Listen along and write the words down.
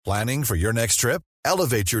Planning for your next trip?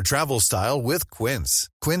 Elevate your travel style with Quince.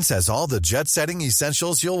 Quince has all the jet-setting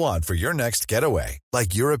essentials you'll want for your next getaway,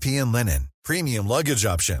 like European linen, premium luggage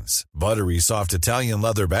options, buttery soft Italian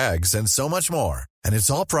leather bags, and so much more. And it's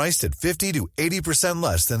all priced at 50 to 80%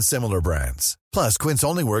 less than similar brands. Plus, Quince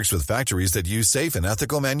only works with factories that use safe and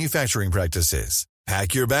ethical manufacturing practices.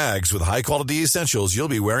 Pack your bags with high-quality essentials you'll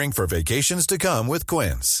be wearing for vacations to come with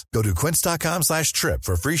Quince. Go to quince.com/trip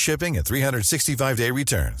for free shipping and 365-day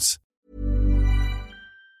returns.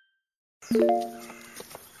 本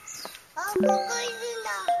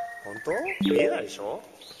当？見えないでしょ？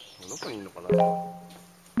どこにいるのかな？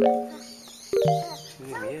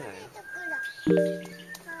見えないよ。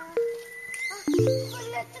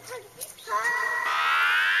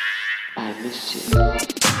I miss you.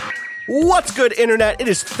 What's good, Internet? It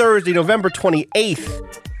is Thursday, November 28th,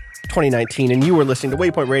 2019, and you are listening to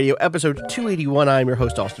Waypoint Radio, episode 281. I'm your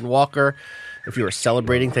host, Austin Walker. If you are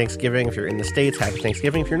celebrating Thanksgiving, if you're in the States, happy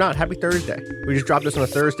Thanksgiving. If you're not, happy Thursday. We just dropped this on a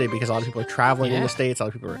Thursday because a lot of people are traveling in the States. A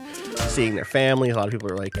lot of people are seeing their families. A lot of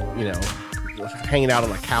people are, like, you know, hanging out on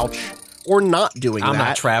the couch. Or not doing I'm that.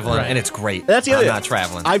 not traveling, and it's great. That's the other I'm thing. not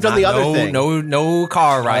traveling. I've done the other thing. No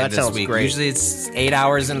car ride that this sounds week. great. Usually it's 8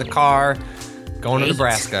 hours in the car going to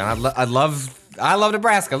Nebraska. I love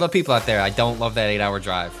Nebraska. I love people out there. I don't love that 8-hour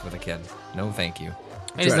drive with a kid. No, thank you.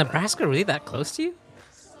 Wait, is Nebraska really that close to you?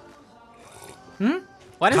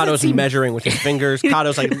 Why does Kato's it seem... measuring with his fingers.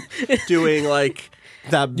 Kato's like doing like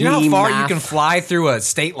the You know how far math. you can fly through a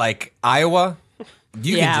state like Iowa?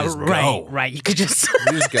 You can just go. Right. You could just...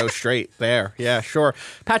 You just go straight there. Yeah, sure.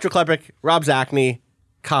 Patrick Klepek, Rob Zachney,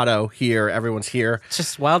 Kato here. Everyone's here. It's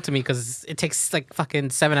just wild to me because it takes like fucking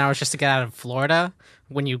 7 hours just to get out of Florida.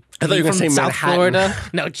 When you I thought you were leave going to from say South Manhattan. Florida.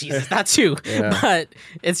 No, Jesus, that too. Yeah. But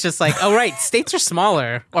it's just like, oh, right, states are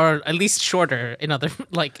smaller or at least shorter in other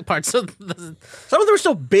like parts of the... Some of them are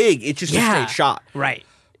still big. It's just a Yeah. straight shot. Right.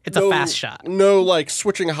 It's a fast shot. No, like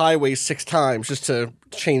switching highways 6 times just to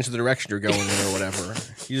change the direction you're going in or whatever.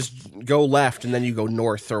 You just go left and then you go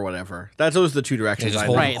north or whatever. Those are the two directions. Just I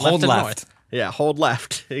hold, know. Right, hold left and left. north. Yeah, hold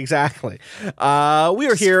left. Exactly. We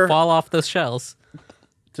are here. Fall off those shells.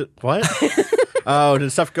 What? Oh,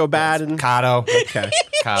 did stuff go bad? And Kato. okay.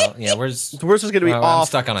 Kato. Yeah, where's... Where's this going to be I'm off?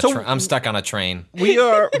 stuck on a So I'm stuck on a train. We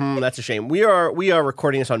are. That's a shame. We are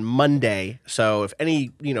recording this on Monday. So if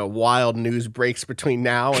any wild news breaks between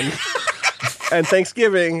now and and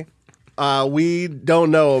Thanksgiving, we don't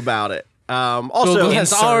know about it. Also, Google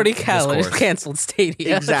has insert already Discord. canceled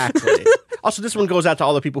Stadia. exactly. Also, this one goes out to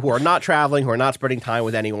all the people who are not traveling, who are not spending time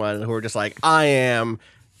with anyone, who are just like, I am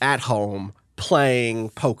at home playing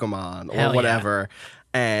Pokemon or Hell yeah. whatever.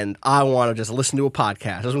 And I want to just listen to a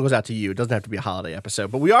podcast. This one goes out to you. It doesn't have to be a holiday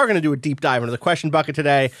episode. But we are going to do a deep dive into the question bucket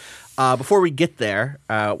today. Before we get there,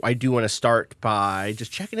 I do want to start by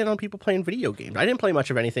just checking in on people playing video games. I didn't play much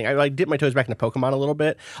of anything. I dipped my toes back into Pokemon a little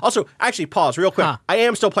bit. Also, actually, pause real quick. I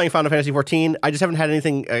am still playing Final Fantasy XIV. I just haven't had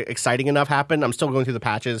anything exciting enough happen. I'm still going through the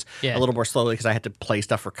patches a little more slowly because I had to play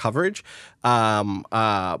stuff for coverage. I'm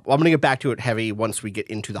going to get back to it heavy once we get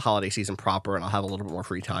into the holiday season proper, and I'll have a little bit more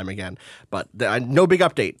free time again. But no big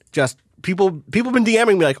update. Just people been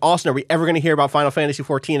DMing me like, Austin, are we ever going to hear about Final Fantasy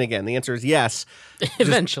XIV again? The answer is yes.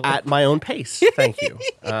 Eventually. At my own pace. Thank you.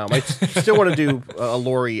 I still want to do a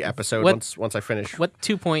Lori episode once I finish. What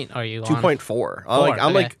 2 point are you on? 2.4.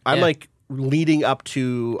 I'm like leading up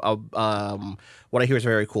to what I hear is a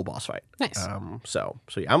very cool boss fight. Nice. So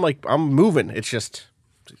yeah, I'm moving. It's just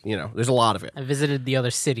there's a lot of it. I visited the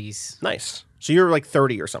other cities. Nice. So you're like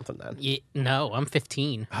 30 or something then? No, I'm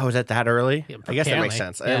 15. Oh, is that early? I guess that makes apparently.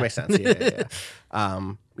 sense. Yeah. That makes sense.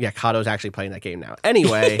 Yeah. Kato's actually playing that game now.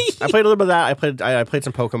 Anyway, I played a little bit of that. I played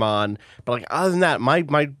some Pokemon, but like other than that, my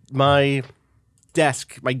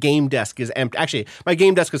game desk is empty. Actually, my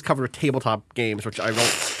game desk is covered with tabletop games, which I don't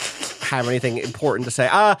have anything important to say.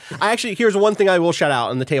 Here's one thing I will shout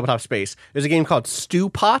out in the tabletop space. There's a game called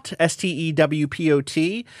Stewpot,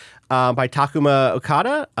 STEWPOT, by Takuma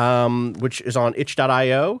Okada, which is on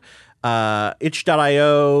itch.io.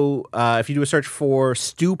 Itch.io, if you do a search for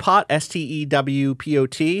Stewpot,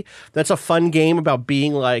 STEWPOT, that's a fun game about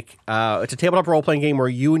being like, it's a tabletop role-playing game where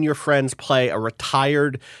you and your friends play a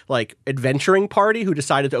retired, like, adventuring party who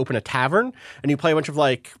decided to open a tavern, and you play a bunch of,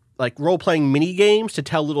 like role-playing mini games to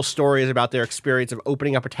tell little stories about their experience of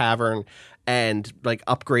opening up a tavern and like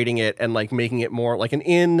upgrading it and like making it more like an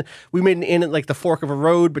inn. We made an inn at like the fork of a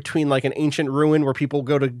road between like an ancient ruin where people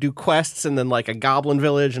go to do quests and then like a goblin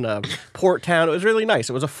village and a port town. It was really nice.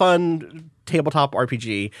 It was a fun tabletop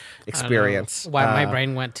RPG experience. Why my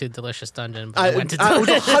brain went to Delicious Dungeon, but I I went to it was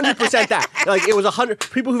 100% that. Like it was 100.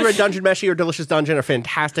 People who read Dungeon Meshi or Delicious Dungeon are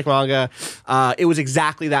fantastic manga. It was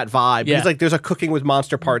exactly that vibe. Yeah. Because like there's a cooking with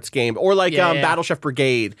monster parts game, or like Yeah. Battle Chef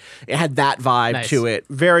Brigade. It had that vibe Nice. to it.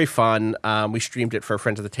 Very fun. We streamed it for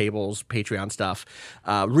Friends of the Tables Patreon stuff.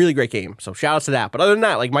 Really great game. So shout outs to that. But other than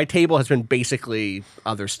that, like my table has been basically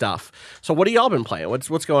other stuff. So what have y'all been playing?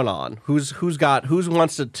 What's going on? Who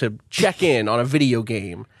wants to check in on a video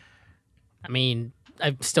game? I mean,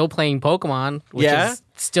 I'm still playing Pokemon, which Yeah? is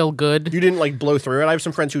still good. You didn't like blow through it. I have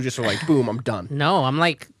some friends who just are like, boom, I'm done. No, I'm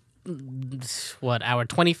like, hour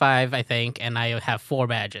 25, I think, and I have 4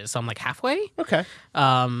 badges, so I'm like halfway. Okay.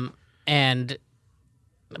 And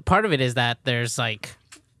part of it is that there's like,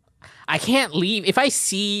 I can't leave. If I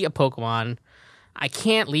see a Pokemon, I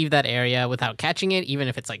can't leave that area without catching it, even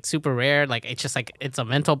if it's like super rare. Like, it's just like, it's a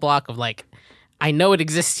mental block of like, I know it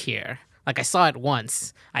exists here. Like, I saw it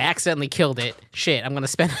once. I accidentally killed it. Shit, I'm going to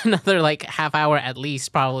spend another like half hour at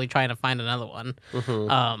least probably trying to find another one.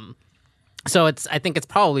 So I think it's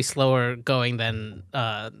probably slower going than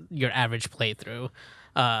your average playthrough.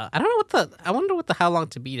 I wonder what the how long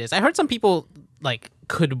to beat is. I heard some people like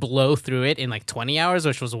could blow through it in like 20 hours,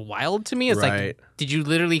 which was wild to me. It's Right. like, did you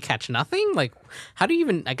literally catch nothing? Like, how do you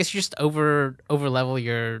even? I guess you just over level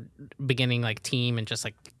your beginning like team and just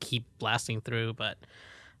like keep blasting through. But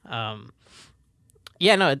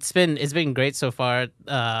yeah, no, it's been great so far.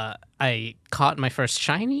 I caught my first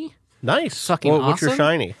shiny. Nice. Fucking What's your awesome.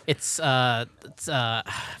 shiny? It's I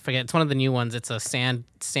forget. It's one of the new ones. It's a sand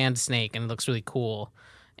snake, and it looks really cool.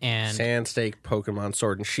 And Sand Snake, Pokemon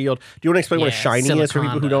Sword and Shield. Do you want to explain what a Yeah, shiny is for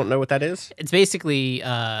people who Siliconda. don't know what that is? it's basically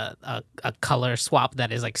a color swap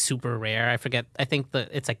that is like super rare. I forget. I think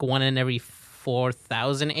it's like 1 in every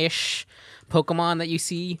 4,000 ish Pokemon that you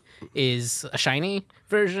see is a shiny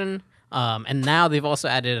version. And now they've also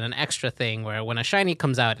added an extra thing where when a shiny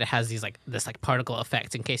comes out, it has this particle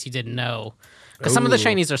effect. In case you didn't know, because some of the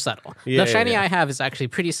shinies are subtle. Yeah, the shiny yeah. I have is actually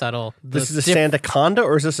pretty subtle. This is a Sandaconda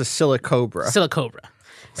or is this a Silicobra?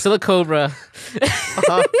 Silicobra.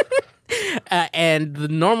 And the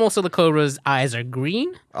normal Silicobra's eyes are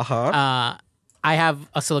green. Uh-huh. I have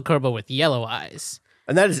a Silicobra with yellow eyes.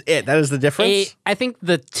 And that is it. That is the difference? I think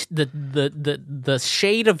the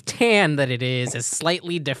shade of tan that it is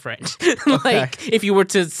slightly different. Like if you were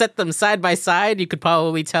to set them side by side, you could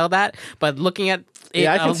probably tell that. But looking at it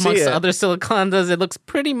Yeah, I can see amongst it. other Silicondas, it looks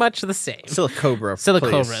pretty much the same. Silicobra.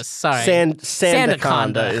 Silicobras, please. sorry.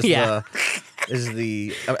 Sandaconda is yeah. is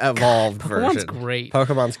the evolved Pokemon's version. great.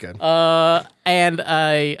 Pokemon's good. And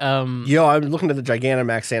I Yo, I'm looking at the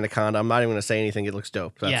Gigantamax Sandaconda. I'm not even going to say anything. It looks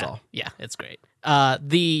dope. That's yeah, all. Yeah, it's great.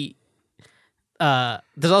 There's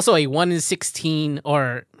also a 1 in 16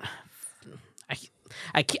 or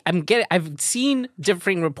I've seen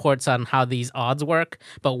differing reports on how these odds work,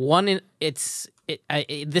 but this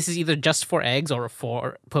is either just for eggs or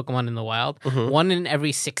for Pokemon in the wild. 1 in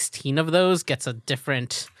every 16 of those gets a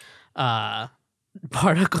different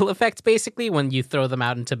particle effect basically when you throw them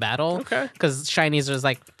out into battle. Okay. Because shinies there's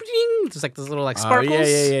like this little like sparkles.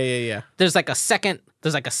 Yeah. There's like a second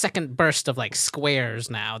burst of like squares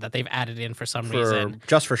now that they've added in for some reason.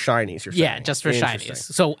 Just for shinies, you're saying? Yeah, just for Interesting.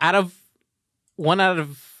 shinies. So 1 out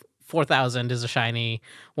of 4,000 is a shiny.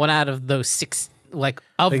 1 out of those 6, like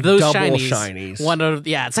of Like those double shinies,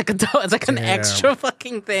 shinies. it's like an Damn. extra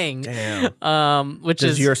fucking thing. Damn. Which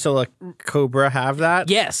Does is your Silicobra have that?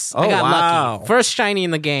 yes. Oh, I got wow. lucky. First shiny in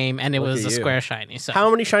the game, and it Look was at a you. square shiny. So How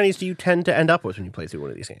many shinies do you tend to end up with when you play through one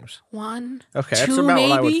of these games? 1, Okay, 2, that's about maybe?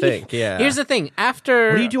 what I would think, yeah. Here's the thing: after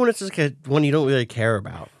What do you do when it's like one you don't really care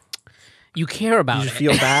about? you care about You it, just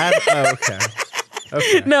feel bad? Oh, okay.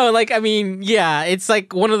 Okay. No, like, I mean, yeah, it's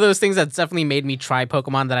like one of those things that's definitely made me try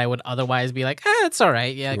Pokemon that I would otherwise be like, it's all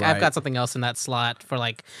right. Yeah, like, I've Right. got something else in that slot for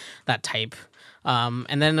like that type.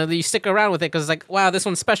 And then you stick around with it because it's like, wow, this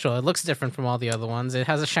one's special. It looks different from all the other ones. It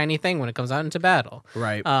has a shiny thing when it comes out into battle.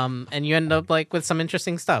 Right. And you end up like with some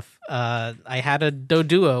interesting stuff. I had a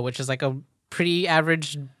Doduo, which is like a pretty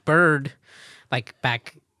average bird, like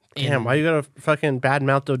back in. Damn, why you got a fucking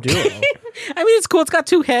badmouth Doduo? I mean, it's cool. It's got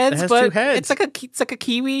 2 heads, It has but 2 heads. it's like a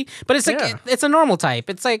kiwi, but it's like Yeah. it's a normal type.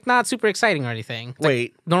 It's like not super exciting or anything. It's like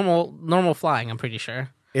Wait, normal flying. I'm pretty sure.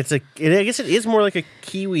 I guess it is more like a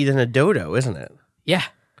kiwi than a dodo, isn't it? Yeah,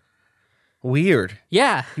 Weird.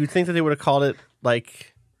 yeah. You'd think that they would have called it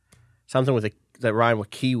like something with that rhyme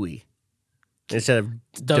with kiwi instead of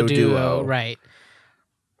Doduo. Right.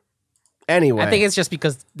 Anyway, I think it's just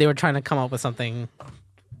because they were trying to come up with something.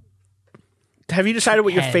 have you decided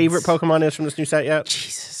what your Heads. favorite Pokemon is from this new set yet?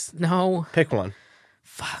 Jesus, no, Pick one.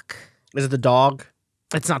 fuck. Is it the dog?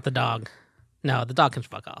 It's not the dog. No, the dog can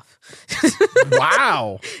fuck off.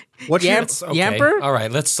 Wow. What's your... Okay. Yamper? All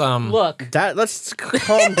right, let's Look, Let's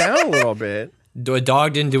calm down a little bit. A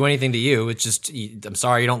dog didn't do anything to you. It's just I'm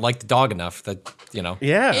sorry you don't like the dog enough. That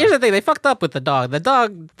Yeah. here's the thing: they fucked up with the dog. The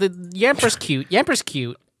Yamper's cute. Yamper's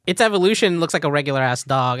cute. Its evolution looks like a regular ass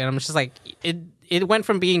dog, and I'm just like, it went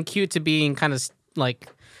from being cute to being kind of like,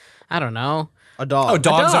 I don't know. A dog. Oh,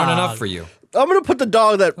 dogs aren't dog. enough for you. I'm going to put the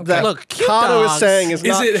dog that Look, cute Kato is dogs. saying is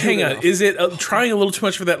not Hang cute on. enough. Is it trying a little too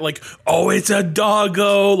much for that, like, oh, it's a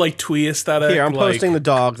doggo, like, twee aesthetic? Here, I'm like, posting the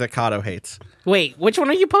dog that Kato hates. Wait, which one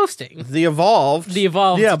are you posting? The evolved. The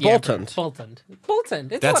evolved. Yeah, Yamper. Bolton. Bolton.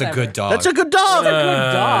 It's That's whatever. a good dog. That's a good dog. Good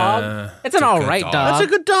dog. It's an all right dog. dog. That's a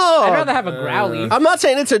good dog. I'd rather have a growly. I'm not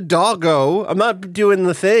saying it's a doggo. I'm not doing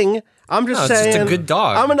the thing. I'm just No, it's saying just a good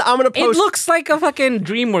dog. I'm gonna It post. looks like a fucking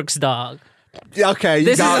DreamWorks dog. Okay, you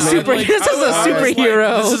This got is a me. super. like, This is a I was like,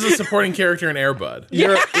 superhero. this is a supporting character in Air Bud.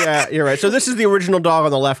 You're right. So this is the original dog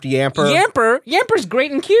on the left, Yamper. Yamper's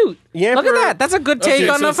great and cute. Look Yamper- at that. That's a good take Okay,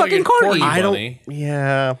 on so a it's like fucking a corgi. corgi. I don't. Bunny.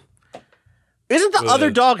 Yeah. Isn't the other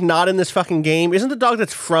dog not in this fucking game? Isn't the dog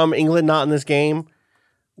that's from England not in this game?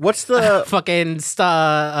 What's the? Fucking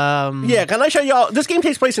Yeah, can I show y'all? This game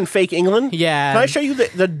takes place in fake England. Yeah. Can I show you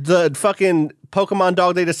the fucking Pokemon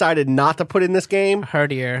dog they decided not to put in this game?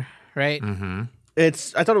 Herdier, right? I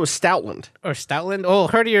thought it was Stoutland. Or Stoutland. Oh,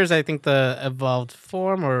 Herdier's I think the evolved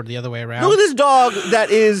form, or the other way around. Look at this dog that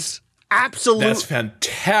is absolute. That's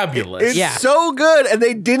fantabulous. It's Yeah. so good, and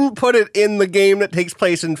they didn't put it in the game that takes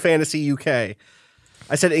place in Fantasy UK.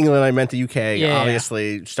 I said England, I meant the UK. Yeah.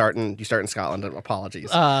 Obviously, you start in Scotland. Apologies.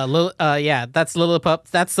 Yeah, that's Lillipup.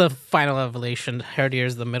 That's the final evolution.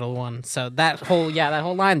 Herdier's the middle one. So that whole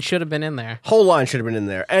line should have been in there. Whole line should have been in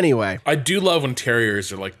there. Anyway, I do love when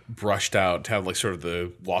terriers are like brushed out to have like sort of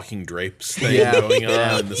the walking drapes thing Yeah. going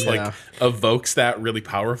on. This Yeah. like evokes that really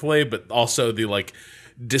powerfully, but also the like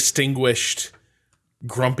distinguished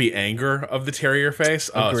grumpy anger of the terrier face.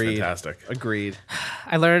 Oh, Agreed. it's fantastic. agreed.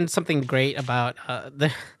 I learned something great about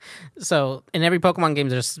so in every Pokemon game,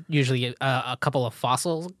 there's usually a couple of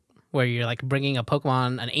fossils where you're like bringing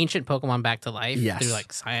an ancient Pokemon back to life Yes. through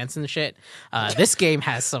like science and shit. This game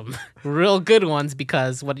has some real good ones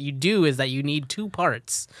because what you do is that you need two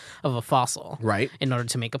parts of a fossil, Right. in order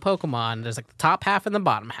to make a Pokemon. There's like the top half and the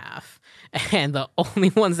bottom half. And the only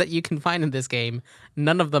ones that you can find in this game,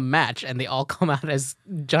 none of them match, and they all come out as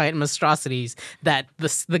giant monstrosities that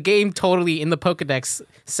the game totally in the Pokedex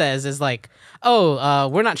says is like,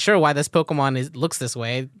 we're not sure why this Pokemon looks this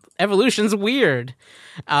way. Evolution's weird.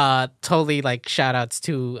 Totally like shout outs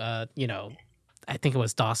to I think it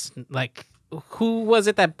was Dawson. Like, who was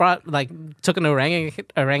it that took an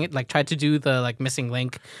orangutan, like tried to do the like missing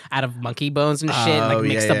link out of monkey bones and shit, and like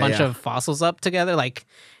mixed a bunch of fossils up together. Like,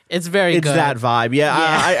 it's very It's good. that vibe. Yeah,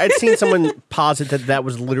 I'd seen someone posit that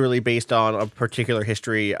was literally based on a particular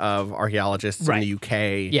history of archaeologists in the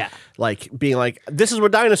UK. Yeah. Like being like, this is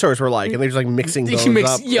what dinosaurs were like. And they're just like mixing You bones mix-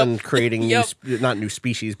 up yep. and creating Yep. not new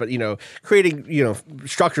species, but, creating,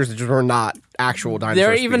 structures that just were not actual dinosaurs.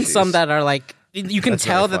 There are even species. some that are like, you can That's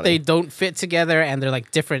tell very that they funny. don't fit together, and they're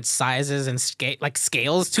like different sizes and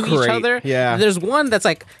scales to each Great. other. Yeah. There's one that's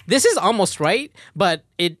like, this is almost right, but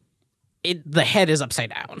the head is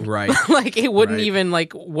upside down. Right. Like, it wouldn't Right. even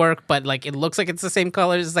like work, but like it looks like it's the same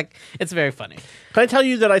colors. It's like, it's very funny. Can I tell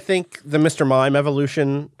you that I think the Mr. Mime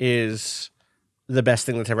evolution is the best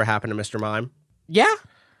thing that's ever happened to Mr. Mime? Yeah.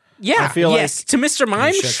 Yeah. I feel yes. To Mr.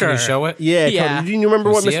 Mime, Can you show it? Yeah, Yeah. Cody, do you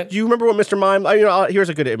remember what? see it? Do you remember what Mr. Mime? Here's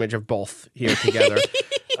a good image of both here together.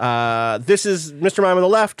 This is Mr. Mime on the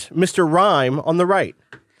left, Mr. Rhyme on the right.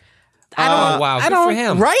 Oh wow, good for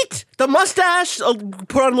him. Right? The mustache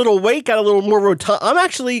put on a little weight, got a little more rotund. I'm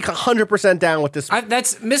actually 100% down with this.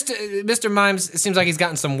 That's Mr. Mimes. It seems like he's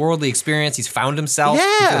gotten some worldly experience. He's found himself. He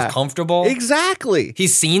Yeah. feels comfortable. Exactly.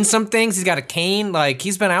 He's seen some things. He's got a cane. Like,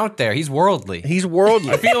 he's been out there. He's worldly. He's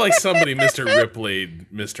worldly. I feel like somebody Mr. Ripley,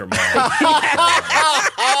 Mr. Mime.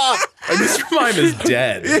 Mr. Mime is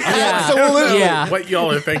dead. Absolutely. Yeah. What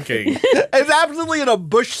y'all are thinking? It's absolutely in a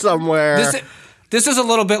bush somewhere. This is a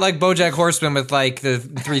little bit like BoJack Horseman with like the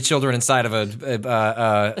three children inside of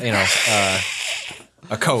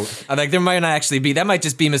a coat. I think there might not actually be. That might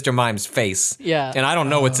just be Mr. Mime's face. Yeah. And I don't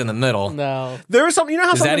know what's in the middle. No. There is something. You know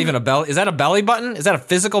how Is that even a belly? Is that a belly button? Is that a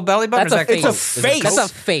physical belly button? That's or a is that face. coat? It's a Is it face. That's coat?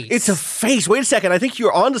 a face. It's a face. Wait a second. I think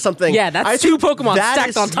you're onto something. Yeah, that's I two think Pokemon that stacked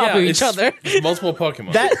is- on top of each it's other. multiple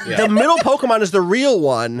Pokemon. That Yeah. the middle Pokemon is the real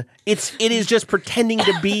one. It is just pretending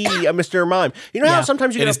to be a Mr. Mime. You know how Yeah.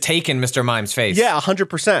 sometimes you It get has taken Mr. Mime's face.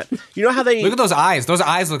 100%. You know how they Look at those eyes. Those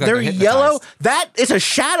eyes look like they're they're hypnotized. yellow. That is a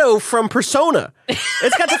shadow from Persona.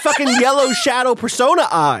 It's got the fucking yellow shadow Persona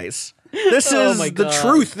eyes. This Oh is my the God.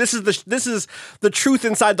 truth. This is the truth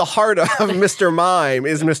inside the heart of Mr. Mime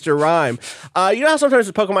is Mr. Rhyme. You know how sometimes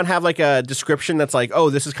the Pokemon have like a description that's like, oh,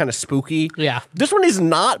 this is kind of spooky. Yeah. This one is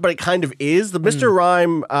not, but it kind of is. The Mr.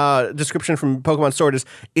 Rhyme description from Pokemon Sword is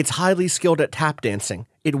it's highly skilled at tap dancing.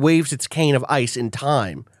 It waves its cane of ice in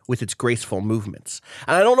time with its graceful movements.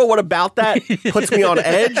 And I don't know what about that puts me on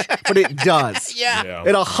edge, but it does. Yeah.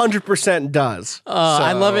 It 100% does.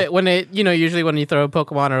 I love it when usually when you throw a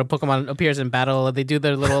Pokemon or a Pokemon appears in battle, they do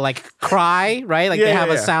their little like cry, right? Like they Yeah, have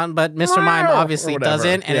yeah, a yeah. sound, but Mr. Mime obviously Or whatever.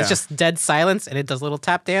 doesn't, and it's Yeah. just dead silence, and it does little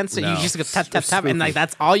tap dance, and No. you just go tap, tap, tap, and Spooky. like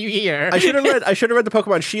that's all you hear. I should have read the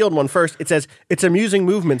Pokemon Shield one first. It says its amusing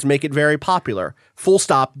movements make it very popular. Full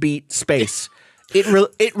stop, beat, space. It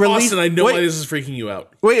releases. Austin, I know wait, why this is freaking you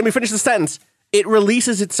out. wait, let me finish the sentence. It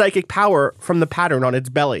releases its psychic power from the pattern on its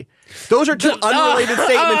belly. Those are two unrelated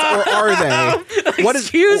statements, or are they?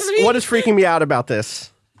 Excuse me? What is freaking me out about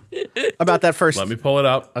this? About that first. Let me pull it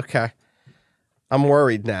up. Okay. I'm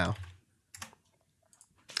worried now.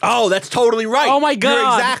 Oh, that's totally right. Oh my God.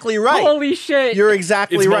 You're exactly right. Holy shit! You're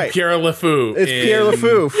exactly It's right. Pierre LeFou. It's Pierre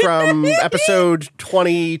LeFou from episode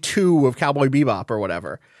 22 of Cowboy Bebop or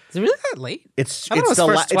whatever. Is it really that late? It's I thought it was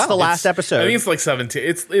first it's the 12. last episode. I think it's like 17.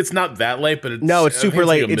 It's not that late, but it's No, it's I think super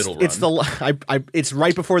late. like a It's middle it's run. it's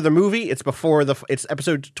right before the movie. It's before it's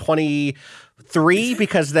episode 23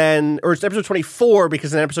 because then or it's episode 24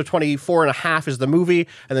 because then episode 24 and a half is the movie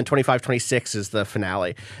and then 25 26 is the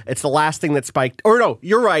finale. It's the last thing that spiked. Or no,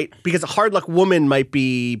 you're right because Hard Luck Woman might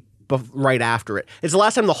be right after it. It's the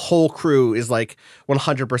last time the whole crew is like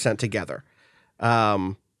 100% together.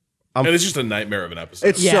 And it's just a nightmare of an episode.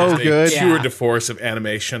 It's Yeah. so a good. Tour Yeah. de force of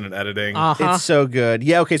animation and editing. It's so good.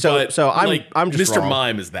 Yeah, okay, so But, I'm like, I'm just Mr. wrong.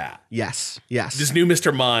 Mime is that. Yes. This new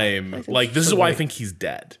Mr. Mime, like this is why I think he's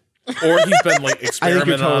dead, or he's been like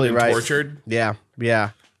experimented totally on and right. tortured. Yeah.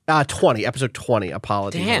 20, episode 20.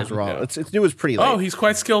 Apologies, I was Damn. wrong. Yeah. It was pretty late. Oh, he's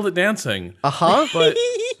quite skilled at dancing. Uh-huh. But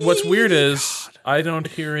what's weird is I don't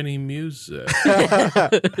hear any music.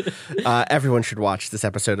 Everyone should watch this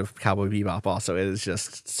episode of Cowboy Bebop also. It is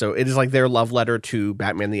just so it is like their love letter to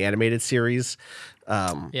Batman the Animated Series.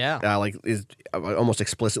 Yeah. Like is almost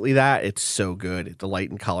explicitly that. It's so good. The light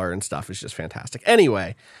and color and stuff is just fantastic.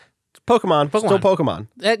 Anyway, Pokemon. Still Pokemon.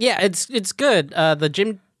 Yeah, it's good.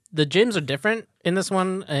 The gyms are different in this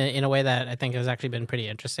one in a way that I think has actually been pretty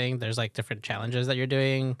interesting. There's like different challenges that you're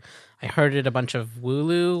doing. I herded a bunch of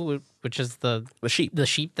Wooloo, which is the sheep. the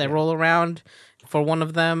sheep that roll around for one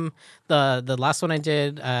of them. The last one I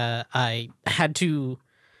did, I had to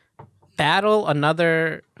battle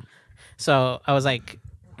another. So I was like,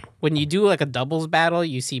 when you do like a doubles battle,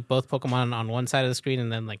 you see both Pokemon on one side of the screen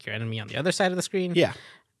and then like your enemy on the other side of the screen. Yeah.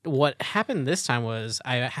 What happened this time was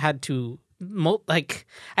I had to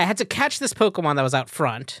catch this Pokemon that was out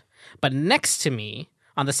front, but next to me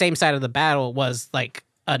on the same side of the battle was like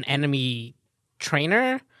an enemy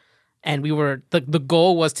trainer, and we were the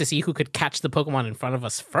goal was to see who could catch the Pokemon in front of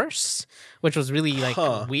us first, which was really like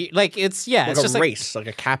weird. Like it's Like it's a just race, like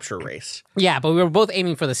a capture race. yeah, but we were both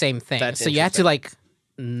aiming for the same thing. That's So you had to interesting. like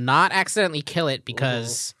not accidentally kill it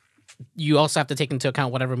because you also have to take into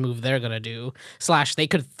account whatever move they're gonna do. / they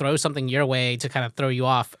could throw something your way to kind of throw you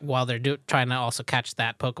off while they're trying to also catch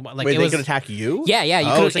that Pokemon. Like Wait, it they was, could attack you? yeah, you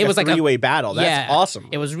Oh, could. it's like It was a like a three-way battle. That's yeah, awesome.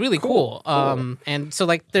 It was really cool. And so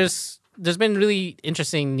like there's been really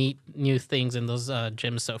interesting, neat new things in those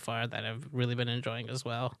gyms so far that I've really been enjoying as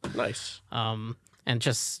well. Nice. And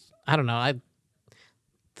just I don't know,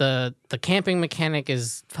 the camping mechanic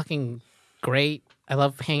is fucking great. I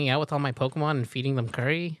love hanging out with all my Pokemon and feeding them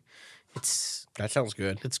curry. That sounds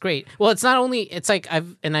good. It's great. Well, it's not only it's like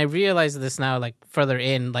I realize this now like further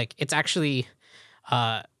in, like it's actually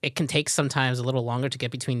it can take sometimes a little longer to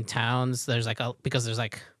get between towns. There's like because there's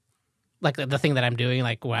like the thing that I'm doing,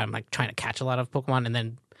 like where I'm like trying to catch a lot of Pokemon, and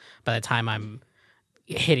then by the time I'm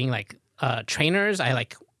hitting like trainers, I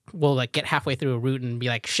like will like get halfway through a route and be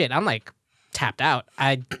like, shit, I'm like tapped out.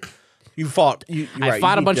 You fought. I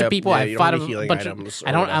fought a bunch of people. I fought a bunch of. items I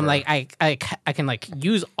or don't. I'm whatever. like I can like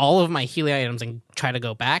use all of my healing items and try to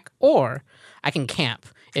go back, or I can camp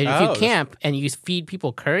If Oh, you that's- camp and you feed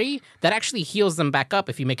people curry, that actually heals them back up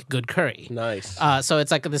if you make a good curry. Nice. So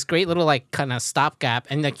it's like this great little like kind of stopgap,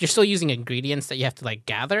 and like you're still using ingredients that you have to like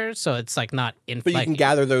gather, so it's like not in. But you like, can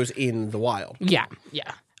gather those in the wild. Yeah,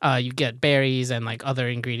 yeah. You get berries and like other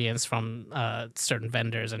ingredients from certain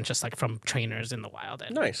vendors and just like from trainers in the wild.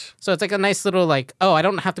 And Nice. so it's like a nice little like, oh, I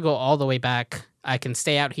don't have to go all the way back. I can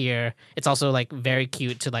stay out here. It's also like very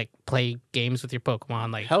cute to like play games with your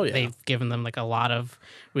Pokemon. Like Hell yeah. they've given them like a lot of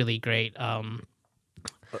really great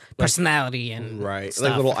personality and Right. stuff.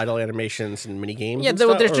 Like little idle animations and mini games. Yeah, and they're,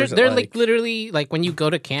 stuff? they're, Or is just, it they're like literally like when you go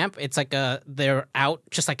to camp, it's like they're out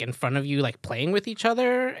just like in front of you, like playing with each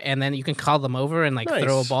other, and then you can call them over and like throw a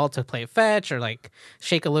Nice. ball to play fetch or like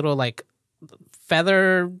shake a little like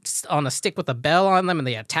feather on a stick with a bell on them, and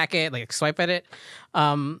they attack it, like swipe at it,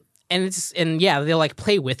 and yeah, they'll like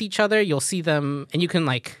play with each other. You'll see them, and you can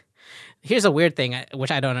like. Here's a weird thing,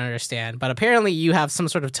 which I don't understand, but apparently you have some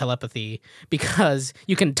sort of telepathy because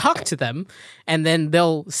you can talk to them, and then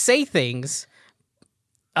they'll say things.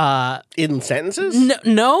 in sentences?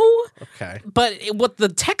 No, Okay. but what the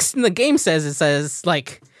text in the game says, it says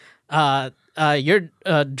like, your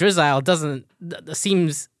Drizzile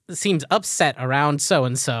seems upset around so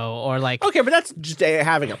and so, or like, Okay, but that's just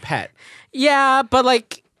having a pet. yeah, but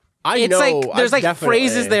like, it's know. like there's I've like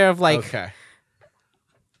phrases definitely- there of like, Okay.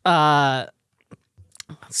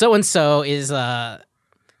 so and so is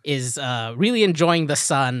really enjoying the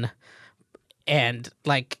sun, and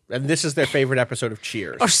like. And this is their favorite episode of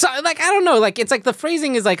Cheers. Or so, like I don't know, like it's like the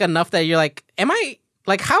phrasing is like enough that you're like, am I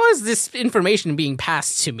like how is this information being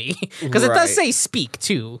passed to me? Because it Right. does say speak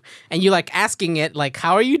too, and you're like asking it like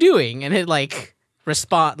how are you doing, and it like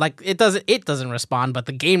respond like it doesn't respond, but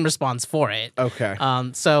the game responds for it. Okay.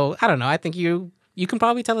 So I don't know. I think you can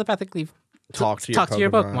probably telepathically talk to your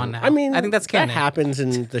Pokemon now. I mean, I think that's canon. That happens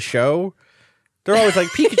in the show. They're always like,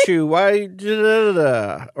 Pikachu, why?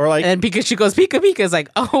 Da-da-da-da." Or like, And Pikachu goes Pika Pika is like,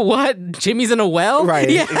 oh what? Jimmy's in a well? right,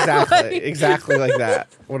 Yeah, exactly. like- Exactly like that.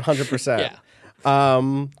 100%. Yeah.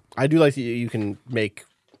 I do like that you can make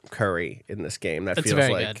curry in this game. That It's feels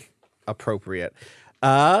very like good. appropriate.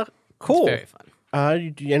 Cool. Very fun.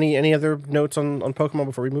 Any other notes on Pokemon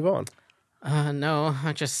before we move on? No,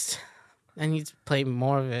 I need to play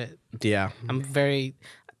more of it. Yeah. I'm very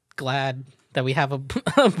glad that we have a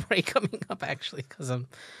break coming up, actually, because I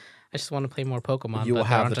just want to play more Pokemon. You will but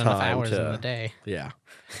there have aren't the enough time hours to- in the day. Yeah.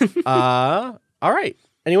 All right.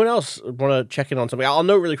 Anyone else want to check in on something? I'll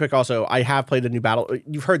note really quick also, I have played a new battle.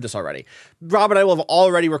 You've heard this already. Rob and I will have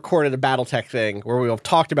already recorded a Battletech thing where we will have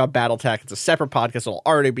talked about Battletech. It's a separate podcast. It'll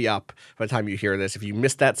already be up by the time you hear this. If you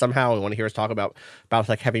missed that somehow and want to hear us talk about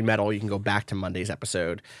Battletech Heavy Metal, you can go back to Monday's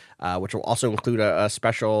episode, which will also include a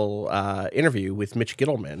special interview with Mitch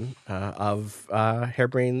Gittleman of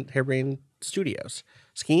Hairbrain Studios.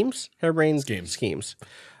 Schemes? Hairbrain Schemes.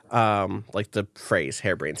 Like the phrase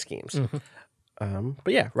Hairbrain Schemes. Mm-hmm.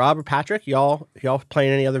 But yeah, Rob or Patrick, y'all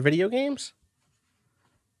playing any other video games?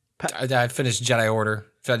 I finished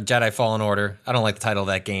Jedi Fallen Order. I don't like the title of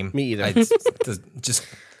that game. Me either. Just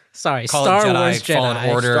Sorry, call Star it Jedi Wars Fallen Jedi.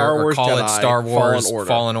 Order, Star or Wars call Jedi it Star Wars Fallen Order.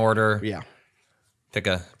 Fallen Order. Yeah. Pick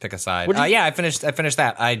a side. What'd you- Yeah, I finished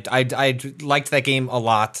that. I liked that game a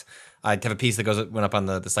lot. I have a piece that went up on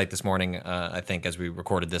the site this morning. I think as we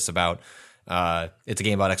recorded this about. It's a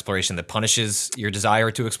game about exploration that punishes your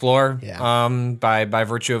desire to explore. Yeah. By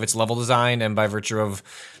virtue of its level design and by virtue of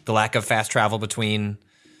the lack of fast travel between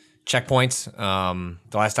checkpoints.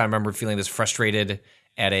 The last time I remember feeling this frustrated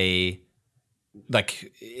at it's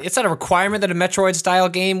not a requirement that a Metroid style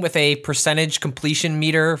game with a percentage completion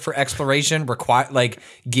meter for exploration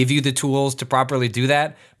give you the tools to properly do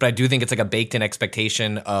that. But I do think it's like a baked in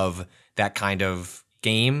expectation of that kind of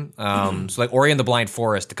game. So like Ori and the Blind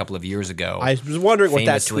Forest a couple of years ago. I was wondering what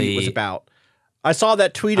that tweet was famously- about. I saw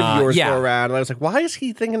that tweet of yours yeah. go around, and I was like, why is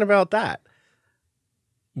he thinking about that?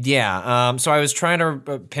 Yeah. So I was trying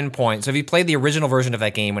to pinpoint. So if you played the original version of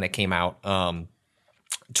that game when it came out,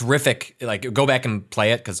 terrific. Like, go back and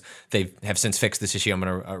play it because they have since fixed this issue I'm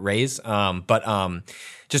going to raise. But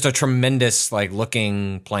just a tremendous,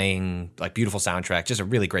 looking, playing, beautiful soundtrack. Just a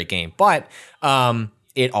really great game. But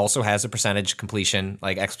it also has a percentage completion,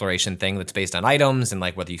 exploration thing that's based on items and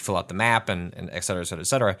whether you fill out the map and et cetera, et cetera, et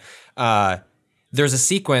cetera. There's a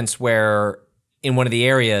sequence where in one of the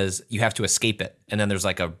areas you have to escape it, and then there's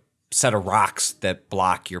a set of rocks that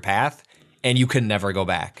block your path, and you can never go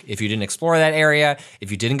back. If you didn't explore that area,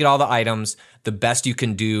 if you didn't get all the items, the best you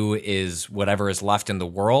can do is whatever is left in the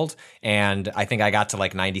world. And I think I got to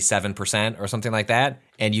 97% or something like that,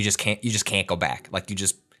 and you just can't go back. You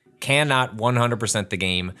just cannot 100% the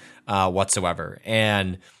game whatsoever.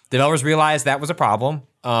 And developers realized that was a problem.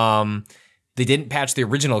 They didn't patch the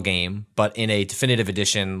original game, but in a definitive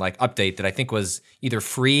edition like update that I think was either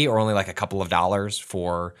free or only like a couple of dollars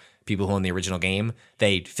for people who own the original game,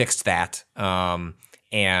 they fixed that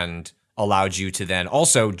and allowed you to then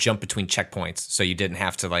also jump between checkpoints, so you didn't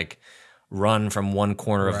have to like run from one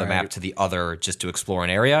corner of the map to the other just to explore an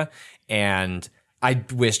area. And I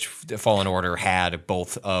wished Fallen Order had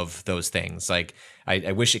both of those things. Like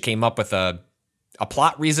I wish it came up with a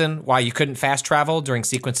plot reason why you couldn't fast travel during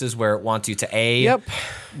sequences where it wants you to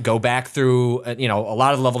go back through, a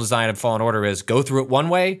lot of the level design of Fallen Order is go through it one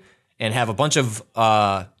way and have a bunch of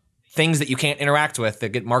things that you can't interact with that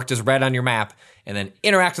get marked as red on your map, and then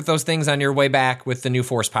interact with those things on your way back with the new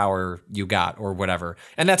force power you got or whatever.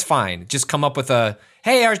 And that's fine. Just come up with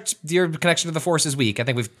hey, your connection to the force is weak. I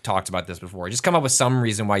think we've talked about this before. Just come up with some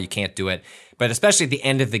reason why you can't do it. But especially at the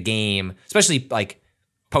end of the game, especially like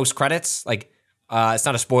post credits, like it's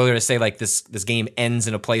not a spoiler to say like this game ends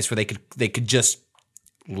in a place where they could just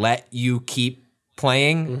let you keep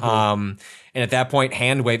playing. And at that point,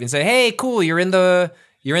 hand wave and say, "Hey, cool, you're in the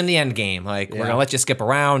end game. Like we're gonna let you skip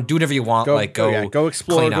around, do whatever you want. Go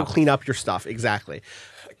explore, go clean up your stuff." Exactly.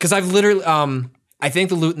 Because I've literally, I think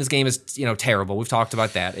the loot in this game is terrible. We've talked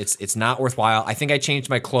about that. It's not worthwhile. I think I changed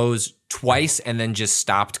my clothes twice and then just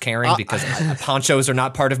stopped caring because ponchos are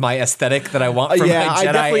not part of my aesthetic that I want from my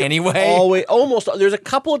Jedi anyway. Almost. There's a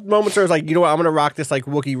couple of moments where I was like, you know what, I'm going to rock this like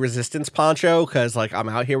Wookiee resistance poncho because like I'm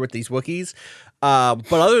out here with these Wookiees.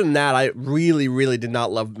 But other than that, I really, really did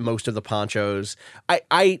not love most of the ponchos.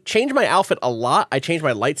 I changed my outfit a lot. I changed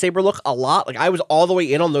my lightsaber look a lot. Like I was all the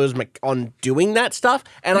way in on doing that stuff,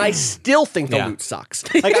 and I still think the loot sucks.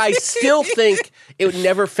 Like I still think it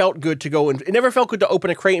never felt good to go and it never felt good to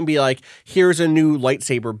open a crate and be like, here's a new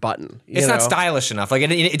lightsaber button. It's not stylish enough. Like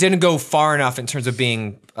it didn't go far enough in terms of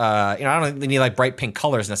being, I don't need like bright pink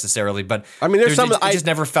colors necessarily, but I mean, there's some. I just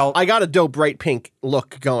never felt. I got a dope bright pink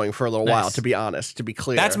look going for a little while, to be honest. To be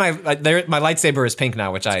clear, that's my lightsaber is pink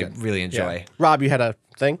now, which I really enjoy. Yeah. Rob, you had a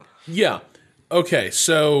thing? Yeah. Okay,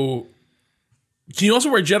 so can you also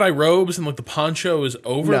wear Jedi robes and like the poncho is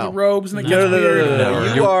over the robes and it gets weird?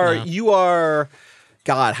 No. You are.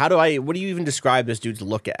 God, what do you even describe this dude's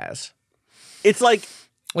look as? It's like.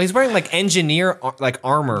 Well, he's wearing like engineer like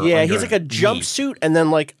armor. Yeah, he's like a jumpsuit and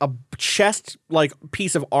then like a chest like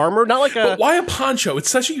piece of armor. Not like a. But why a poncho? It's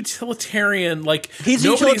such a utilitarian. Like he's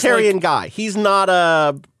a utilitarian guy. He's not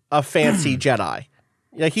a fancy Jedi.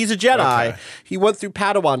 Yeah, he's a Jedi. Okay. He went through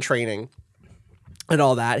Padawan training and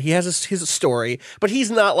all that. He has his story, but he's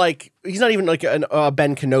not even like a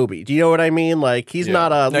Ben Kenobi. Do you know what I mean? Like he's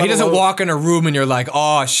not a. No, he doesn't walk in a room and you're like,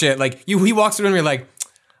 oh shit! Like he walks in and you're like.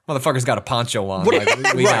 Motherfucker's got a poncho on.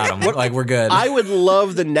 Like, we got him. Like, we're good. I would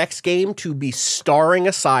love the next game to be starring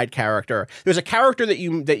a side character. There's a character that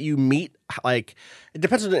you meet, like, it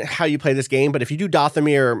depends on how you play this game, but if you do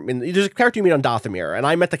Dathomir, there's a character you meet on Dathomir, and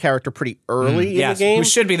I met the character pretty early in the game. Who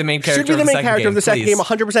should be the main character of the second game,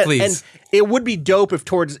 100%. Please. And it would be dope if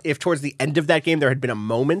towards the end of that game there had been a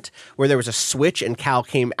moment where there was a switch and Cal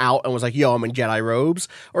came out and was like, yo, I'm in Jedi robes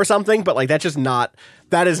or something, but like that's just not.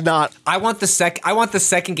 That is not. I want the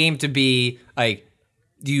second game to be like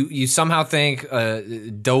you somehow think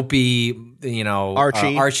dopey,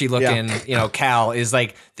 Archie looking, Cal is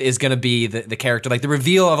gonna be the character. Like the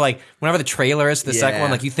reveal of like whenever the trailer is the second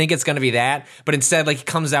one, like you think it's gonna be that, but instead like he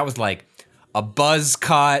comes out with like a buzz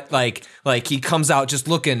cut, like he comes out just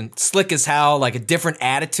looking slick as hell, like a different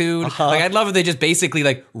attitude. Like I'd love if they just basically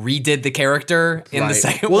like redid the character in the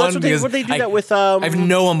second one. Well, that's what they do that with. I have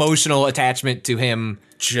no emotional attachment to him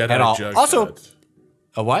Jedi at all. Jughead. Also,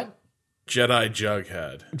 a what? Jedi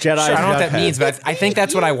Jughead. Jedi. Sure, I don't know what that means, but I think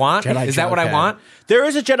that's what I want. Is that what I want? There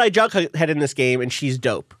is a Jedi Jughead in this game, and she's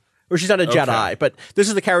dope. Or she's not a Jedi, but this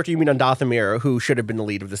is the character you meet on Dathomir who should have been the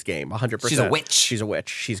lead of this game, 100%. She's a witch. She's a witch.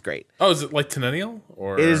 She's great. Oh, is it like Tenennial?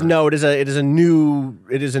 Or it is a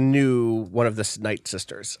new one of the Night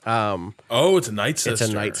Sisters. It's a Night Sister.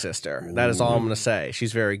 It's a Night Sister. That is all I'm going to say.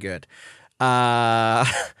 She's very good.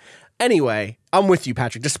 Anyway, I'm with you,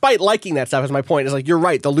 Patrick. Despite liking that stuff, as my point is like you're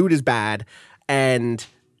right. The loot is bad, and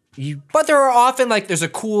But there are often like there's a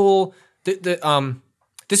cool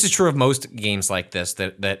This is true of most games like this,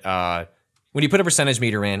 that when you put a percentage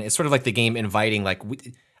meter in, it's sort of like the game inviting, like,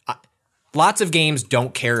 lots of games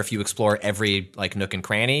don't care if you explore every, like, nook and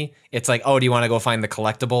cranny. It's like, oh, do you want to go find the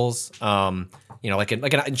collectibles? Like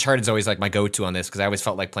Uncharted's always, like, my go-to on this, because I always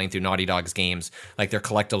felt like playing through Naughty Dog's games, like, their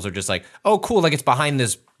collectibles are just like, oh, cool, like, it's behind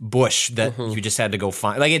this bush that you just had to go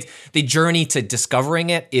find. Like, the journey to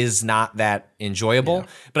discovering it is not that enjoyable. Yeah.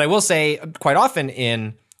 But I will say, quite often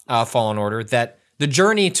in Fallen Order, that the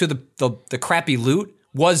journey to the crappy loot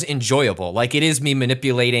was enjoyable. Like it is me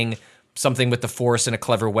manipulating something with the force in a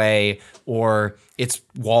clever way, or it's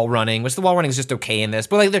wall running, which the wall running is just okay in this.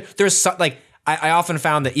 But like there's so, like I often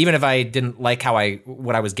found that even if I didn't like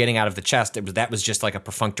what I was getting out of the chest, that was just like a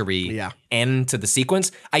perfunctory end to the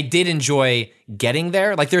sequence. I did enjoy getting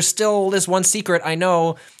there. Like there's still this one secret I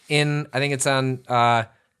know I think it's on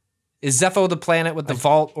is Zepho the planet with the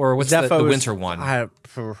vault, or what's the winter one?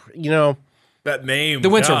 That name, the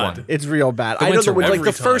winter God. one. It's real bad. The I know winter the one. like the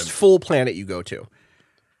Every first time. full planet you go to.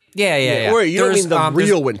 Yeah. Or you don't mean the There's,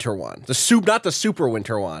 real winter one. Not the super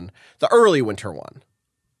winter one. The early winter one.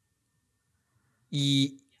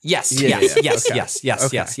 Yes. Okay.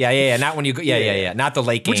 Yeah. Not when you go. Yeah. Not the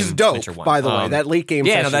late game, Which is dope, winter one. by the way. That late game.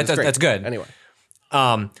 Yeah, no, session is great. that's good. Anyway,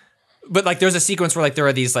 But like, there's a sequence where like there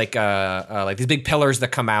are these like these big pillars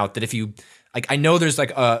that come out that if you like, I know there's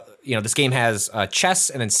like this game has chests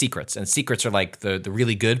and then secrets, and secrets are like the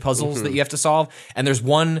really good puzzles that you have to solve. And there's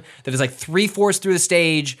one that is like 3/4 through the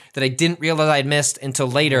stage that I didn't realize I'd missed until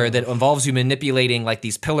later that involves you manipulating like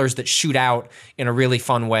these pillars that shoot out in a really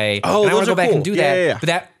fun way. Oh, and I those want to are go back cool. and do Yeah, that.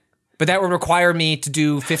 yeah. But that would require me to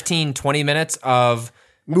do 15, 20 minutes of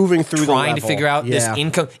moving through trying the to figure out this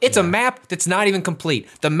income. It's a map that's not even complete.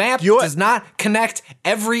 The map does not connect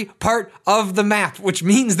every part of the map, which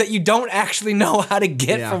means that you don't actually know how to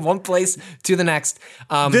get from one place to the next.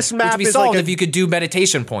 This map which would be is solved like if you could do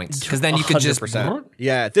meditation points, because then you could just 100%.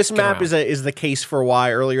 Yeah, this map around. is the case for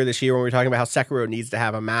why earlier this year when we were talking about how Sekiro needs to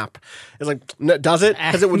have a map. It's like, no, does it?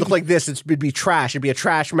 Because it would look like this. It'd be trash. It'd be a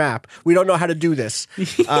trash map. We don't know how to do this.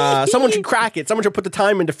 Someone should crack it. Someone should put the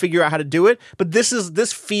time in to figure out how to do it. But this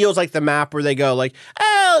feels like the map where they go like,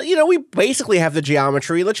 we basically have the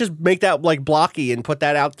geometry. Let's just make that like blocky and put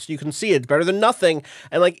that out so you can see it. It's better than nothing.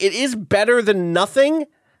 And like it is better than nothing,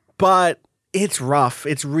 but it's rough.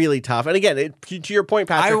 It's really tough. And again, to your point,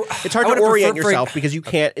 Patrick, it's hard I to would orient prefer- yourself because you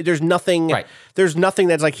can't. There's nothing. Right. There's nothing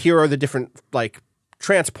that's like here are the different like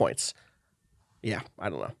trance points. Yeah, I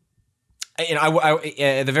don't know. And I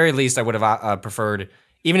at the very least, I would have preferred,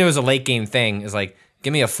 even if it was a late game thing, is like,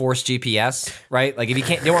 give me a forced GPS, right? Like if you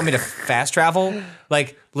don't want me to fast travel,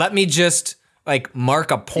 like let me just like mark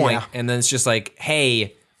a point, and then it's just like,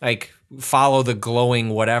 hey, like follow the glowing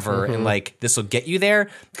whatever, and like this will get you there,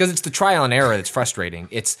 because it's the trial and error that's frustrating.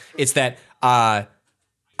 It's that I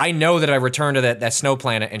know that I return to that snow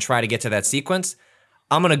planet and try to get to that sequence.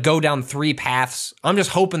 I'm going to go down 3 paths. I'm just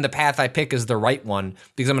hoping the path I pick is the right one,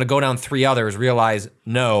 because I'm going to go down 3 others, realize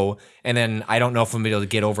no, and then I don't know if I'm going to be able to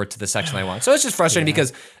get over to the section I want. So it's just frustrating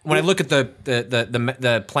because when I look at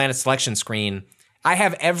the planet selection screen, I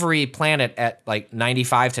have every planet at like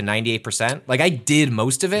 95 to 98%. Like I did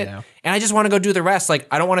most of it, and I just want to go do the rest. Like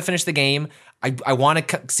I don't want to finish the game. I want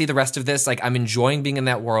to see the rest of this. Like I'm enjoying being in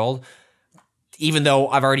that world. Even though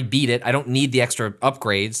I've already beat it, I don't need the extra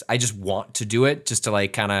upgrades. I just want to do it just to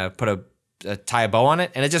like kind of put tie a bow on it.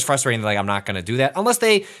 And it's just frustrating that like I'm not going to do that unless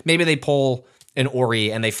maybe they pull an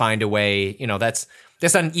Ori and they find a way. That's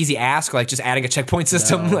not an easy ask. Like just adding a checkpoint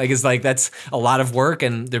system, that's a lot of work,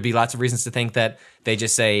 and there'd be lots of reasons to think that they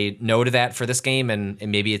just say no to that for this game, and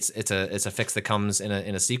maybe it's a fix that comes in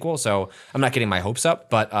a sequel. So I'm not getting my hopes up,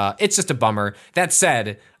 but it's just a bummer. That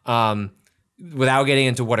said, without getting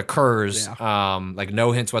into what occurs, like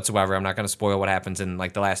no hints whatsoever. I'm not going to spoil what happens in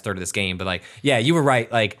like the last third of this game, but like, yeah, you were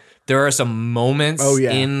right. Like there are some moments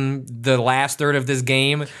in the last third of this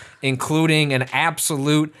game, including an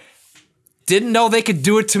absolute didn't know they could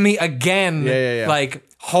do it to me again. Like,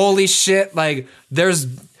 holy shit. Like there's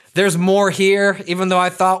more here, even though I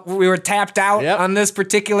thought we were tapped out on this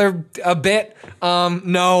particular bit.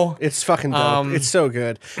 No, it's fucking dope. It's so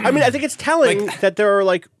good. I mean, I think it's telling that there are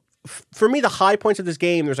like, for me, the high points of this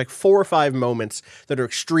game, there's like 4 or 5 moments that are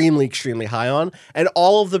extremely, extremely high on, and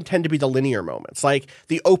all of them tend to be the linear moments. Like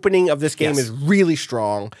the opening of this game is really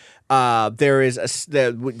strong. There is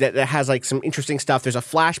that has like some interesting stuff. There's a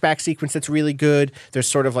flashback sequence that's really good. There's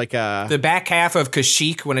sort of like the back half of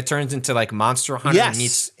Kashyyyk when it turns into like Monster Hunter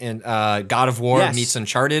meets God of War meets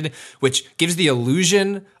Uncharted, which gives the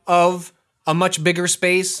illusion of a much bigger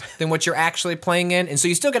space than what you're actually playing in, and so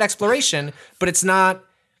you still get exploration, but it's not.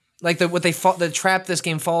 Like the trap this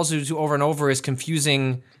game falls into over and over is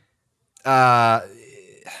confusion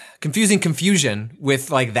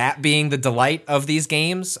with like that being the delight of these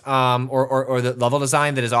games, or the level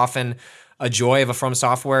design that is often a joy of a From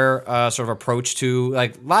Software sort of approach to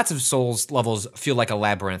like lots of Souls levels feel like a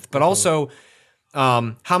labyrinth, but also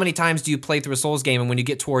how many times do you play through a Souls game and when you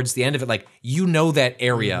get towards the end of it, like you know that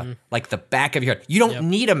area like the back of your head. You don't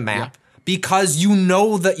need a map. Because you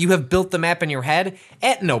know that you have built the map in your head.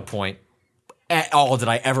 At no point at all did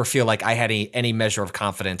I ever feel like I had any measure of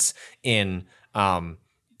confidence in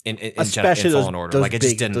especially Fallen Order. Like it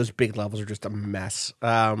just didn't. Those big levels are just a mess.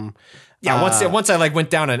 Once I like went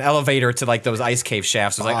down an elevator to like those ice cave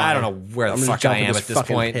shafts, I was like, I don't know where the fuck I am at this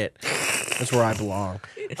point. Pit. That's where I belong.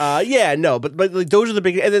 But like, those are the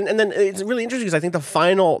big, and then it's really interesting because I think the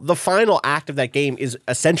final act of that game is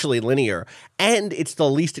essentially linear, and it's the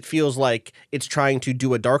least it feels like it's trying to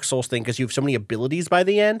do a Dark Souls thing because you have so many abilities by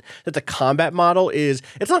the end that the combat model it's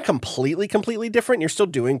not completely different. You're still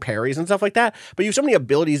doing parries and stuff like that, but you have so many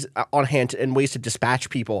abilities on hand and ways to dispatch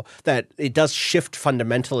people that it does shift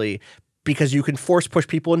fundamentally. Because you can force push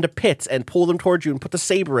people into pits and pull them towards you and put the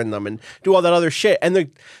saber in them and do all that other shit.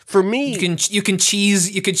 And for me, you can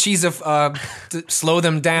cheese to slow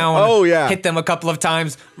them down. Oh yeah, hit them a couple of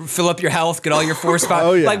times, fill up your health, get all your force power.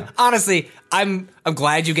 Oh yeah. Like honestly, I'm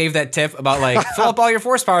glad you gave that tip about like fill up all your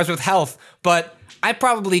force powers with health. But I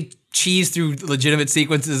probably cheese through legitimate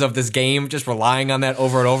sequences of this game, just relying on that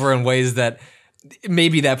over and over in ways that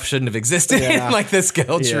maybe that shouldn't have existed in like the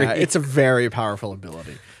skill tree. Yeah, it's a very powerful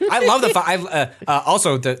ability. I love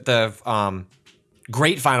also the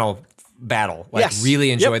great final battle. Like really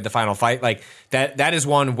enjoyed the final fight. Like that is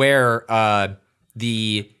one where had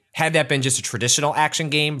that been just a traditional action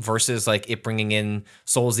game versus like it bringing in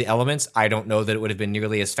Souls the elements, I don't know that it would have been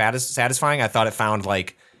nearly as satisfying. I thought it found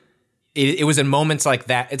like it was in moments like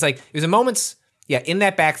that. It's like it was in moments in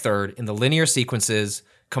that back third in the linear sequences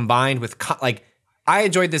combined with like I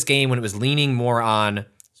enjoyed this game when it was leaning more on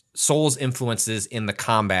Souls influences in the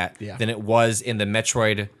combat than it was in the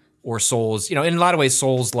Metroid or Souls. In a lot of ways,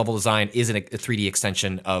 Souls level design is a 3D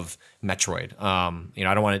extension of Metroid. I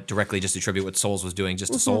don't want to directly just attribute what Souls was doing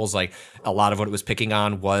just to Souls. Like a lot of what it was picking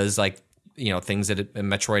on was like, things that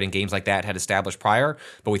Metroid and games like that had established prior,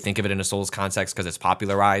 but we think of it in a Souls context because it's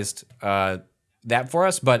popularized that for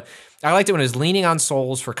us. But I liked it when it was leaning on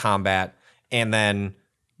Souls for combat and then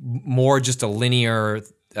more just a linear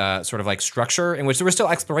sort of like structure in which there were still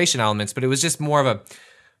exploration elements, but it was just more of a,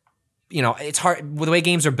 it's hard with the way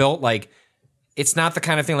games are built. Like it's not the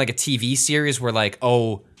kind of thing like a TV series where like,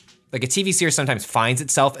 like a TV series sometimes finds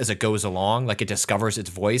itself as it goes along, like it discovers its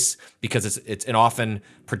voice because it's an often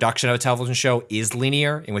production of a television show is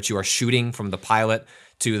linear in which you are shooting from the pilot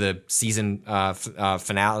to the season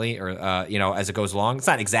finale or, as it goes along. It's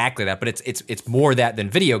not exactly that, but it's more that than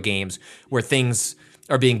video games where things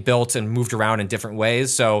are being built and moved around in different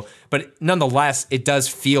ways. So, but nonetheless, it does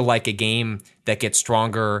feel like a game that gets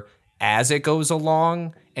stronger as it goes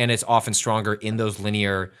along, and it's often stronger in those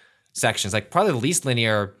linear sections. Like probably the least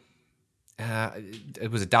linear,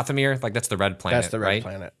 it was Dathomir. Like that's the red planet. That's the red right?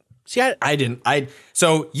 planet. See,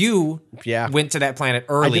 So you went to that planet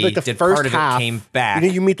early. I did first part of half. It, came back.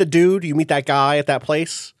 You meet the dude. You meet that guy at that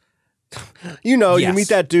place. You meet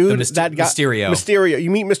that dude, that guy, Mysterio.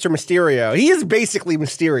 You meet Mr. Mysterio. He is basically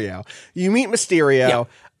Mysterio. You meet Mysterio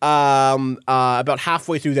about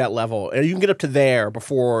halfway through that level, and you can get up to there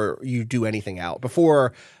before you do anything out.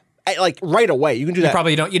 Before, like right away, you can do that.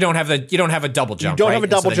 You don't have a double jump. You don't have a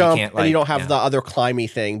double jump, and you don't have the other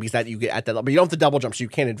climby thing because that you get at that level. But you don't have the double jump, so you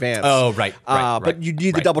can't advance. Oh, right. But you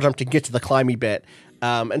need the double jump to get to the climby bit.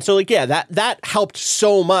 And so that helped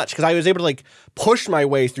so much because I was able to like push my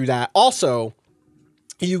way through that. Also,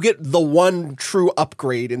 you get the one true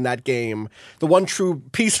upgrade in that game, the one true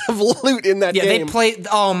piece of loot in that game. Yeah, they play.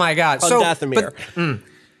 Oh my god! On Dathomir.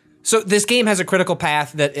 So this game has a critical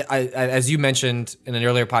path that, as you mentioned in an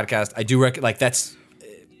earlier podcast, I do like. That's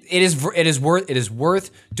it is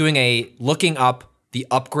worth doing a looking up the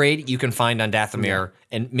upgrade you can find on Dathomir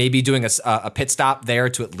and maybe doing a pit stop there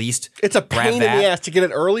to at least it's a grab pain in that. the ass to get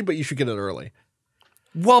it early, but you should get it early.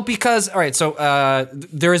 Well, because all right, so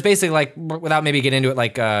there is basically like without maybe getting into it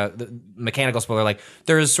like the mechanical spoiler, like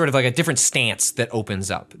there is sort of like a different stance that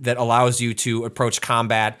opens up that allows you to approach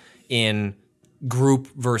combat in group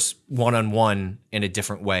versus one-on-one in a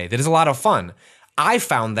different way. That is a lot of fun. I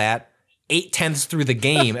found that 8/10 through the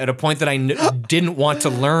game at a point that I didn't want to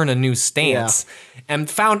learn a new stance and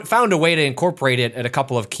found a way to incorporate it at a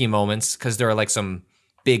couple of key moments because there are like some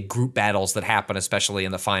big group battles that happen, especially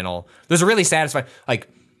in the final. There's a really satisfying, like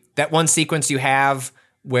that one sequence you have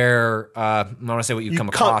where I don't want to say what you come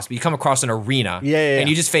across, but you come across an arena and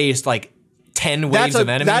you just faced like 10 waves of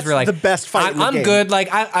enemies. That's We're like, the best fight in the I'm game. good. Like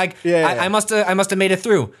I must have made it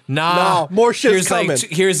through. Nah, more shit's here's coming.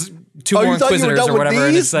 Here's two more Inquisitors or whatever.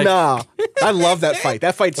 And it's like, nah, I love that fight.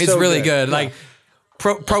 That fight's it's so really good. Yeah. Like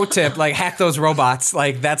pro tip, like hack those robots.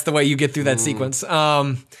 Like that's the way you get through that sequence.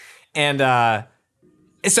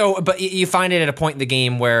 So, but you find it at a point in the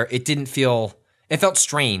game where it didn't feel. it felt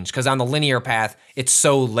strange because on the linear path, it's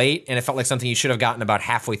so late, and it felt like something you should have gotten about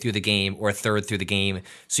halfway through the game or a third through the game,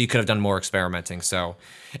 so you could have done more experimenting. So,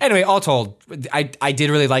 anyway, all told, I did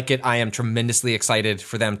really like it. I am tremendously excited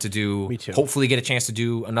for them to do. Me too. Hopefully, get a chance to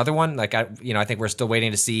do another one. Like I think we're still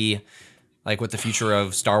waiting to see like what the future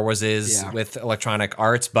of Star Wars is with Electronic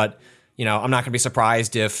Arts, but I'm not going to be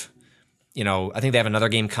surprised if I think they have another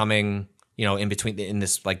game coming. In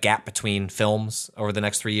this like gap between films over the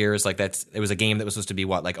next 3 years, like it was a game that was supposed to be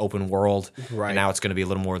like open world, right? And now it's going to be a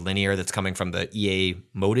little more linear. That's coming from the EA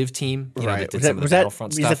Motive team, right? That did some of the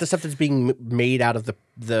Battlefront stuff. Is that the stuff that's being made out of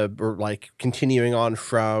the or like continuing on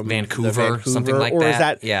from Vancouver, something like or that? Is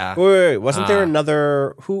that yeah. Wait, wasn't there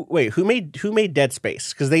another? Who made Dead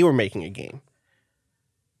Space? Because they were making a game.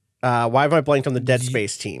 Why have I blanked on the Dead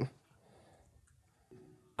Space team?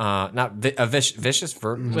 Not Vicious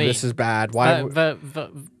Vertigo. Wait. This is bad. Why?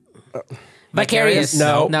 Vicarious.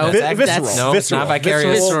 No, that's Visceral. No, it's not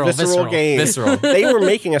Vicarious. Visceral game. Visceral. They were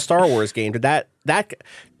making a Star Wars game. Did that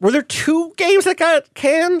were there 2 games that got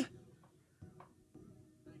canned?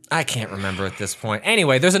 I can't remember at this point.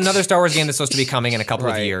 Anyway, there's another Star Wars game that's supposed to be coming in a couple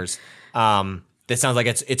of years. That sounds like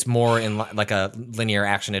it's more in like a linear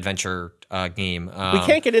action adventure game. We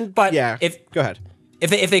can't get in, but yeah. Go ahead.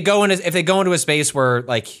 If they go into a space where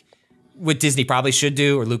like what Disney probably should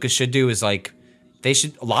do or Lucas should do is like there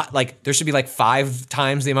should be like 5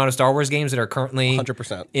 times the amount of Star Wars games that are currently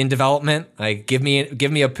 100% in development. Like give me a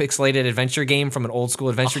pixelated adventure game from an old school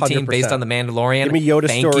adventure team 100%. based on the Mandalorian. Give me Yoda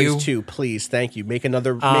Thank stories you. too, please. Thank you. Make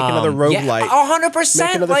another roguelite.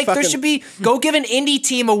 100%. Like there should be go give an indie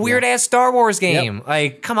team a weird ass Star Wars game. Yep.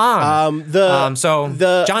 Like come on.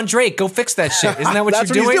 John Drake, go fix that shit. Isn't that what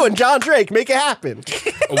That's you're what doing? he's doing. John Drake, make it happen.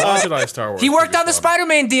 Why should I Star Wars? He worked on the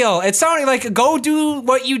Spider-Man deal. It's Sony. Like, go do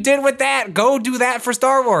what you did with that. Go do that for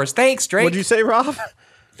Star Wars. Thanks, Drake. What'd you say, Rob?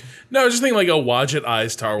 No, I was just thinking like a Wadjet Eye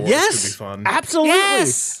Star Wars could be fun. Absolutely.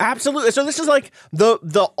 Yes. Absolutely. So this is like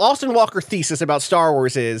the Austin Walker thesis about Star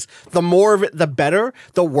Wars is the more of it, the better.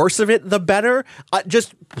 The worse of it, the better.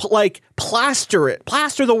 Just plaster it.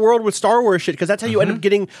 Plaster the world with Star Wars shit because that's how you end up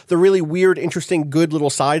getting the really weird, interesting, good little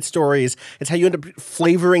side stories. It's how you end up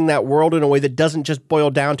flavoring that world in a way that doesn't just boil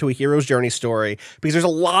down to a hero's journey story because there's a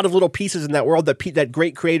lot of little pieces in that world that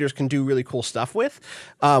great creators can do really cool stuff with.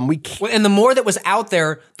 And the more that was out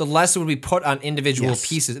there, the less it would be put on individual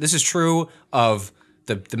pieces. This is true of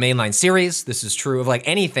the mainline series. This is true of like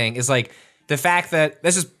anything. Is like the fact that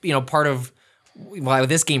this is part of why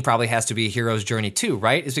this game probably has to be a hero's journey too,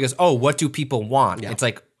 right? Is because what do people want? It's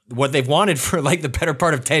like what they've wanted for like the better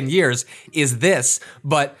part of 10 years is this,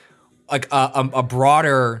 but like a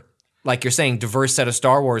broader, like you're saying, diverse set of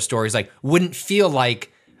Star Wars stories like wouldn't feel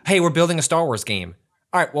like, hey, we're building a Star Wars game.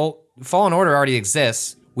 All right, well, Fallen Order already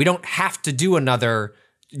exists. We don't have to do another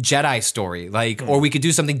Jedi story, or we could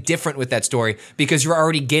do something different with that story because you're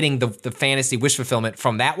already getting the fantasy wish fulfillment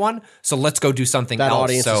from that one. So let's go do something that else.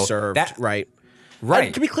 Audience is served, right?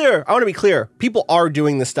 Right. To be clear, I want to be clear. People are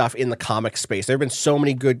doing this stuff in the comic space. There have been so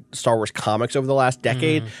many good Star Wars comics over the last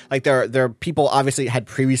decade. Like there are people obviously had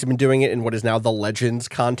previously been doing it in what is now the Legends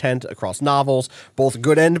content across novels, both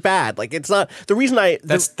good and bad. Like it's not the reason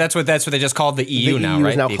that's what they just called the EU now, EU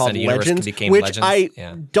right? is now the called Legends, which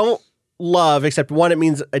Legends. Don't love, except one,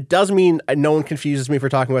 it does mean no one confuses me for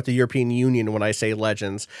talking about the European Union when I say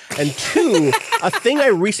Legends. And two, a thing I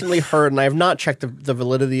recently heard, and I have not checked the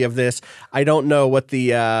validity of this. I don't know what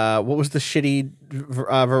what was the shitty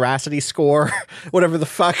veracity score, whatever the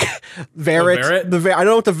fuck, Verrit. I don't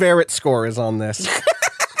know what the Verrit score is on this,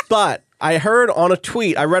 but I heard on a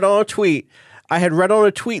tweet. I had read on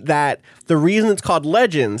a tweet that the reason it's called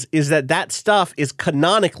Legends is that stuff is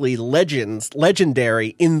canonically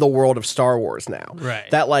legendary in the world of Star Wars now. Right.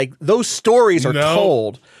 That like those stories are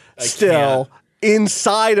told still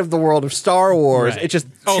inside of the world of Star Wars. Right. It just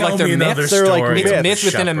like they're myths. They're like It's myth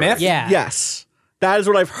within a myth. Yeah. Yes. That is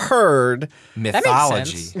what I've heard.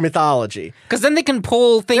 Mythology. sense. Mythology. Because then they can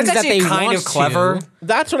pull things That's that they actually kind want of clever. to,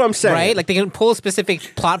 That's what I'm saying. right? Like they can pull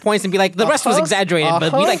specific plot points and be like, the rest was exaggerated,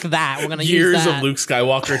 but we like that. We're gonna use Years that. of Luke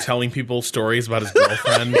Skywalker telling people stories about his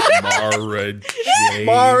girlfriend, Mara Jade.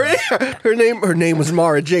 Mara, her name was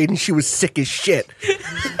Mara Jade, and she was sick as shit.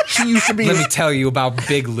 She used to be. Let me tell you about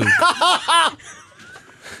Big Luke.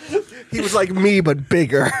 He was like me, but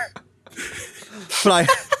bigger. But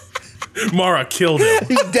Mara killed him.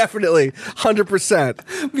 he definitely 100%.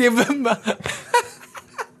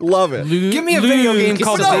 Love it. Give me a video game Luke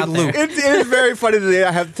called is Big out Luke. there. It is very funny that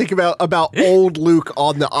I have to think about old Luke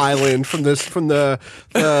on the island from the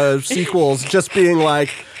sequels, just being like,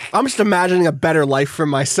 I'm just imagining a better life for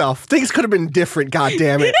myself. Things could have been different. God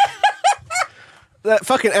damn it. that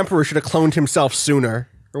fucking Emperor should have cloned himself sooner,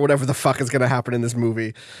 or whatever the fuck is going to happen in this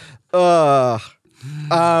movie. The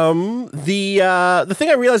thing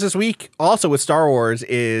I realized this week also with Star Wars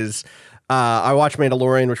is I watched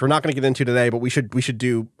Mandalorian, which we're not going to get into today, but we should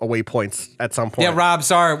do a waypoints at some point. Yeah, Rob,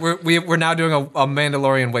 sorry. We're now doing a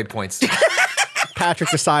Mandalorian waypoints. Patrick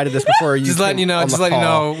decided this before you. Just letting you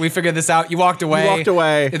know. We figured this out. You walked away. You walked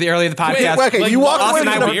away at the early of the podcast. Wait, okay, Like, you walked away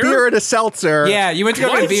Austin with a beer? beer and a seltzer. Yeah, you went to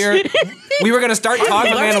go get a beer. We were going to start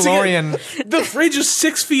talking Mandalorian. The fridge is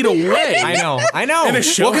 6 feet away. I know. And a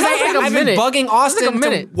show? Well, because Like a I've been minute. bugging Austin Like a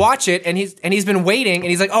minute. to watch it, and he's been waiting, and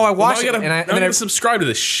he's like, "Oh, I Now watched I it." gotta, And I'm then gonna subscribe to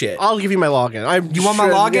this shit. I'll give you my login. You want my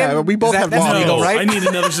login? Yeah, we both have That's logins. legal, No, right? I need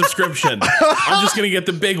another subscription. I'm just gonna get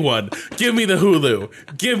the big one. Give me the Hulu.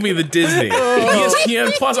 Give me the Disney.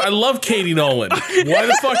 ESPN Plus. I love Katie Nolan. Why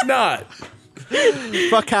the fuck not?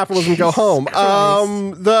 Fuck capitalism, go home.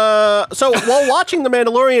 So while watching The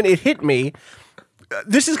Mandalorian, it hit me.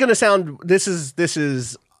 This is gonna sound. This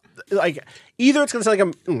is like either it's gonna sound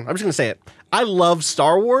like I'm just gonna say it. I love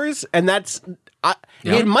Star Wars, and it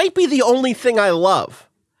might be the only thing I love.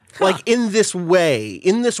 Like in this way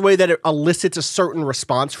that it elicits a certain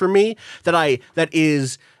response from me that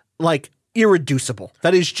is like irreducible.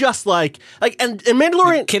 That is just like and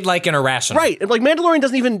Mandalorian Kid-like and irrational. right. And like Mandalorian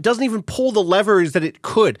doesn't even pull the levers that it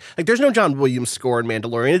could. Like there's no John Williams score in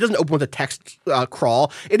Mandalorian. It doesn't open with a text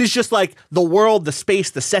crawl. It is just like the world, the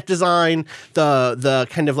space, the set design, the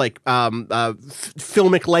kind of like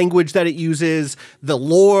filmic language that it uses, the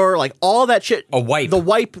lore, like all that shit. A wipe. The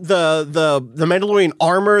wipe, the Mandalorian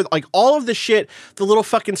armor, like all of the shit, the little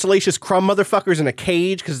fucking Salacious Crumb motherfuckers in a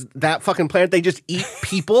cage because that fucking planet, they just eat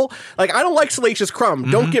people. Like I don't like Salacious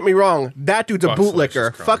Crumb. Don't get me wrong. That dude's a Fuck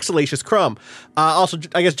bootlicker. Salacious Crumb. Fuck Salacious Crumb. Also,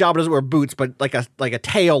 I guess Jabba doesn't wear boots, but like a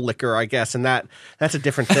tail licker, I guess, and that's a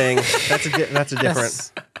different thing. That's a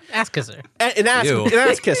different Ass kisser. an ass Ew.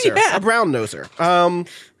 kisser, a brown noser.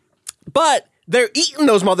 But they're eating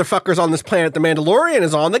those motherfuckers on this planet the Mandalorian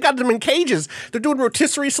is on. They got them in cages. They're doing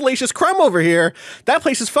rotisserie Salacious Crumb over here. That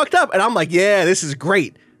place is fucked up, and I'm like, yeah, this is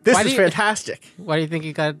great. This Why is do you- fantastic. Where do you think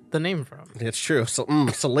you got the name from? It's true.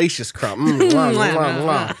 Salacious Crumb. Mwah,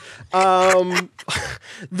 mwah, mwah.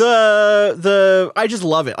 I just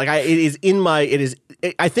love it. Like I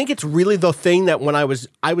think it's really the thing that when I was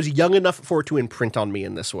young enough for it to imprint on me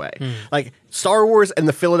in this way. Like Star Wars and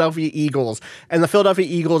the Philadelphia Eagles, and the Philadelphia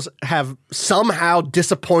Eagles have somehow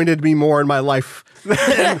disappointed me more in my life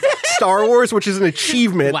than Star Wars, which is an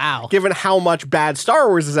achievement. Wow. Given how much bad Star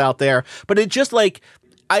Wars is out there. But it just like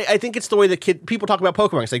I think it's the way that people talk about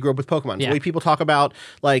Pokemon because they grew up with Pokemon. Yeah. The way people talk about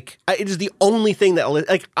it is the only thing that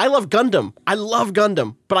like I love Gundam. I love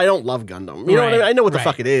Gundam, but I don't love Gundam. You know what I mean? I know what the Right.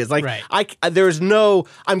 fuck it is. Like Right. I'm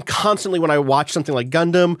constantly when I watch something like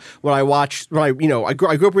Gundam,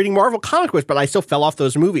 I grew up reading Marvel comic books, but I still fell off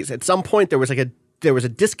those movies. At some point there was a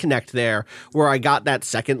disconnect there where I got that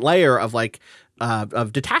second layer of like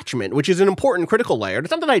of detachment, which is an important critical layer. It's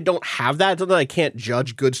not that I don't have that. It's not that I can't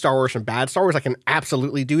judge good Star Wars from bad Star Wars. I can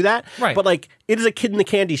absolutely do that. Right. But like, it is a kid in the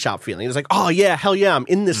candy shop feeling. It's like, oh yeah, hell yeah, I'm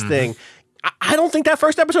in this thing. I don't think that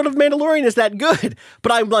first episode of Mandalorian is that good,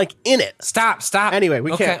 but I'm like in it. Stop. Anyway,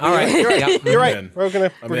 we Okay, can't. All right. You're right. Yeah. You're right. in. We're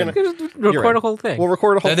gonna Record right. a whole thing. we'll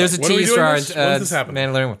record a whole There's a thing. When are we tease for doing our this? When does this happen?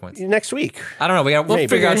 Mandalorian with points. Next week. I don't know. We'll Maybe.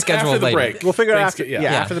 figure out After schedule the later. break. We'll figure it out Thanks- after.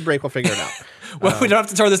 yeah. After the break, we'll figure it out. Well, we don't have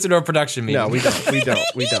to turn this into a production meeting. No, we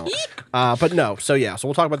don't. But no. So yeah. So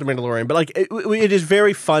we'll talk about the Mandalorian. But like, it is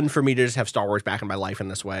very fun for me to just have Star Wars back in my life in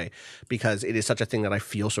this way because it is such a thing that I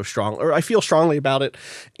feel so strong, or I feel strongly about it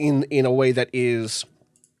in a way that is.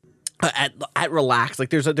 At relax, like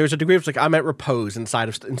there's a degree of like I'm at repose inside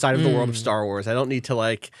of the world of Star Wars. I don't need to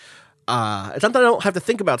like. It's not that I don't have to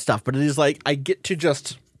think about stuff, but it is like I get to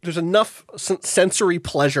just. There's enough sensory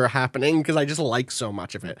pleasure happening because I just like so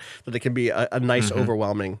much of it that it can be a nice,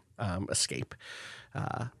 overwhelming escape.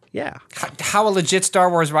 Yeah. How a legit Star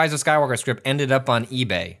Wars Rise of Skywalker script ended up on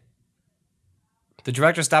eBay. The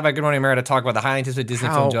director stopped by Good Morning America to talk about the highly anticipated Disney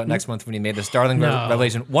film due out next month when he made the Starling No.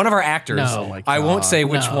 revelation. One of our actors, No. Oh my I won't say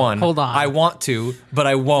which No. one. Hold on. I want to, but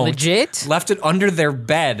I won't. Legit? Left it under their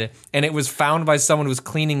bed, and it was found by someone who was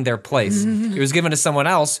cleaning their place. It was given to someone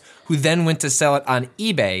else, who then went to sell it on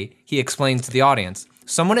eBay, he explained to the audience.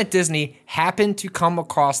 Someone at Disney happened to come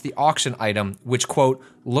across the auction item, which, quote,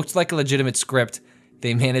 looked like a legitimate script.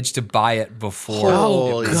 They managed to buy it before.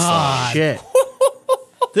 Holy God. shit.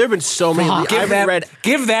 There have been so many. I haven't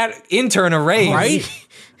Give that intern a raise. right?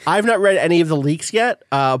 I've not read any of the leaks yet,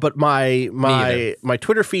 but my either.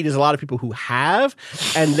 Twitter feed is a lot of people who have,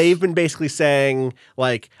 and they've been basically saying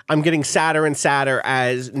like I'm getting sadder and sadder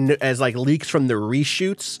as like leaks from the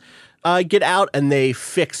reshoots get out, and they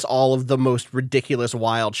fix all of the most ridiculous,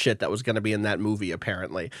 wild shit that was going to be in that movie,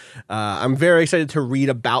 apparently. I'm very excited to read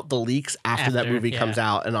about the leaks after that movie comes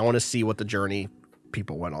out, and I want to see what the journey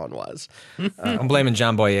people went on was. I'm blaming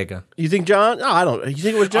John Boyega. You think John? No, I don't. You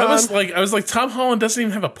think it was John? I was like, Tom Holland doesn't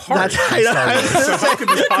even have a part. That's I know. I was gonna say, How could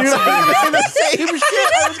this possibly you're the same shit.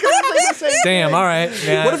 I was going to say the same Damn, thing. all right.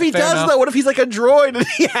 Yeah, What if he fair does enough. though? What if he's like a droid and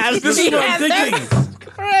he has This this? is what I'm thinking.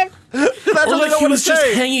 That's Or what I like don't he want was to just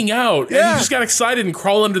say. hanging out and Yeah. he just got excited and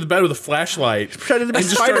crawled under the bed with a flashlight Pretended to be and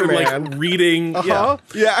just started Spider-Man. like reading. Yeah.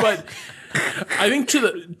 But I think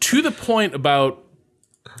to the point about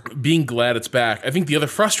being glad it's back. I think the other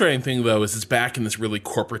frustrating thing though is it's back in this really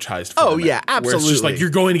corporatized format. Oh, yeah, Where it's just absolutely. like you're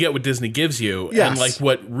going to get what Disney gives you, Yes. and like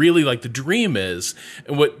what really like the dream is,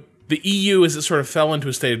 and what the EU is, it sort of fell into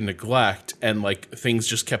a state of neglect, and like things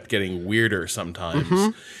just kept getting weirder sometimes.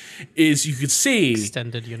 Mm-hmm. Is you could see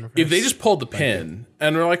Extended universe. if they just pulled the pin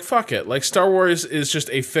and they're like, fuck it, like Star Wars is just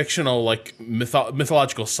a fictional like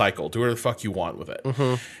mythological cycle. Do whatever the fuck you want with it.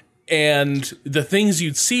 And the things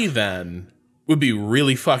you'd see then would be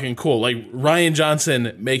really fucking cool. Like Ryan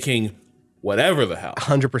Johnson making whatever the hell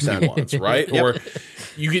 100%. he wants, right? Or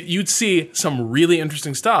you'd see some really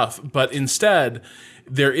interesting stuff, but instead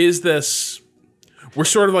there is this. We're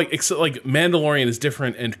sort of like Mandalorian is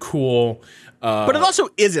different and cool. But it also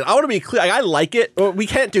isn't. I want to be clear. Like, I like it. Well, we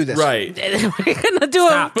can't do this. Right. We're gonna do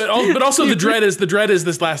it. But also the dread is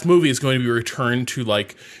this last movie is going to be returned to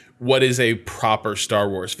like what is a proper Star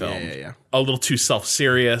Wars film. Yeah. A little too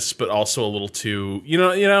self-serious, but also a little too you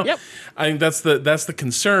know. Yep. I think that's the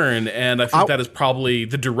concern, and I think that is probably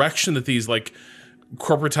the direction that these like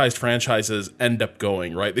corporatized franchises end up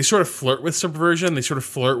going. Right? They sort of flirt with subversion. They sort of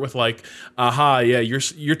flirt with like, aha, yeah,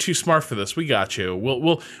 you're too smart for this. We got you.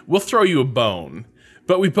 We'll throw you a bone.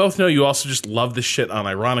 But we both know you also just love this shit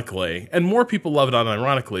unironically, and more people love it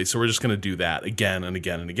unironically, so we're just going to do that again and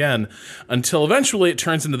again and again until eventually it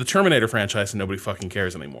turns into the Terminator franchise and nobody fucking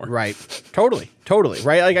cares anymore. Right. Totally.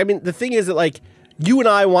 Right? Like, I mean, the thing is that, like, you and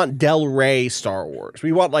I want Del Rey Star Wars.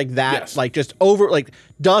 We want, like, that, Yes. like, just over, like,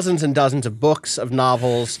 dozens and dozens of books, of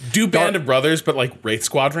novels. Do Band of Brothers, but like Wraith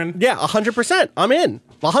Squadron? Yeah, 100%. I'm in.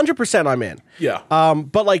 100% I'm in. Yeah.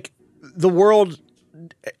 But, like, the world...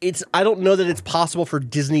 I don't know that it's possible for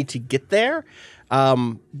Disney to get there,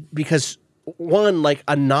 because one, like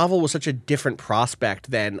a novel was such a different prospect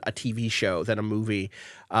than a TV show, than a movie,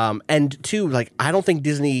 and two, like I don't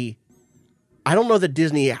know that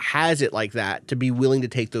Disney has it like that to be willing to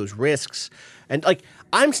take those risks, and like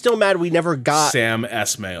I'm still mad we never got Sam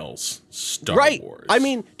Esmail's Star right. Wars. I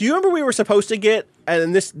mean, do you remember we were supposed to get,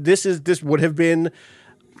 and this would have been,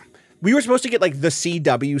 we were supposed to get like the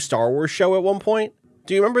CW Star Wars show at one point.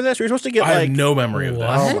 Do you remember this? We were supposed to get I like have no memory of this.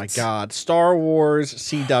 oh my god, Star Wars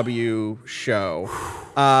CW show,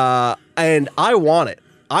 and I want it.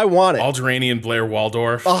 Alderaanian Blair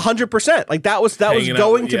Waldorf. 100%. Like that was Hanging out,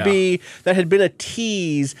 going to yeah. be, that had been a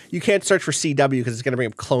tease. You can't search for CW because it's going to bring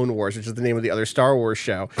up Clone Wars, which is the name of the other Star Wars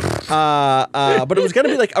show. But it was going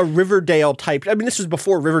to be like a Riverdale type. I mean, this was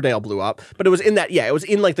before Riverdale blew up, but it was in that. Yeah, it was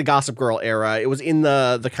in like the Gossip Girl era. It was in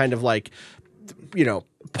the kind of like, you know,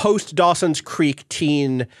 post Dawson's Creek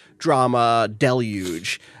teen drama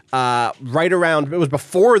deluge. Right around, it was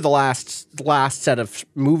before the last set of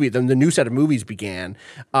movie, then the new set of movies began.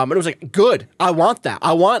 And it was like, good. I want that.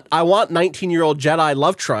 I want 19-year-old Jedi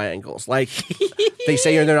love triangles. Like they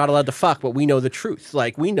say they're not allowed to fuck, but we know the truth.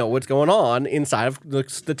 Like we know what's going on inside of the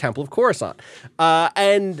Temple of Coruscant.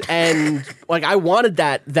 And like I wanted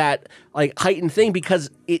that like heightened thing because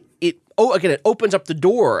it opens up the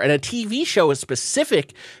door, and a TV show is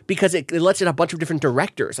specific because it lets in a bunch of different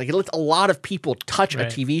directors. Like it lets a lot of people touch a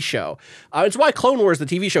TV show. It's why Clone Wars, the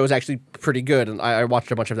TV show, is actually pretty good, and I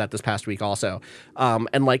watched a bunch of that this past week also.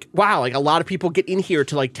 And like, wow, like a lot of people get in here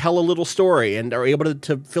to like tell a little story and are able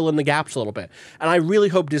to fill in the gaps a little bit. And I really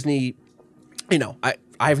hope Disney, you know,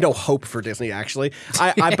 I have no hope for Disney actually.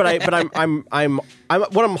 But I'm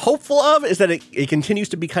what I'm hopeful of is that it continues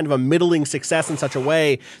to be kind of a middling success in such a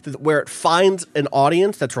way that where it finds an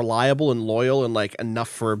audience that's reliable and loyal and like enough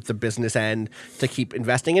for the business end to keep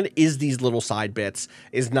investing in, is these little side bits,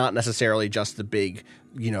 is not necessarily just the big,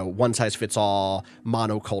 you know, one size fits all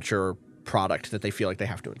monoculture product that they feel like they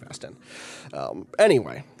have to invest in.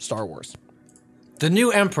 Anyway, Star Wars. The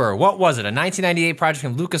New Emperor, what was it? A 1998 project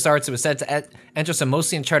from LucasArts that was set to enter some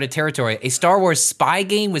mostly uncharted territory. A Star Wars spy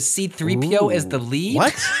game with C-3PO as the lead?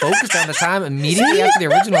 What? Focused on the time immediately after the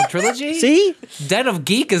original trilogy? See? Den of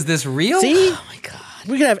Geek, is this real? See? Oh my god.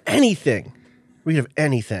 We could have anything. We could have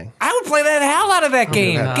anything. I would play the hell out of that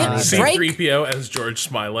game. Get Drake. C-3PO as George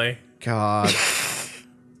Smiley. God.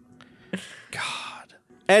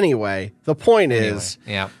 Anyway, the point is,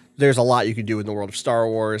 Yeah. there's a lot you can do in the world of Star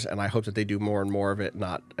Wars, and I hope that they do more and more of it,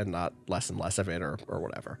 not less and less of it, or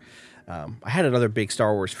whatever. I had another big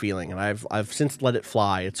Star Wars feeling, and I've since let it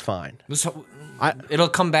fly. It's fine. It'll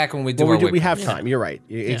come back when we do Well, our we waypoint. have time. You're right.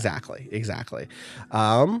 Exactly.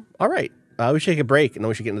 All right. We should take a break, and then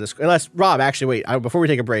we should get into this. Unless, Rob, actually, wait. Before we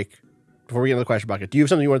take a break, before we get into the question bucket, do you have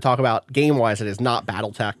something you want to talk about game-wise that is not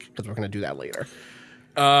BattleTech? Because we're going to do that later.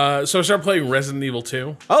 So I started playing Resident Evil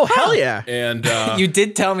 2. Oh, hell yeah. And You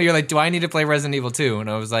did tell me, you're like, do I need to play Resident Evil 2? And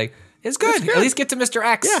I was like, it's good. At least get to Mr.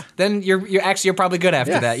 X. Yeah. Then you're probably good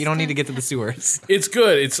after Yeah. that. You don't need to get to the sewers. it's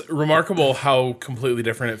good. It's remarkable how completely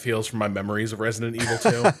different it feels from my memories of Resident Evil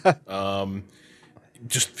 2.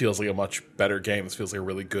 Just feels like a much better game. This feels like a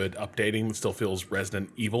really good updating. It still feels Resident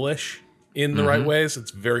Evil-ish in the right ways. It's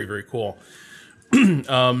very, very cool.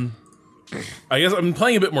 I guess I'm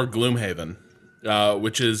playing a bit more Gloomhaven,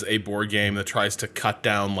 which is a board game that tries to cut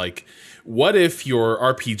down, like, what if your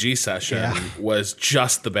RPG session was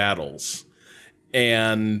just the battles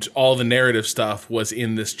and all the narrative stuff was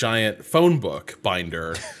in this giant phone book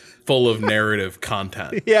binder full of narrative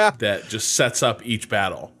content that just sets up each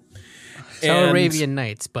battle. So Arabian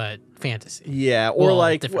Nights, but fantasy. Yeah, or Well,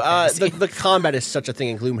 like different fantasy. the combat is such a thing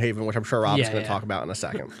in Gloomhaven, which I'm sure Rob's Yeah, going to yeah. talk about in a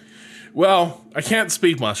second. Well, I can't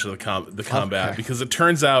speak much to the combat because it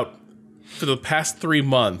turns out for the past 3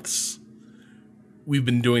 months we've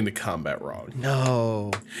been doing the combat wrong.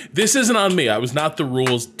 No. This isn't on me. I was not the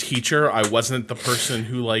rules teacher. I wasn't the person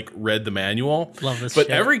who like read the manual. Love this But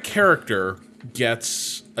shit. every character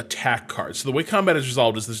gets attack cards. So the way combat is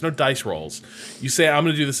resolved is there's no dice rolls. You say, I'm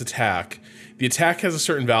going to do this attack. The attack has a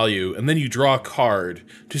certain value, and then you draw a card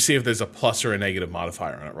to see if there's a plus or a negative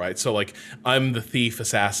modifier on it, right? So, like, I'm the thief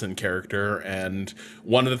assassin character, and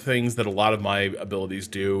one of the things that a lot of my abilities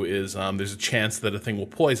do is there's a chance that a thing will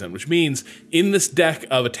poison, which means in this deck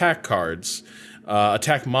of attack cards,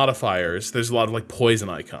 attack modifiers, there's a lot of, like, poison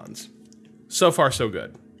icons. So far, so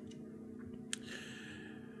good.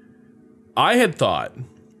 I had thought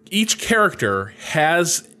each character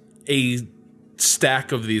has a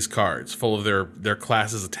stack of these cards full of their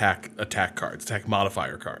class's attack cards, attack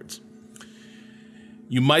modifier cards.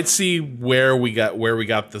 You might see where we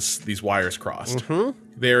got these wires crossed. Mm-hmm.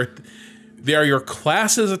 They are your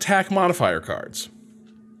class's attack modifier cards,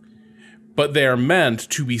 but they are meant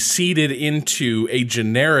to be seeded into a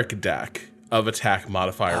generic deck of attack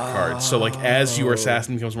modifier cards. So, like, as your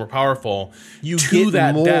assassin becomes more powerful, You to get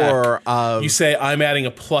that more deck, of... you say, I'm adding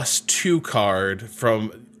a +2 card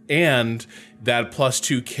and that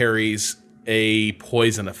 +2 carries a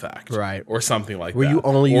poison effect. Right. Or something like Were that. you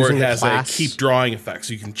only or using it the has class? a keep drawing effect,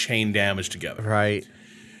 so you can chain damage together. Right.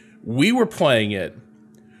 We were playing it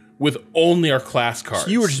with only our class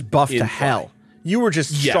cards. You were just buffed in to play. hell. You were just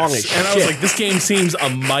strong as Yes, and shit. I was like, this game seems a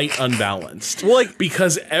mite unbalanced. Well, like-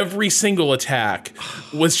 because every single attack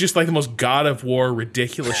was just like the most God of War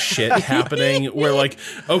ridiculous shit happening. Where like,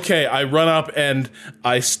 okay, I run up and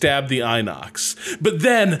I stab the Inox, but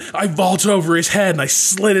then I vault over his head and I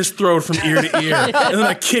slit his throat from ear to ear, and then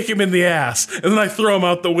I kick him in the ass, and then I throw him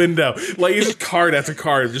out the window. Like it's just card after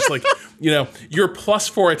card, just like. You know, your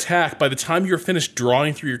 +4 attack, by the time you're finished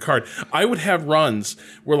drawing through your card, I would have runs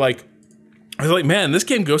where like, I was like, man, this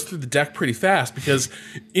game goes through the deck pretty fast because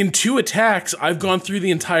in 2 attacks, I've gone through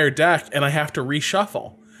the entire deck and I have to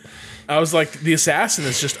reshuffle. I was like, the assassin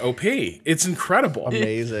is just OP. It's incredible.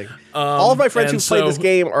 Amazing. All of my friends who and played so- this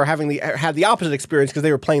game are had the opposite experience because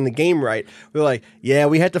they were playing the game right. We were like, yeah,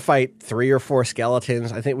 we had to fight 3 or 4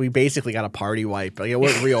 skeletons. I think we basically got a party wipe. Like, it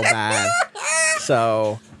wasn't real bad.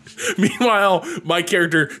 So... Meanwhile, my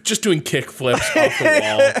character just doing kick flips off the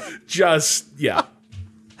wall. Just, yeah.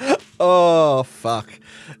 Oh, fuck.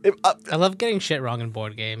 I love getting shit wrong in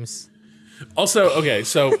board games. Also, okay,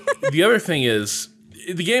 so the other thing is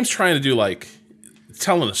the game's trying to do like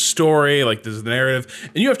telling a story, like there's a narrative,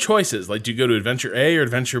 and you have choices. Like, do you go to adventure A or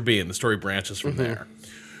adventure B, and the story branches from there.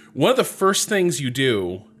 One of the first things you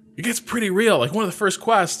do, it gets pretty real. Like one of the first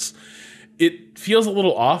quests, it feels a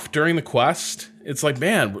little off during the quest. It's like,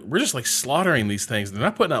 man, we're just like slaughtering these things. They're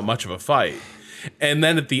not putting out much of a fight. And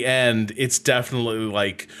then at the end, it's definitely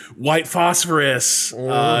like white phosphorus,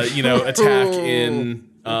 attack in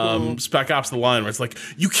Spec Ops: The Line, where it's like,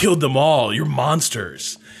 you killed them all, you're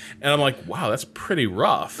monsters. And I'm like, wow, that's pretty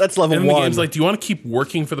rough. That's level and 1. The game's like, do you want to keep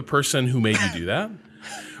working for the person who made you do that?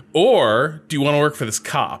 Or do you want to work for this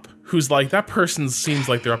cop who's like, that person seems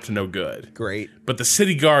like they're up to no good. Great. But the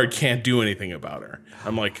city guard can't do anything about her.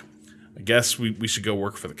 I'm like, I guess we should go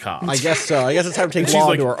work for the cop. I guess so. I guess it's time to take she's law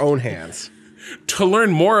like- into our own hands. to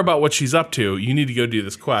learn more about what she's up to, you need to go do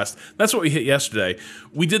this quest. That's what we hit yesterday.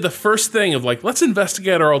 We did the first thing of like, let's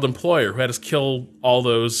investigate our old employer who had us kill all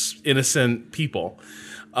those innocent people.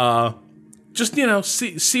 Just,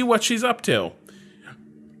 see what she's up to.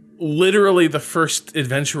 Literally the first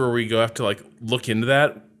adventure where we go have to like look into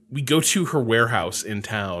that, we go to her warehouse in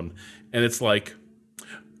town, and it's like,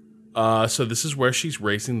 so this is where she's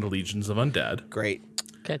raising the legions of undead. Great.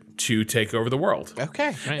 Good. To take over the world.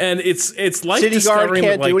 Okay. Right. And it's like City Guard discovering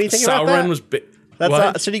can't that do like anything about Sauron that? was That's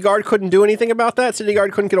not, City Guard couldn't do anything about that. City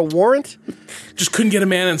Guard couldn't get a warrant. just couldn't get a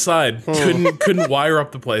man inside. Couldn't wire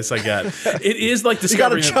up the place. I get. It is like You got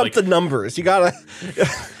to discovering jump the numbers. You got to.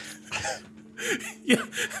 yeah,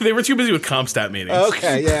 they were too busy with Comstat meetings.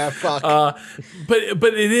 Okay, yeah, fuck.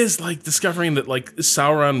 But it is like discovering that like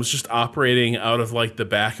Sauron was just operating out of like the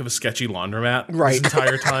back of a sketchy laundromat Right. this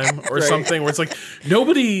entire time or something. Where it's like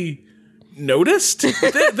nobody noticed.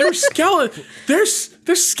 There's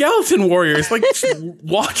skeleton warriors like just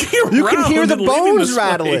walking around. You can hear the and leaving bones this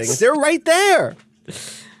rattling. place. They're right there.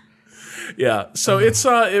 Yeah, so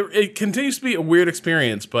it continues to be a weird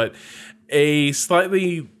experience, but a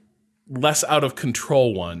slightly less out of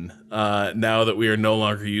control one now that we are no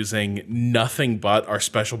longer using nothing but our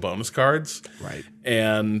special bonus cards, Right.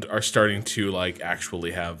 and are starting to like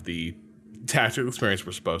actually have the tactical experience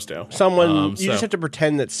we're supposed to. You just have to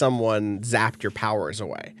pretend that someone zapped your powers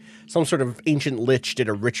away. Some sort of ancient lich did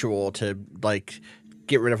a ritual to like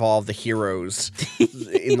get rid of all of the heroes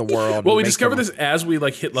in the world. Well, and we make discovered them- this as we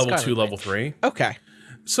like hit level Scarlet 2, level Knight. 3. Okay.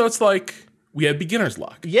 So it's like we had beginner's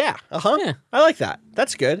luck. Yeah. Yeah. I like that.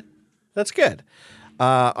 That's good. That's good.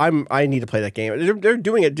 I need to play that game. They're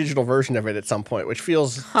doing a digital version of it at some point, which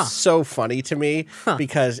feels so funny to me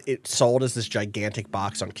because it sold as this gigantic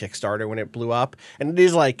box on Kickstarter when it blew up, and it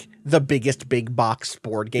is like the biggest big box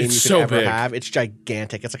board game It's you so could ever big. have. It's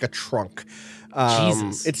gigantic. It's like a trunk.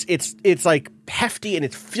 Jesus. It's like hefty and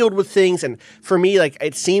it's filled with things. And for me, like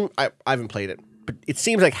it seemed I haven't played it, but it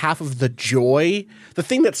seems like half of the joy, the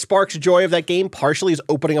thing that sparks joy of that game, partially is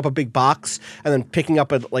opening up a big box and then picking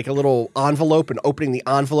up a little envelope and opening the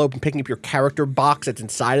envelope and picking up your character box that's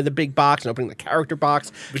inside of the big box and opening the character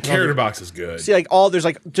box. The character box is good. See, like there's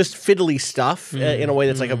like just fiddly stuff in a way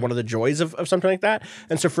that's like one of the joys of something like that.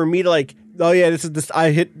 And so for me to like, oh yeah, this I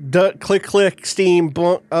hit click Steam,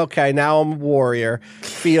 boom, okay, now I'm a warrior,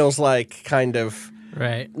 feels like kind of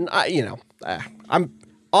Right.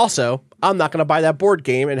 I'm not going to buy that board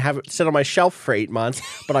game and have it sit on my shelf for 8 months,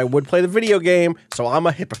 but I would play the video game, so I'm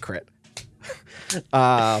a hypocrite.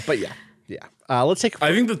 But yeah. Let's take.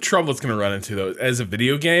 I think the trouble it's going to run into, though, as a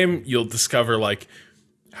video game, you'll discover, like,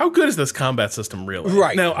 how good is this combat system really?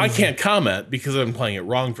 Right. Now, I can't comment because I've been playing it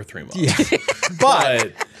wrong for 3 months. Yeah.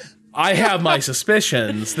 But But I have my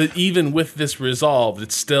suspicions that even with this resolved,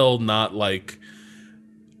 it's still not, like,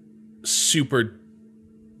 super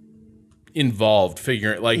involved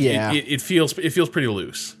figuring. Like, Yeah. it feels pretty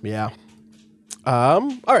loose. yeah. All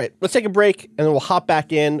right, let's take a break and then we'll hop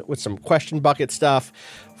back in with some question bucket stuff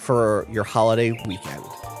for your holiday weekend.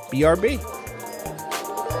 BRB.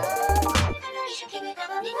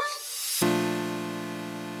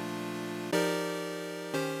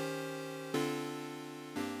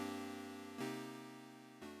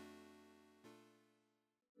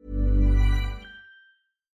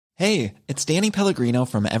 Hey, it's Danny Pellegrino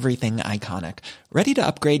from Everything Iconic. Ready to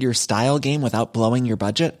upgrade your style game without blowing your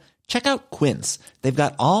budget? Check out Quince. They've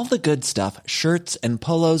got all the good stuff, shirts and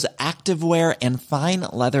polos, activewear, and fine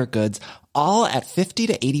leather goods, all at 50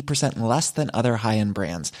 to 80% less than other high-end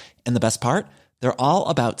brands. And the best part? They're all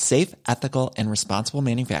about safe, ethical, and responsible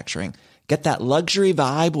manufacturing. Get that luxury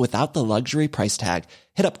vibe without the luxury price tag.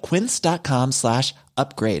 Hit up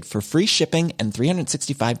quince.com/upgrade for free shipping and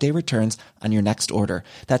 365-day returns on your next order.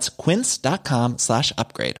 That's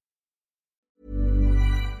quince.com/upgrade.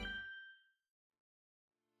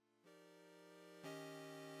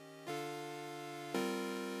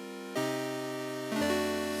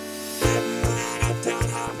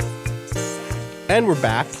 And we're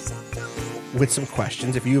back with some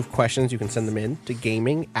questions. If you have questions, you can send them in to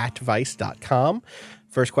gaming@vice.com.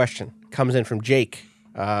 First question comes in from Jake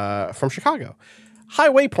from Chicago. Hi,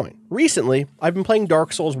 Waypoint. Recently, I've been playing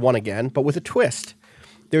Dark Souls 1 again, but with a twist.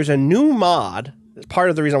 There's a new mod. Part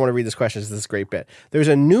of the reason I want to read this question is this great bit. There's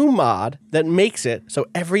a new mod that makes it so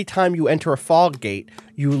every time you enter a fog gate,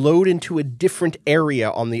 you load into a different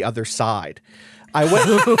area on the other side. I went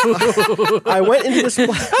into this.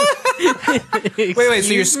 Wait.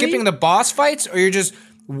 So you're skipping the boss fights, or you're just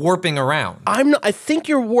warping around? I think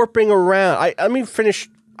you're warping around. Let me finish.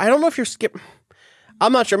 I don't know if you're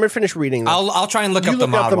I'm not sure. I'm gonna finish reading. I'll try and look You up the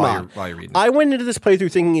look up mod while you're reading. I went into this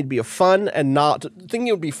playthrough thinking it'd be thinking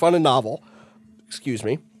it would be fun and novel. Excuse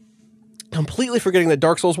me. Completely forgetting that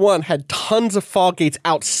Dark Souls 1 had tons of fog gates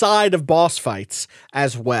outside of boss fights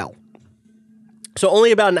as well. So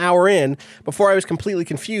only about an hour in, before I was completely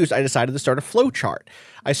confused, I decided to start a flowchart.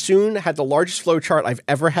 I soon had the largest flowchart I've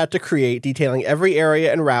ever had to create, detailing every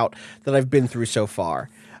area and route that I've been through so far.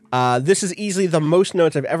 This is easily the most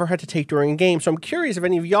notes I've ever had to take during a game, so I'm curious if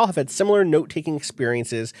any of y'all have had similar note-taking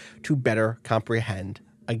experiences to better comprehend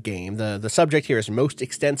a game. The subject here is most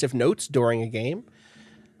extensive notes during a game.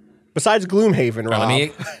 Besides Gloomhaven, Rob.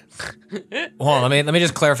 Let me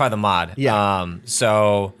just clarify the mod. Yeah.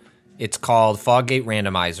 So it's called Foggate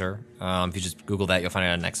Randomizer. If you just Google that, you'll find it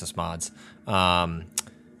on Nexus Mods. Fog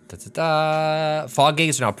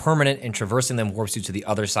gates are now permanent, and traversing them warps you to the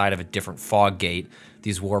other side of a different fog gate.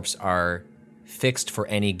 These warps are fixed for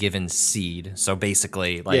any given seed. So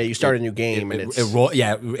basically, like you start a new game and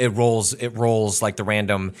it rolls like the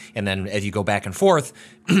random, and then as you go back and forth,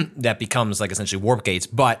 that becomes like essentially warp gates.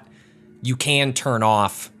 But you can turn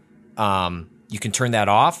off, you can turn that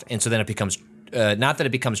off, and so then it becomes. Not that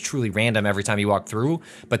it becomes truly random every time you walk through,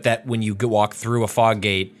 but that when you walk through a fog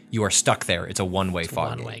gate, you are stuck there. It's a one-way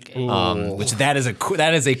fog gate. Which that is a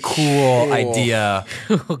cool idea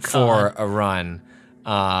for a run.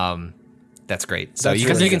 That's great. So you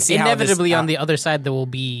can see how inevitably on the other side there will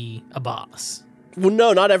be a boss. Well,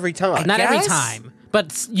 no, not every time. Not every time.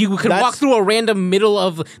 But you can walk through a random middle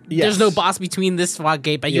of. Yes. There's no boss between this fog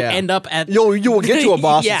gate, but you end up at. You will get to a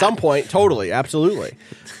boss at some point. Totally, absolutely.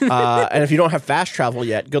 And if you don't have fast travel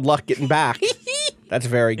yet, good luck getting back. That's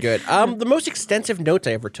very good. The most extensive notes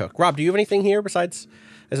I ever took. Rob, do you have anything here besides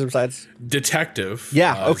Detective?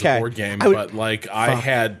 Yeah, is okay. a board game, but like I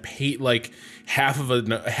had half of a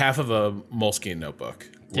Moleskine notebook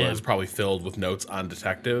was probably filled with notes on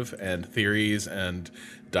Detective and theories and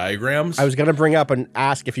diagrams. I was going to bring up and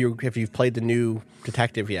ask if you've played the new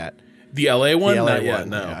Detective yet. The LA one? The LA Not yet, one.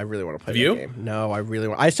 no. Yeah, I really want to play Have that you? game. No, I really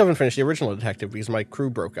want. I still haven't finished the original Detective because my crew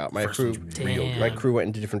broke up. My crew went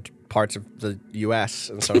into different parts of the U.S.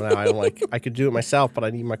 and so now I'm like, I could do it myself, but I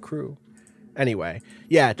need my crew. Anyway,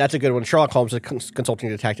 yeah, that's a good one. Sherlock Holmes is a consulting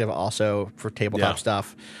detective also for tabletop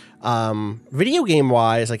stuff. Video game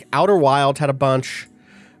wise, like Outer Wilds had a bunch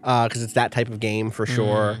because it's that type of game for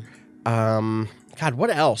sure. God, what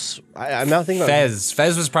else? I'm not thinking. Fez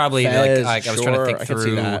was probably like I was trying to think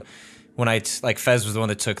through when Fez was the one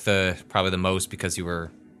that took probably the most because you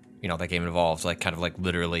were, that game involved kind of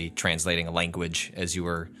literally translating a language as you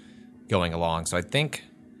were going along. So I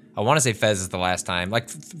want to say Fez is the last time.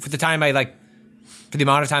 For the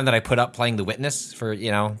amount of time that I put up playing The Witness for,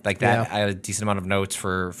 that, I had a decent amount of notes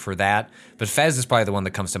for that. But Fez is probably the one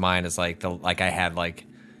that comes to mind as I had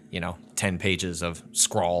 10 pages of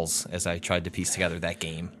scrawls as I tried to piece together that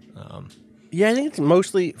game. Yeah, I think it's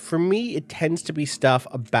mostly, for me, it tends to be stuff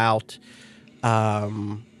about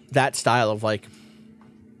that style of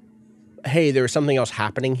hey, there's something else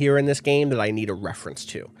happening here in this game that I need a reference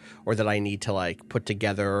to, or that I need to put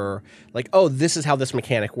together, oh, this is how this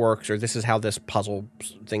mechanic works, or this is how this puzzle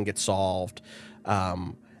thing gets solved.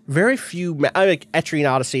 Very few,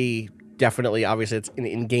 Etrian Odyssey, definitely, obviously, it's an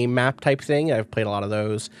in-game map type thing. I've played a lot of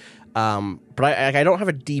those. But I don't have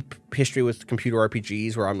a deep history with computer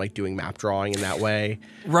RPGs where I'm doing map drawing in that way.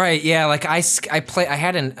 Right, yeah, I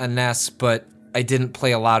had a NES, but I didn't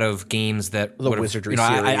play a lot of games that the Wizardry series.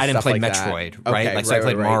 I didn't play like Metroid, that. right? Okay, So I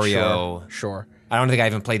played Mario. Sure. I don't think I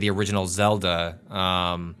even played the original Zelda.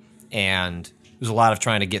 And there's a lot of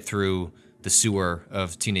trying to get through the sewer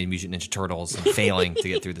of Teenage Mutant Ninja Turtles and failing to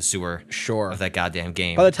get through the sewer of that goddamn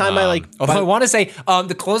game. By the time although I want to say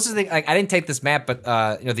the closest thing, I didn't take this map, but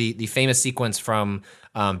the famous sequence from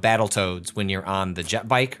Battletoads when you're on the jet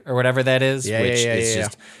bike or whatever that is, which is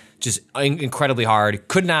just incredibly hard.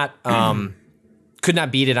 Could not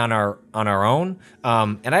beat it on our own.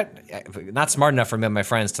 And I not smart enough for me and my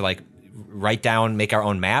friends to write down, make our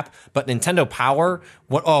own map. But Nintendo Power,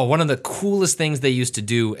 one of the coolest things they used to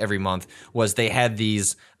do every month was they had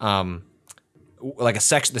these a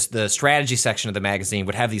section, the strategy section of the magazine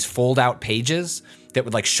would have these fold out pages that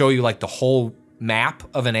would show you the whole map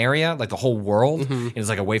of an area, the whole world. And it's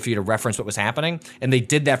a way for you to reference what was happening. And they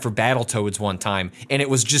did that for Battletoads one time. And it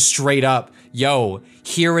was just straight up,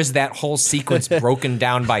 here is that whole sequence broken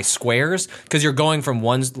down by squares, because you're going from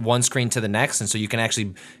one screen to the next, and so you can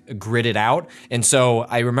actually grid it out. And so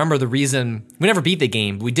I remember the reason we never beat the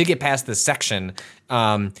game, but we did get past this section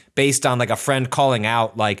based on a friend calling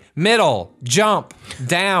out middle, jump,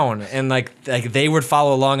 down, and they would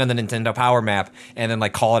follow along on the Nintendo Power map and then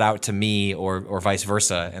call it out to me or vice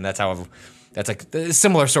versa. And that's how that's like a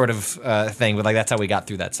similar sort of thing, but like that's how we got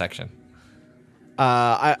through that section.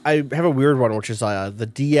 I have a weird one, which is the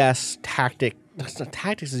DS tactic.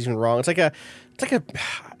 Tactics is even wrong. It's like a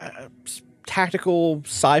tactical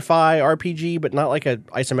sci-fi RPG, but not like a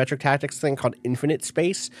isometric tactics thing called Infinite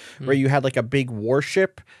Space, where you had like a big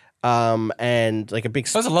warship and like a big.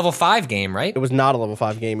 That was a level 5 game, right? It was not a level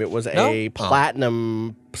 5 game. It was a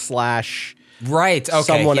platinum slash. Right. Okay.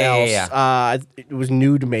 Someone else. Yeah. It was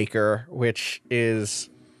Nude Maker, which is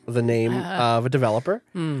the name of a developer.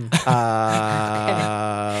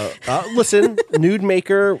 Listen, Nude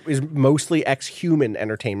Maker is mostly ex-Human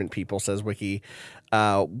entertainment people, says Wiki.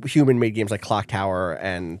 Human made games like Clock Tower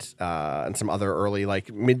and some other early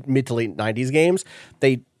like mid to late 90s games.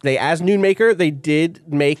 They as Nude Maker, they did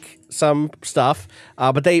make some stuff,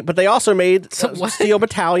 but they also made Steel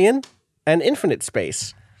Battalion and Infinite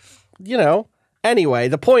Space. You know. Anyway,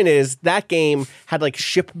 the point is that game had like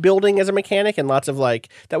shipbuilding as a mechanic and lots of like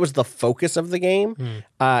that was the focus of the game.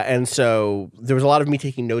 And so there was a lot of me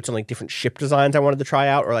taking notes on like different ship designs I wanted to try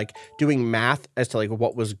out or like doing math as to like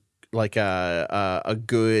what was like a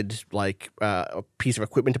good like a piece of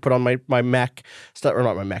equipment to put on my mech stuff or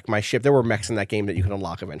not my mech, my ship. There were mechs in that game that you could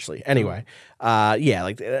unlock eventually. Anyway, yeah,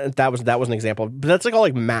 like that was an example. But that's like all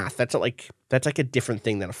like math. That's like a different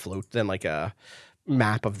thing than a float than like a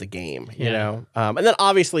map of the game, you know? And then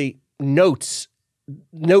obviously note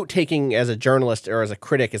taking as a journalist or as a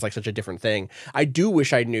critic is like such a different thing. I do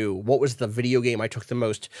wish I knew what was the video game I took the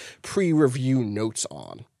most pre-review notes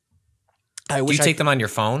on. Do you take them on your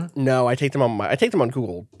phone? No, I take them on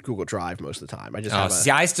Google Drive most of the time. I just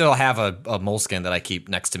I still have a Moleskine that I keep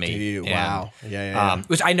next to me. Do you? And, wow. Yeah.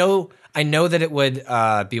 Which I know that it would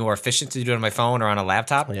be more efficient to do it on my phone or on a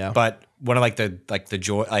laptop. Yeah. But one of the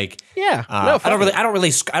joy yeah.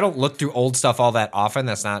 I don't look through old stuff all that often.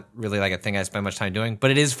 That's not really like a thing I spend much time doing.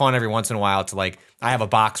 But it is fun every once in a while to like I have a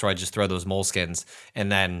box where I just throw those Moleskines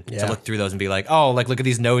and then to look through those and be like, oh, like look at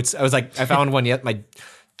these notes. I was like, I found one yet.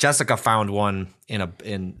 Jessica found one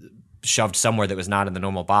in shoved somewhere that was not in the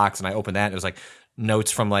normal box, and I opened that. And it was like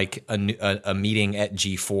notes from like a meeting at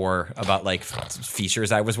G4 about like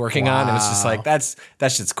features I was working on. It was just like that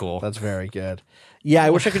shit's cool. That's very good. Yeah,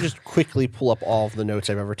 I wish I could just quickly pull up all of the notes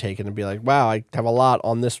I've ever taken and be like, wow, I have a lot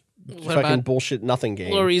on this fucking bullshit nothing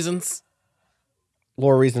game. Lore Reasons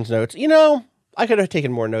notes. You know, I could have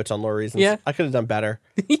taken more notes on Lore Reasons. Yeah. I could have done better.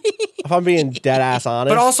 If I'm being dead ass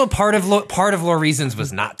honest. But also part of Lore Reasons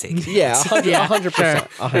was not taken. Yeah,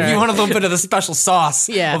 100%. If you want a little bit of the special sauce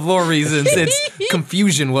of Lore Reasons, it's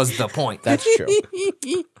confusion was the point. That's true.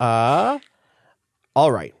 All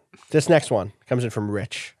right. This next one comes in from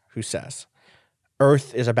Rich, who says,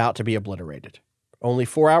 Earth is about to be obliterated. Only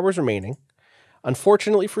 4 hours remaining.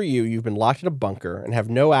 Unfortunately for you, you've been locked in a bunker and have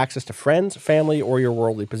no access to friends, family, or your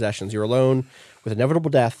worldly possessions. You're alone with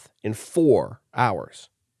inevitable death in 4 hours.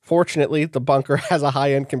 Fortunately, the bunker has a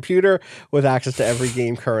high-end computer with access to every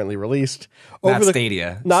game currently released.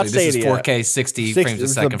 Stadia. Not so Stadia. This is 4K 60 frames a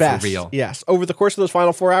second for real. Yes. Over the course of those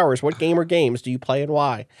final 4 hours, what game or games do you play and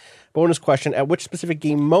why? Bonus question, at which specific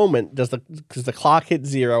game moment does the clock hit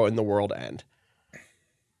 0 and the world end?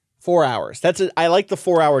 4 hours. I like the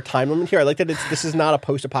 4 hour time limit here. I like that this is not a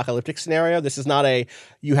post-apocalyptic scenario. This is not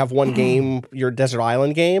you have one game, your desert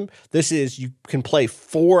island game. This is you can play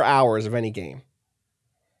 4 hours of any game.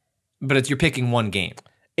 But you're picking one game.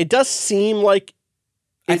 It does seem like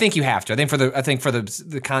I think you have to. I think for the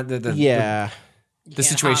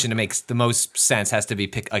situation to make the most sense has to be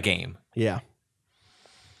pick a game. Yeah.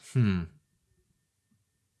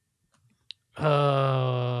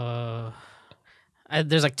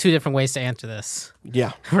 There's like two different ways to answer this.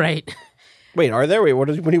 Yeah. Right. Wait, are there? Wait, what?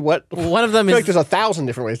 One of them I feel is like there's 1,000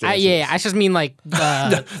 different ways to answer this. I just mean like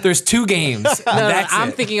there's two games.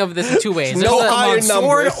 I'm thinking of this in two ways. No There's higher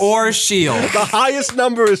sword numbers. or shield. The highest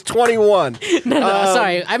number is 21. No,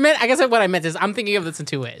 sorry. I guess what I meant is I'm thinking of this in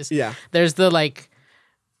two ways. Yeah. There's the like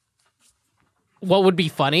what would be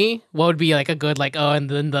funny? What would be like a good like and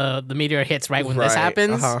then the meteor hits right when this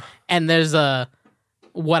happens. And there's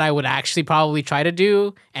what I would actually probably try to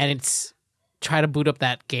do, and it's try to boot up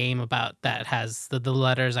that game that has the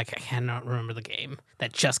letters. Like I cannot remember the game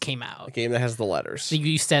that just came out. A game that has the letters. So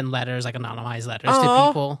you send letters, like anonymized letters to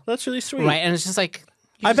people. That's really sweet. Right, and it's just like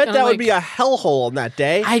I bet that would be a hellhole on that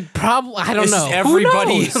day. I don't know.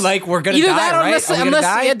 Everybody Who knows? like we're gonna Either die, that, or right?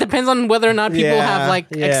 unless it depends on whether or not people have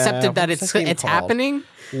like accepted that What's that game it's called? happening.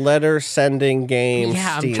 Letter sending game.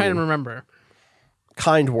 Yeah, Steam. I'm trying to remember.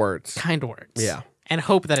 Kind words. Yeah, and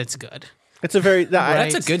hope that it's good. It's a very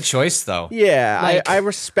That's a good choice, though. Yeah, Like- I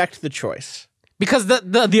respect the choice. Because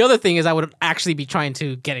the other thing is I would actually be trying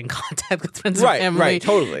to get in contact with friends and family. Right,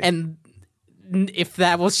 totally. And if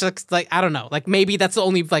that was just like, I don't know, like maybe that's the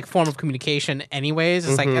only like form of communication anyways.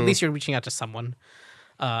 It's like at least you're reaching out to someone.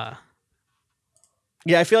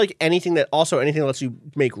 Yeah, I feel like anything that lets you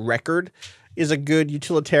make record is a good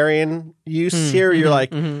utilitarian use here. You're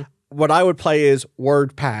like, what I would play is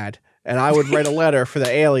WordPad, and I would write a letter for the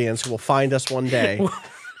aliens who will find us one day,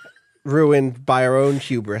 ruined by our own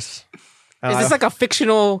hubris. Is this like a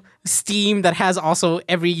fictional Steam that has also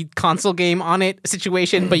every console game on it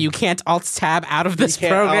situation, but you can't Alt-Tab out of this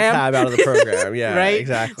program? Alt-Tab out of the program, yeah, right?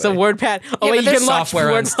 Exactly. So WordPad. Oh, Yeah, wait, but you there's can launch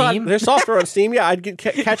software on Steam. There's software on Steam. Yeah,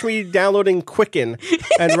 catch me downloading Quicken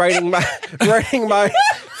and writing my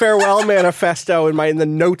farewell manifesto in the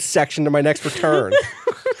notes section to my next return.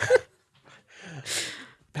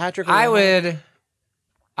 Patrick, I think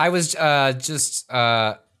I'd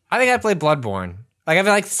play Bloodborne. Like I've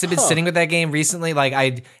been sitting with that game recently.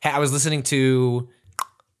 Like I was listening to,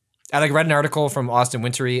 I read an article from Austin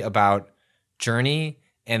Wintory about Journey,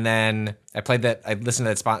 and then I listened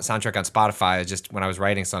to that soundtrack on Spotify just when I was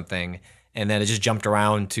writing something, and then it just jumped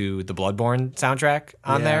around to the Bloodborne soundtrack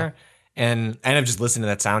on there, and I ended up just listening to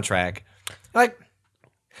that soundtrack. Like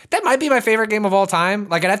that might be my favorite game of all time.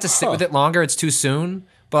 Like I'd have to sit with it longer. It's too soon,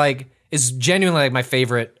 but like it's genuinely like my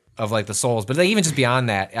favorite of like the Souls. But like, even just beyond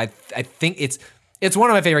that, I think it's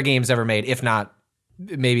one of my favorite games ever made, if not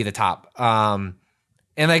maybe the top. And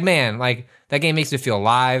like, man, like that game makes me feel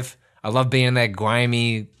alive. I love being in that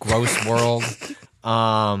grimy, gross world.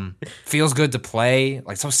 Feels good to play,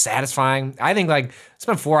 like so satisfying. I think like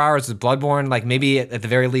spend 4 hours with Bloodborne, like maybe at the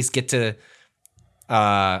very least get to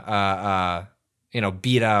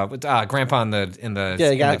beat Grandpa in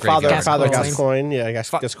the Father Gascoigne. Yeah,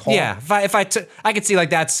 Gascoigne. Yeah, I could see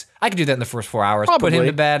like I could do that in the first 4 hours. Probably. Put him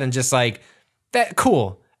to bed and just like that.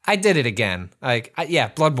 Cool, I did it again. Like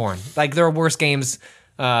Bloodborne. Like there are worse games.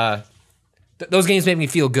 Those games make me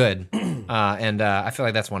feel good, and I feel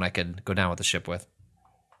like that's one I could go down with the ship with.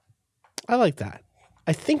 I like that.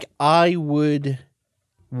 I think I would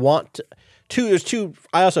want two. There's two.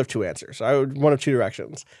 I also have two answers. I would one of two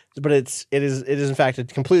directions, but it is in fact a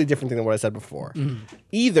completely different thing than what I said before.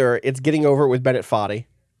 Either it's getting over it with Bennett Foddy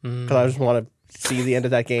because I just want to see the end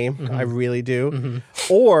of that game. I really do.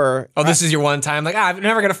 Or this is your one time. Like I'm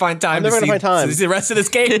never gonna find time. To see the rest of this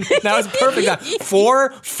game. Now it's perfect.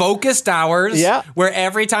 4 focused hours. Yeah. Where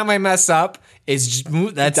every time I mess up,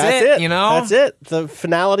 that's it. You know, that's it. The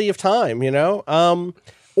finality of time. You know.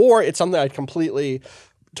 Or it's something I'd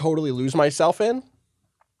totally lose myself in.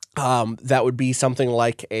 That would be something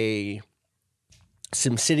like a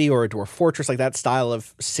SimCity or a Dwarf Fortress, like that style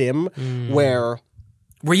of sim where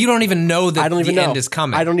you don't even know that the end is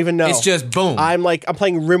coming. I don't even know. It's just boom. I'm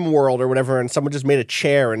playing RimWorld or whatever, and someone just made a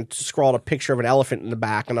chair and scrawled a picture of an elephant in the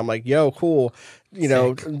back, and I'm like, yo, cool. You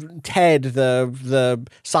know, Ted, the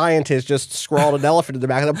scientist, just scrawled an elephant in the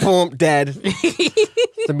back, and then boom, dead.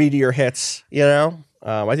 The meteor hits. You know,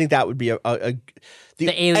 I think that would be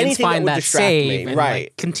the aliens find that save and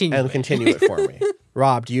right? Continue it for me.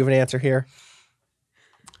 Rob, do you have an answer here?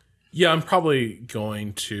 Yeah, I'm probably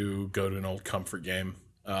going to go to an old comfort game.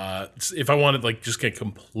 If I wanted like just get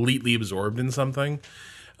completely absorbed in something,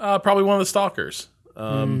 probably one of the Stalkers.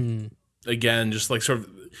 Again, just like sort of,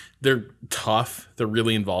 they're tough. They're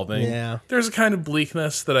really involving. Yeah. There's a kind of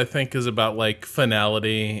bleakness that I think is about like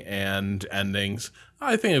finality and endings.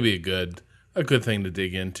 I think it'd be a good thing to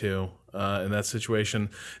dig into in that situation.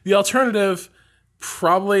 The alternative,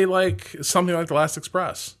 probably like something like The Last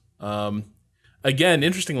Express. Again,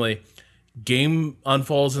 interestingly, game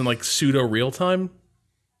unfolds in like pseudo real time.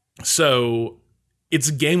 So it's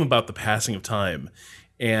a game about the passing of time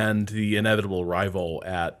and the inevitable arrival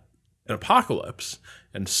at an apocalypse.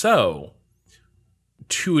 And so,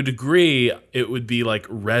 to a degree, it would be like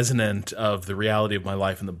resonant of the reality of my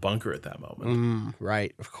life in the bunker at that moment.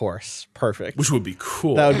 Right, of course. Perfect. Which would be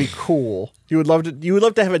cool. That would be cool. You would love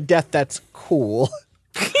to have a death that's cool.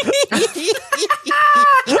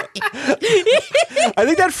 I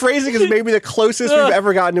think that phrasing is maybe the closest we've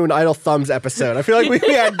ever gotten to an Idle Thumbs episode. I feel like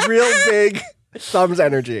we had real big thumbs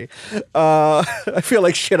energy. I feel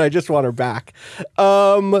like shit, I just want her back.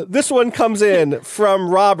 This one comes in from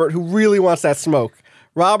Robert, who really wants that smoke.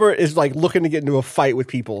 Robert is like looking to get into a fight with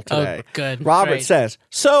people today. Oh, good. Robert Great. says,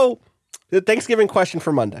 so the Thanksgiving question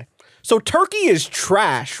for Monday. So turkey is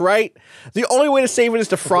trash, right? The only way to save it is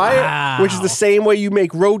to fry it, which is the same way you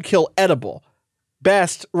make roadkill edible.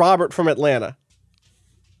 Best, Robert from Atlanta.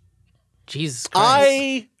 Jesus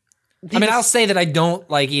Christ. I'll say that I don't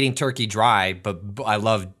like eating turkey dry, but I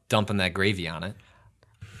love dumping that gravy on it.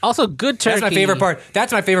 Also, good turkey. That's my favorite part.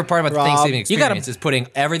 That's my favorite part about the Thanksgiving you gotta- experience is putting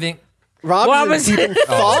everything. Rob Well, is in deep in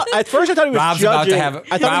thought. At first, I thought he was Rob's judging.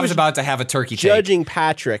 about to have a turkey take. judging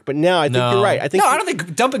Patrick, but now I think you're right. I think I don't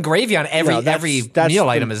think dumping gravy on every that's meal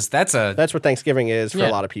item is that's what Thanksgiving is for Yeah.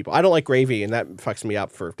 a lot of people. I don't like gravy, and that fucks me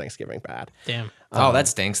up for Thanksgiving bad. Damn. that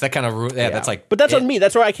stinks. That kind of that's like. But that's on me.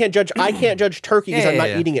 That's why I can't judge. I can't judge turkey because I'm not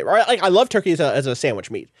Yeah. eating it. Right? Like I love turkey as a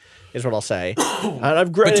sandwich meat, is what I'll say. And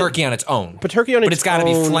I've But turkey on its own. But turkey on its it's got to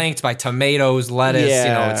be own- flanked by tomatoes, lettuce.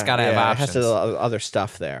 It's got to have options. It has other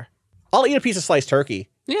stuff there. I'll eat a piece of sliced turkey.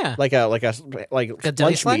 Yeah. Like a deli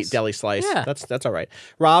lunch slice? meat deli slice. Yeah. That's all right.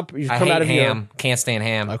 Rob, you've I come hate out of ham. Can't stand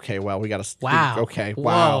ham. Okay, well, we got to. Wow. Okay,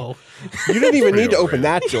 wow. Whoa. You didn't even need to open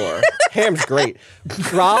that door. Ham's great.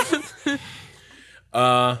 Rob,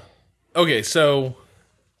 Okay, so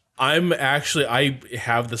I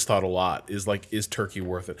have this thought a lot. Is turkey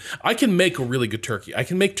worth it? I can make a really good turkey. I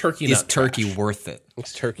can make turkey. Is not turkey trash. worth it?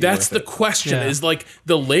 it's turkey. That's worth the question. Yeah. Is like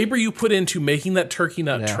the labor you put into making that turkey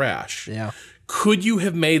not trash. Yeah. Could you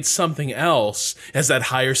have made something else as that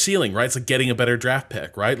higher ceiling, right? It's like getting a better draft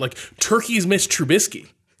pick, right? Like turkey's Mitch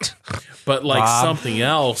Trubisky. But like something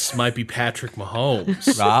else might be Patrick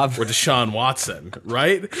Mahomes Rob. or Deshaun Watson,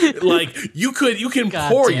 right? Like you can God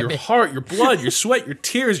pour damn your it. heart, your blood, your sweat, your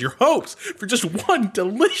tears, your hopes for just one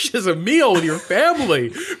delicious meal with your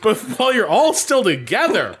family, but while you're all still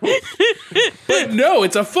together. But no,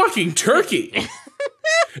 it's a fucking turkey.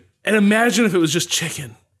 And imagine if it was just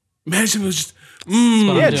chicken. Imagine if it was just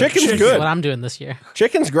Yeah, chicken's That's good. what I'm doing this year.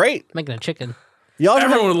 Chicken's great. Making a chicken. Y'all ever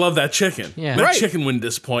everyone would love that chicken. Yeah. That Right. chicken wouldn't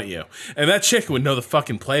disappoint you. And that chicken would know the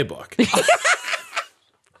fucking playbook.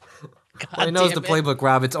 He knows damn the it. playbook,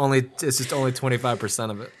 Rob. It's just only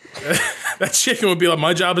 25% of it. That chicken would be like,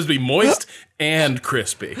 my job is to be moist and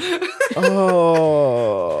crispy.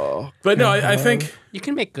 Oh, But no, I think You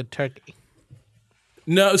can make good turkey.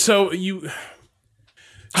 no. So you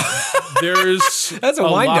there's That's a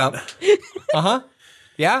wind lot- up.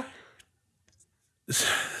 Yeah.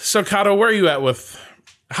 So Kato, where are you at with?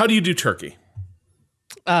 How do you do turkey?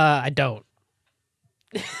 I don't.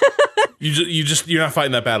 You're not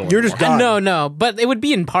fighting that battle. you're just anymore. done. No, but it would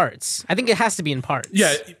be in parts. I think it has to be in parts.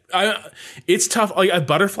 Yeah, it's tough. Like I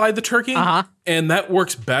butterflied the turkey, Uh-huh. and that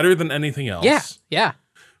works better than anything else. Yeah. Yeah.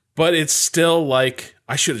 But it's still like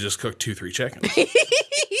I should have just cooked 2-3 chickens.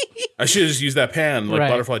 I should have just used that pan, like Right.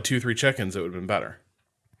 butterflied 2-3 chickens. It would have been better.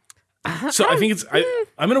 So I think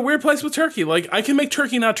I'm in a weird place with turkey. Like I can make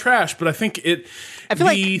turkey not trash, but I think it. I feel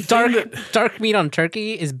the like thing dark meat on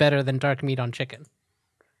turkey is better than dark meat on chicken.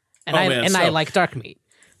 And I like dark meat.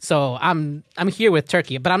 So I'm here with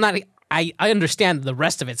turkey, but I'm not I understand the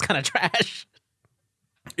rest of it's kind of trash.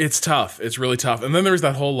 It's tough. It's really tough. And then there was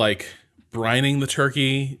that whole like brining the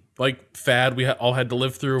turkey like fad we all had to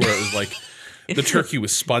live through, where it was like the turkey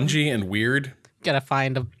was spongy and weird. Gotta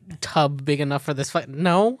find a tub big enough for this fight.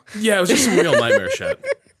 No. Yeah, it was just some real nightmare shit.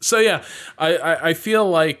 So yeah, I feel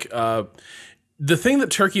like the thing that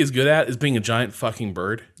turkey is good at is being a giant fucking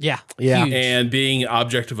bird. Yeah. Yeah. Huge. And being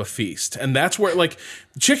object of a feast. And that's where like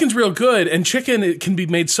chicken's real good, and chicken it can be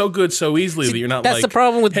made so good so easily that you're not that's like the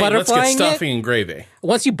problem with hey, let's get butterflying it. stuffing and gravy.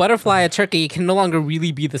 Once you butterfly a turkey, it can no longer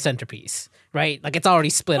really be the centerpiece, right? Like it's already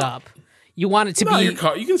split up. You want it to No, be.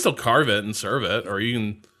 you can still carve it and serve it, or you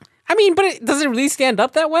can. I mean, but does it really stand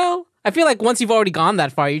up that well? I feel like once you've already gone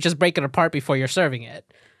that far, you just break it apart before you're serving it.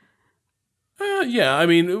 Yeah, I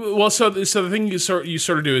mean, well, so the thing you sort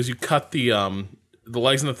of do is you cut the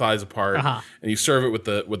legs and the thighs apart, Uh-huh. and you serve it with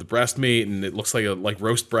the breast meat, and it looks like a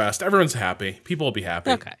roast breast. Everyone's happy. People will be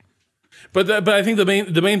happy. Okay. But I think the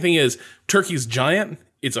main thing is turkey's giant.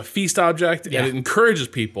 It's a feast object, Yeah. and it encourages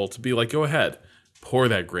people to be like, go ahead, pour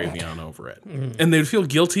that gravy on over it, Mm-hmm. and they'd feel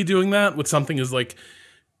guilty doing that with something as like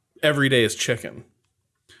every day is chicken.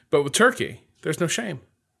 But with turkey, there's no shame.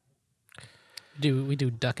 We do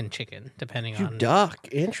duck and chicken, depending on. Duck.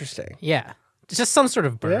 Interesting. Yeah. It's just some sort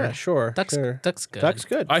of bird. Yeah, sure. Duck's sure. duck's good. Duck's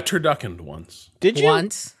good. I turduckened once. Did you?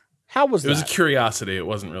 Once. How was It was a that? curiosity. It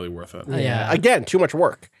wasn't really worth it. Yeah. Again, too much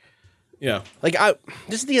work. Yeah. Like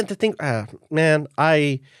this is the thing. Man,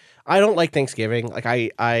 I don't like Thanksgiving. Like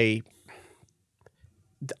I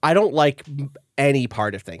don't like any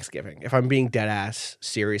part of Thanksgiving. If I'm being dead ass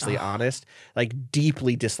seriously honest, like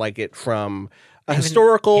deeply dislike it from a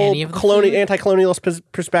historical any of the food? anti-colonialist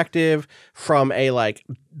perspective, from a like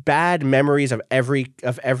bad memories of every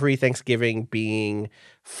Thanksgiving being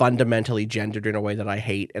fundamentally gendered in a way that I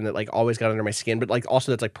hate and that like always got under my skin, but like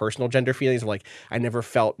also that's like personal gender feelings of like I never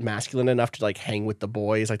felt masculine enough to like hang with the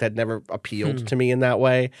boys. Like that never appealed to me in that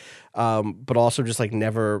way. But also just like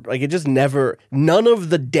never, like it just never, none of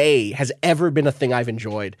the day has ever been a thing I've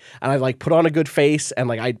enjoyed. And I like put on a good face, and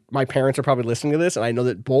like my parents are probably listening to this, and I know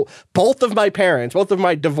that both of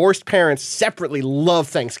my divorced parents separately love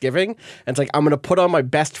Thanksgiving. And it's like, I'm going to put on my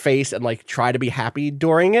best face and like try to be happy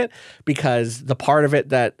during it, because the part of it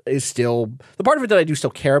that I do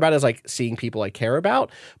still care about is like seeing people I care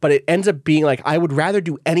about. But it ends up being like, I would rather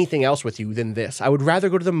do anything else with you than this. I would rather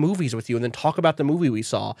go to the movies with you and then talk about the movie we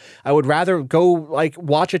saw. I would rather go like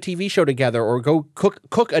watch a TV show together, or go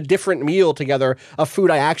cook a different meal together of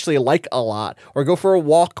food I actually like a lot, or go for a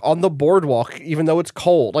walk on the boardwalk even though it's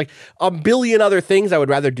cold. Like a billion other things I would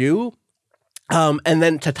rather do. And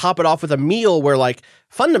then to top it off with a meal where like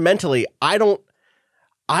fundamentally I don't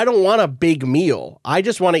want a big meal. I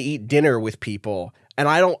just want to eat dinner with people. And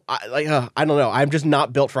I don't know. I'm just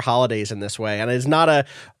not built for holidays in this way. And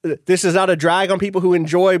this is not a drag on people who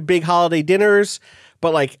enjoy big holiday dinners,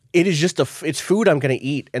 but like it is just it's food I'm going to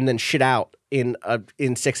eat and then shit out in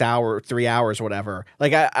 6 hours, 3 hours, whatever.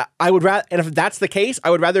 Like I would rather, and if that's the case, I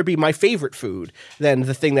would rather be my favorite food than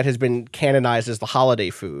the thing that has been canonized as the holiday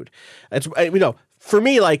food. It's, for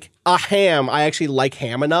me, like a ham, I actually like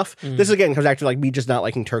ham enough. This again comes back to like me just not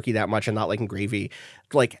liking turkey that much and not liking gravy.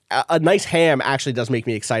 Like a nice ham actually does make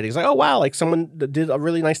me excited. It's like, oh wow, like someone did a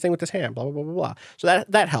really nice thing with this ham, blah, blah, blah, blah, blah. So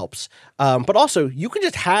that helps. But also you can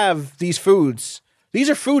just have these foods. These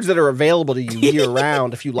are foods that are available to you year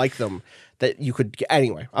round if you like them, that you could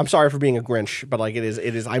anyway. I'm sorry for being a Grinch, but like it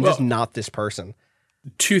is I'm just not this person.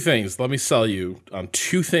 Two things. Let me sell you on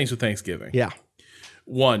two things with Thanksgiving. Yeah.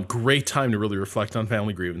 One, great time to really reflect on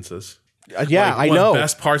family grievances. Yeah, like, I know. One of the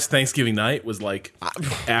best parts of Thanksgiving night was like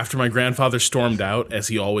after my grandfather stormed out, as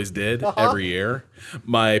he always did every year,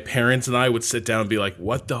 my parents and I would sit down and be like,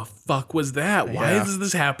 what the fuck was that? Why does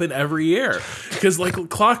this happen every year? Because like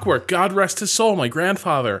clockwork, God rest his soul, my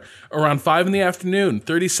grandfather, around 5 p.m,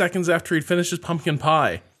 30 seconds after he'd finished his pumpkin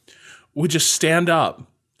pie, would just stand up,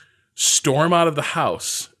 storm out of the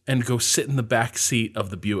house, and go sit in the back seat of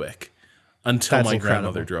the Buick until my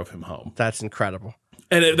grandmother drove him home. That's incredible.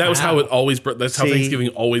 And that was how it always. That's how Thanksgiving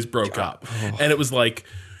always broke up. And it was like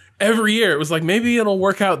every year, it was like maybe it'll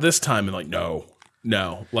work out this time, and like no.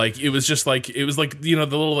 Like it was like the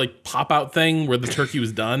little like pop out thing where the turkey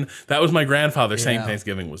was done. That was my grandfather saying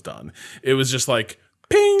Thanksgiving was done. It was just like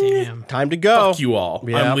ping, Damn. Time to go. Fuck you all.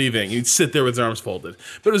 Yep. I'm leaving. He'd sit there with his arms folded.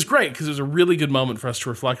 But it was great because it was a really good moment for us to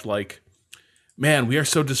reflect. Like, man, we are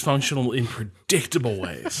so dysfunctional in predictable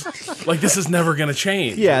ways. Like this is never going to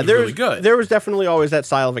change. Yeah, really good. There was definitely always that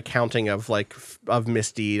style of accounting of like of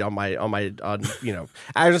misdeed on my I was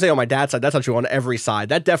gonna say on my dad's side. That's not true on every side.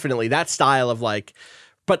 That style of like,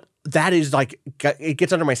 but that is like it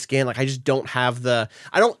gets under my skin. Like I just don't have I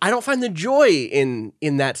don't find the joy in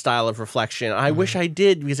that style of reflection. I wish I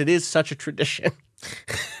did, because it is such a tradition.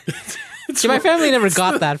 See, my family never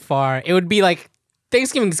got that far. It would be like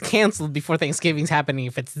Thanksgiving's canceled before Thanksgiving's happening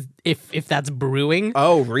if that's brewing.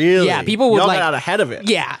 Oh, really? Yeah, people would Y'all like got out ahead of it.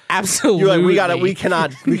 Yeah, absolutely. You're like, we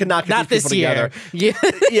cannot get Not these this people year. together.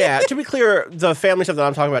 Yeah. Yeah, to be clear, the family stuff that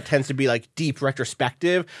I'm talking about tends to be like deep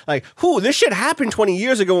retrospective. Like, this shit happened 20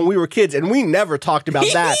 years ago when we were kids, and we never talked about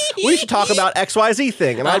that. We should talk about XYZ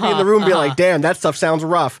thing. And I'd be in the room being like, damn, that stuff sounds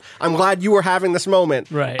rough. I'm glad you were having this moment.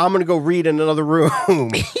 Right. I'm going to go read in another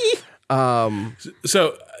room.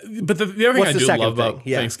 So, but the other thing I do love about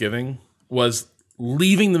Yeah. Thanksgiving was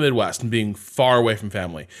leaving the Midwest and being far away from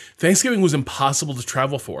family. Thanksgiving was impossible to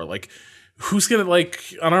travel for. Like, who's gonna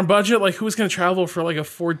on our budget? Like, who's gonna travel for like a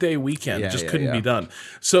 4-day weekend? It just couldn't be done.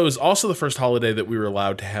 So it was also the first holiday that we were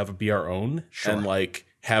allowed to be our own and like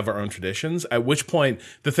have our own traditions. At which point,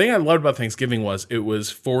 the thing I loved about Thanksgiving was it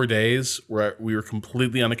was 4 days where we were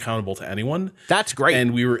completely unaccountable to anyone. That's great.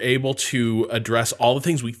 And we were able to address all the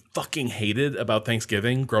things we fucking hated about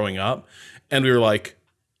Thanksgiving growing up. And we were like,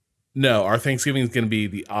 no, our Thanksgiving is going to be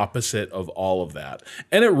the opposite of all of that.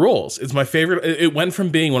 And it rules. It's my favorite. It went from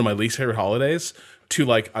being one of my least favorite holidays to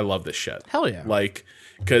like, I love this shit. Hell yeah. Like,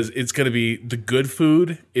 because it's going to be the good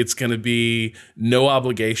food. It's going to be no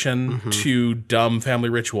obligation to dumb family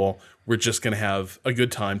ritual. We're just going to have a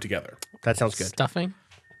good time together. That sounds good. Stuffing?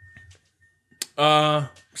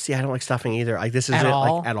 See, I don't like stuffing either. Like this is At it.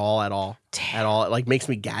 all? Like at all. At all. It like makes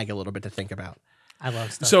me gag a little bit to think about. I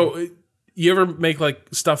love stuffing. So you ever make like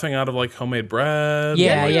stuffing out of like homemade bread?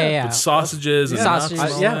 Yeah, Like, yeah. with sausages and nuts Sausages.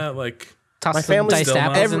 and all Yeah. that? Like, toss my some family's diced still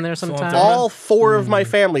apples not- in there still not sometimes. doing All 4 of my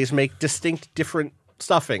families make distinct different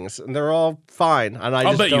stuffings, and they're all fine. And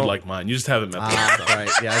I'll bet you like mine. You just haven't met them. Right.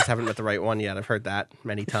 Yeah, I just haven't met the right one yet. I've heard that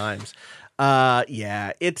many times.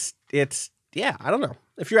 It's I don't know.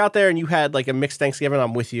 If you're out there and you had like a mixed Thanksgiving,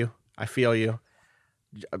 I'm with you. I feel you.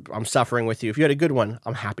 I'm suffering with you. If you had a good one,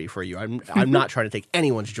 I'm happy for you. I'm not trying to take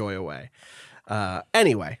anyone's joy away.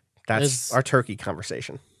 Anyway, that's our turkey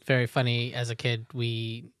conversation. Very funny. As a kid,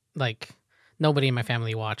 nobody in my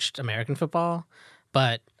family watched American football,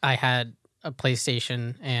 but I had a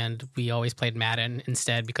PlayStation and we always played Madden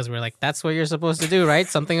instead because we were like, that's what you're supposed to do, right?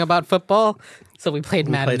 Something about football. So we played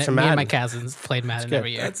Madden. Played some Me Madden. and my cousins played Madden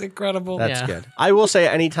every year. That's incredible. That's good. I will say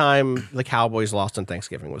anytime the Cowboys lost on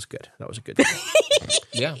Thanksgiving was good. That was a good game.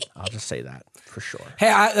 Yeah. I'll just say that for sure.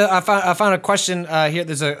 Hey, I found a question here.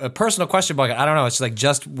 There's a personal question bucket. I don't know. It's like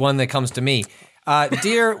just one that comes to me.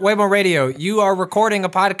 Dear Waymo Radio, you are recording a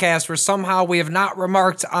podcast where somehow we have not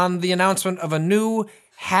remarked on the announcement of a new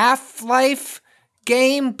Half-Life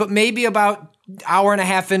game, but maybe about hour and a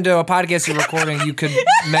half into a podcast you're recording, you could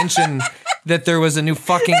mention that there was a new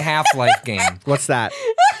fucking Half-Life game. What's that?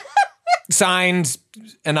 Signed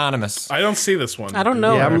Anonymous. I don't see this one. I don't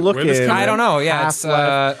know. Yeah, I'm looking. I don't know. Yeah, it's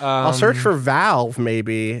I'll search for Valve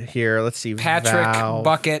maybe here. Let's see. Patrick Valve.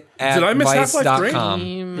 Bucket at Did I miss Half-Life 3?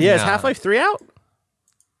 Vice.com. Yeah, is Half-Life 3 out?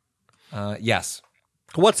 Yes.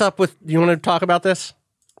 What's up with? You want to talk about this?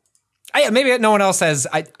 Maybe no one else has.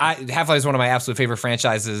 Half-Life is one of my absolute favorite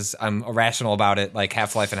franchises. I'm irrational about it. Like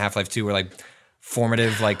Half-Life and Half-Life 2 were like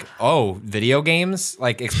formative, like video games,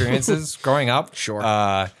 like experiences growing up.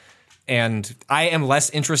 Sure. And I am less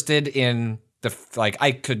interested in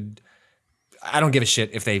I don't give a shit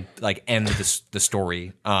if they like end the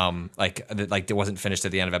story. Like it wasn't finished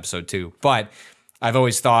at the end of episode 2. But I've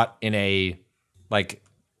always thought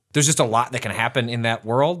there's just a lot that can happen in that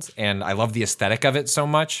world, and I love the aesthetic of it so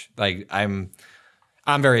much. Like I'm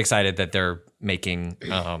very excited that they're making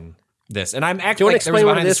this, and I'm actually. Do you want to explain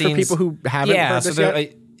what it is for people who haven't heard this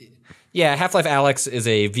yet? Half-Life Alyx is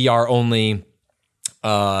a VR only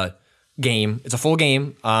game. It's a full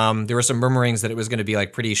game. There were some murmurings that it was going to be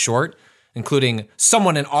like pretty short, including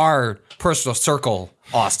someone in our personal circle,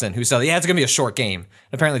 Austin, who said, "Yeah, it's going to be a short game."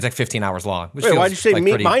 Apparently, it's like 15 hours long. Which Wait, why'd you say like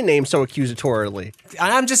my name so accusatorily?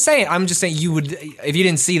 I'm just saying you would, if you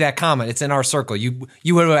didn't see that comment, it's in our circle. You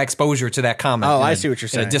would have exposure to that comment. Oh, I see what you're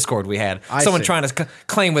saying. In a Discord we had. I Someone see. trying to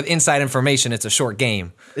claim with inside information it's a short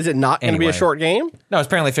game. Is it not going to be a Anyway. short game? No, it's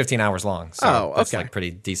apparently 15 hours long. So Oh, that's okay. like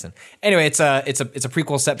pretty decent. Anyway, it's a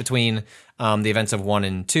prequel set between the events of 1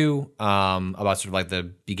 and 2, about sort of like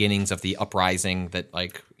the beginnings of the uprising that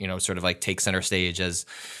sort of like takes center stage as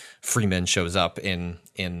Freeman shows up in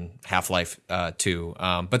Half-Life 2.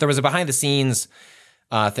 But there was a behind the scenes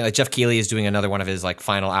thing. Like Jeff Keighley is doing another one of his like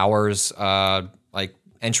final hours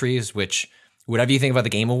entries, which whatever you think about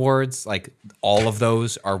the Game Awards, like all of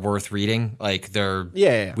those are worth reading. Like they're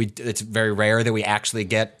it's very rare that we actually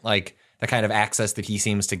get like the kind of access that he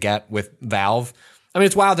seems to get with Valve. I mean,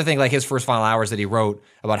 it's wild to think like his first final hours that he wrote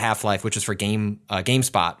about Half-Life, which was for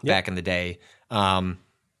GameSpot back in the day.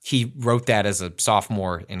 He wrote that as a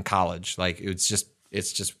sophomore in college. Like it's just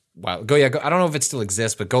wow. I don't know if it still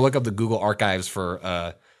exists, but go look up the Google archives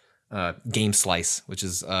for Game Slice, which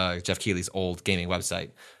is Jeff Keighley's old gaming website,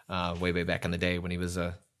 way back in the day when he was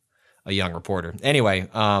a young reporter. Anyway,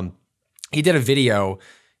 he did a video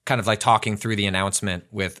kind of like talking through the announcement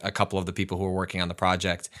with a couple of the people who were working on the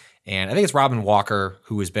project. And I think it's Robin Walker,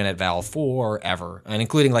 who has been at Valve forever, and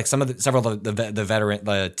including like several of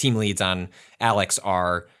the team leads on Alyx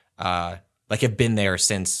are have been there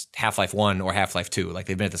since Half-Life 1 or Half-Life 2. Like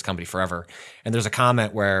they've been at this company forever. And there's a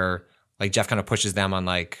comment where like Jeff kind of pushes them on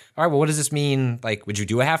like, all right, well, what does this mean? Like, would you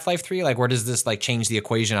do a Half-Life 3? Like, where does this like change the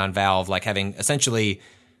equation on Valve? Like having essentially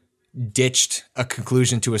ditched a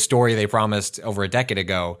conclusion to a story they promised over a decade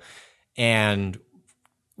ago. And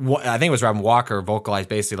I think it was Robin Walker vocalized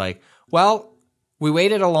basically like, well, we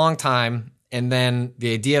waited a long time, and then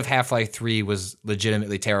the idea of Half-Life 3 was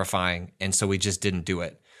legitimately terrifying, and so we just didn't do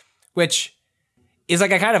it. Which is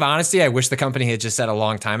like a kind of honesty I wish the company had just said a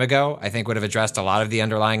long time ago. I think would have addressed a lot of the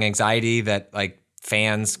underlying anxiety that like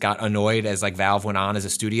fans got annoyed as like Valve went on as a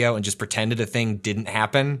studio and just pretended a thing didn't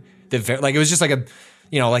happen. Like it was just like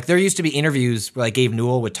like there used to be interviews where like Gabe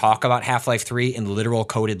Newell would talk about Half-Life 3 in literal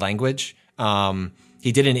coded language.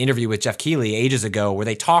 He did an interview with Jeff Keighley ages ago where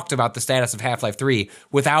they talked about the status of Half-Life 3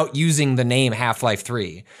 without using the name Half-Life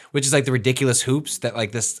 3, which is like the ridiculous hoops that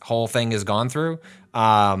like this whole thing has gone through.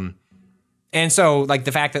 And so like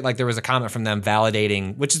the fact that like there was a comment from them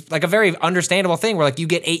validating, which is like a very understandable thing where like you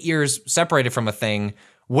get 8 years separated from a thing.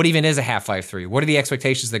 What even is a Half-Life 3? What are the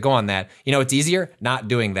expectations that go on that? It's easier not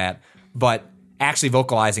doing that. But actually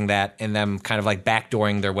vocalizing that and them kind of like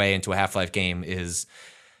backdooring their way into a Half-Life game is.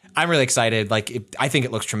 I'm really excited. Like, I think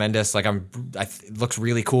it looks tremendous. Like, it looks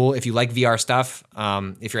really cool. If you like VR stuff,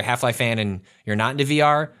 if you're a Half-Life fan and you're not into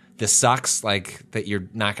VR, this sucks. Like, that you're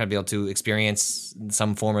not going to be able to experience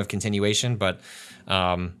some form of continuation. But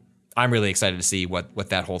I'm really excited to see what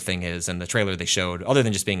that whole thing is. And the trailer they showed, other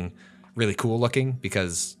than just being really cool looking,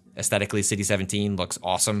 because aesthetically, City 17 looks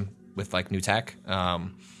awesome with like new tech.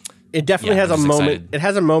 It definitely has a moment. Excited. It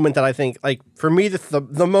has a moment that I think, like, for me,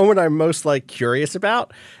 the moment I'm most like curious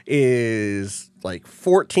about is like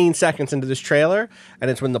 14 seconds into this trailer, and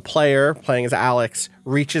it's when the player playing as Alex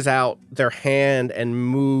reaches out their hand and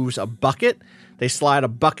moves a bucket. They slide a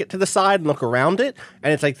bucket to the side and look around it,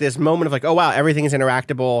 and it's like this moment of like, oh wow, everything is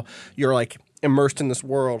interactable. You're like immersed in this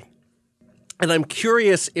world. And I'm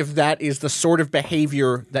curious if that is the sort of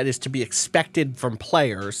behavior that is to be expected from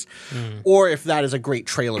players, or if that is a great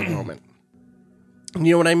trailer moment.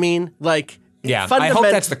 You know what I mean? Like, yeah, I hope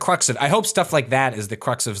that's the crux of. I hope stuff like that is the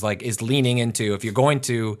crux of like is leaning into. If you're going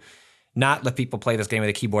to not let people play this game with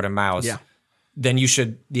a keyboard and mouse, then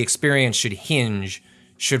the experience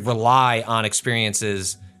should rely on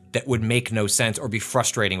experiences that would make no sense or be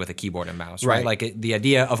frustrating with a keyboard and mouse, right? Like the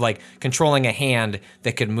idea of like controlling a hand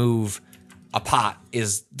that could move a pot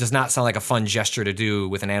does not sound like a fun gesture to do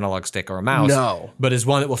with an analog stick or a mouse. No. But is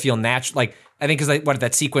one that will feel natural. Like, I think is like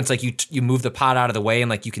that sequence, like you move the pot out of the way and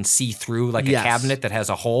like you can see through like a cabinet that has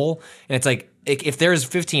a hole. And it's like, if there's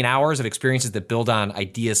 15 hours of experiences that build on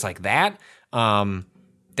ideas like that,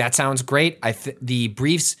 that sounds great. The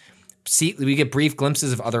briefs, we get brief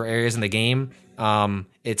glimpses of other areas in the game.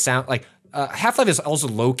 It sounds like, Half-Life has also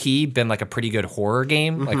low-key been like a pretty good horror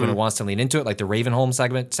game, like when it wants to lean into it, like the Ravenholm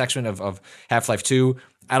section of Half-Life 2.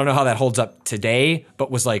 I don't know how that holds up today, but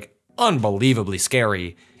was like unbelievably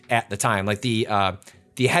scary at the time. Like the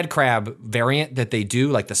head crab variant that they do,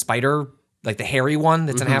 like the spider, like the hairy one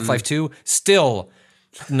that's in Half-Life 2, still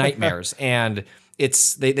nightmares. And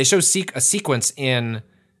they show a sequence in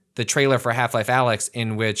the trailer for Half-Life Alyx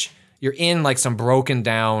in which you're in like some broken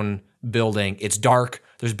down building. It's dark.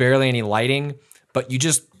 There's barely any lighting, but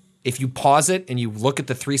if you pause it and you look at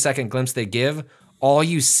the 3-second glimpse they give, all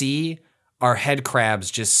you see are head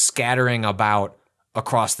crabs just scattering about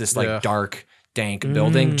across this like dark, dank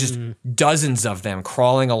building. Just dozens of them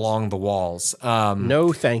crawling along the walls.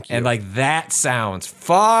 No, thank you. And like that sounds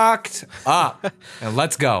fucked up. And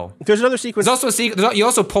let's go. There's another sequence. There's also you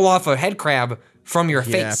also pull off a head crab from your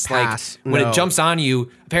face. Pass. Like when it jumps on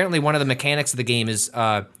you, apparently one of the mechanics of the game is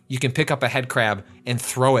you can pick up a head crab and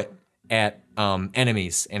throw it at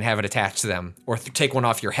enemies and have it attached to them, or take one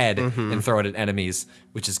off your head and throw it at enemies,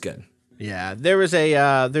 which is good. Yeah, there's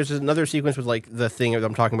another sequence with like the thing that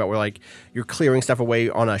I'm talking about where like you're clearing stuff away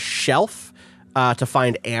on a shelf to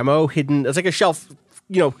find ammo hidden. It's like a shelf.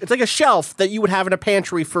 It's like a shelf that you would have in a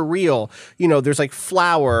pantry for real. There's like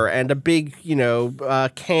flour and a big,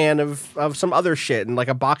 can of some other shit and like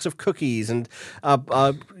a box of cookies and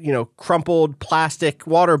crumpled plastic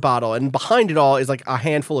water bottle. And behind it all is like a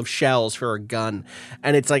handful of shells for a gun.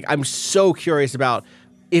 And it's like, I'm so curious about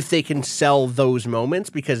if they can sell those moments,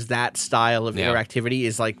 because that style of interactivity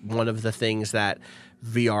is like one of the things that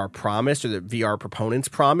VR promised, or that VR proponents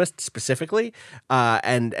promised specifically,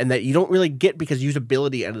 and that you don't really get because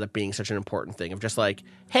usability ended up being such an important thing of just like,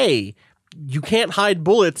 hey, you can't hide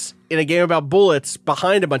bullets in a game about bullets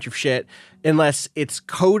behind a bunch of shit unless it's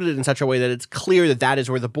coded in such a way that it's clear that that is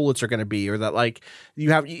where the bullets are going to be, or that like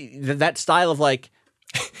you have that style of like,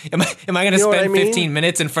 Am I going to spend 15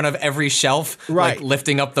 minutes in front of every shelf, right, like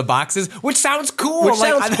lifting up the boxes, which sounds cool. Which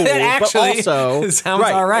sounds cool, actually but also sounds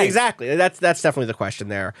all right. Exactly. That's definitely the question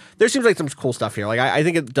there. There seems like some cool stuff here. Like I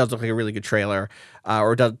think it does look like a really good trailer,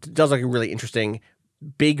 or does look like a really interesting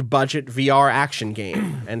big budget VR action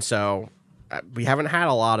game. And so we haven't had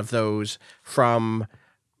a lot of those from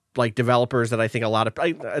like developers that I think a lot of,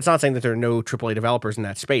 it's not saying that there are no AAA developers in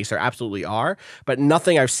that space. There absolutely are, but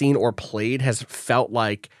nothing I've seen or played has felt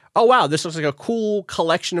like, oh wow, this looks like a cool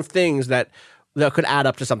collection of things that could add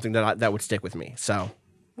up to something that would stick with me. So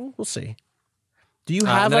we'll see. Do you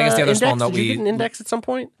have I guess the other small note, did you get an index at some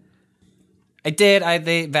point? I did.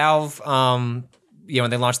 Valve, when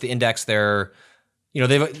they launched the index, Valve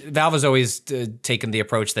has always taken the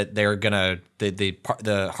approach that they're gonna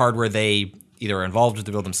the hardware they either are involved with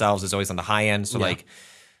to build themselves is always on the high end. So like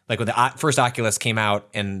when the first Oculus came out,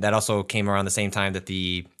 and that also came around the same time that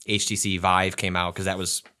the HTC Vive came out, because that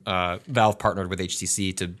was Valve partnered with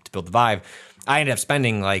HTC to build the Vive. I ended up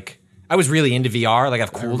spending I was really into VR. Like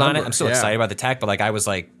I've cooled on it. I'm still excited about the tech, but like I was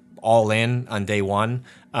like all in on day one.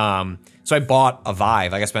 So I bought a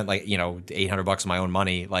Vive. Like I spent like, $800 of my own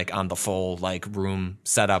money, like on the full like room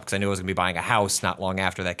setup, because I knew I was gonna be buying a house not long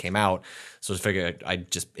after that came out. So I figured I'd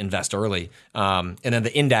just invest early. And then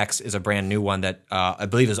the Index is a brand new one that I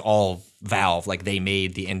believe is all Valve. Like they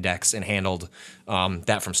made the Index and handled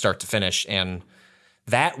that from start to finish. And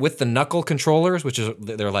that with the Knuckle controllers, which is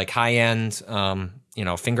they're like high end,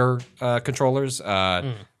 finger controllers.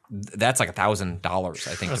 That's like $1,000,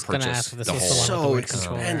 I think, to purchase the whole so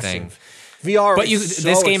expensive thing. VR, But is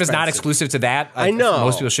this so game is not expensive. exclusive to that. I know.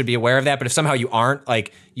 Most people should be aware of that. But if somehow you aren't,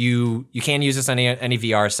 like you can use this on any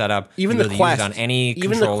VR setup. Even you the can Quest, use it on any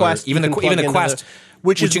even controller, the Quest, even the Quest,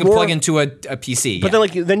 which you can more, plug into a PC. But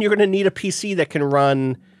then you're going to need a PC that can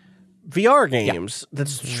run VR games.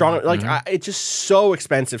 That's strong. Like it's just so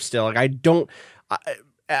expensive still. Like I don't.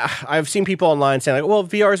 I've seen people online saying like, "Well,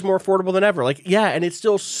 VR is more affordable than ever." Like, yeah, and it's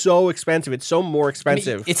still so expensive. It's so more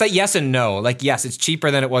expensive. It's like yes and no. Like yes, it's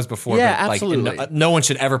cheaper than it was before. Yeah, but absolutely. Like, no one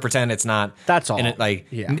should ever pretend it's not. That's all.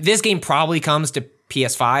 And this game probably comes to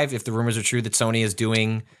PS5 if the rumors are true that Sony is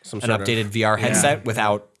doing an updated VR headset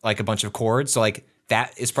without like a bunch of cords. So like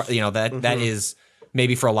that is that is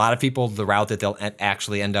maybe for a lot of people the route that they'll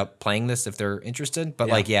actually end up playing this if they're interested.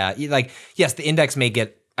 But yes, the Index may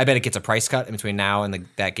get. I bet it gets a price cut in between now and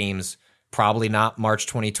that game's probably not March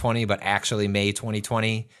 2020, but actually May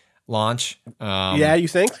 2020 launch. Yeah, you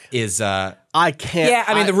think? I can't. Yeah,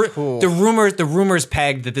 I mean the rumors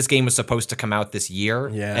pegged that this game was supposed to come out this year,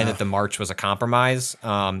 and that the March was a compromise.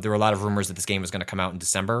 There were a lot of rumors that this game was going to come out in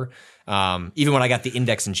December. Even when I got the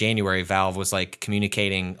Index in January, Valve was like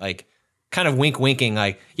communicating, like kind of winking,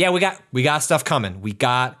 like, yeah, we got stuff coming. We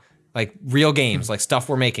got like real games, like stuff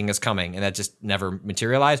we're making is coming, and that just never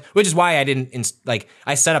materialized. Which is why I didn't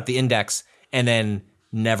I set up the Index and then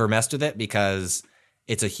never messed with it because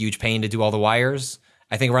it's a huge pain to do all the wires.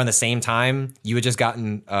 I think around the same time you had just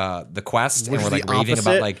gotten the Quest, and we're like raving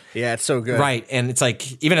about like, yeah, it's so good, right? And it's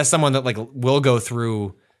like even as someone that like will go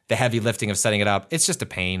through the heavy lifting of setting it up, it's just a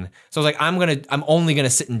pain. So I was like, I'm only gonna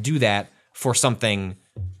sit and do that for something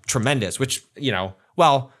tremendous, which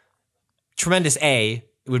tremendous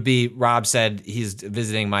would be Rob said he's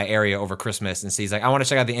visiting my area over Christmas, and so he's like, I want to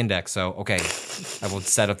check out the Index. So okay, I will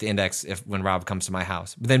set up the Index when Rob comes to my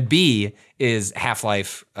house. But then B is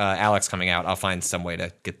Half-Life Alyx coming out. I'll find some way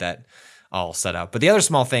to get that all set up. But the other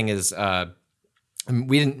small thing is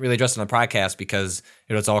we didn't really address it on the podcast because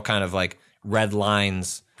it's all kind of like red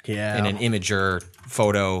lines in an Imager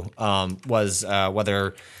photo was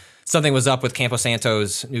whether something was up with Campo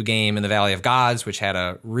Santo's new game in the Valley of Gods, which had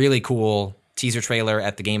a really cool teaser trailer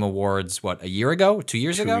at the Game Awards, 2 years ago? 2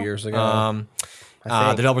 years ago.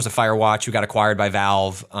 The developers of Firewatch, who got acquired by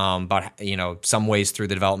Valve, about some ways through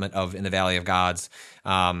the development of In the Valley of Gods.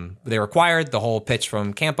 They were acquired. The whole pitch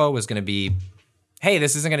from Campo was going to be, hey,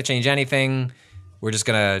 this isn't going to change anything. We just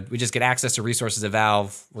get access to resources at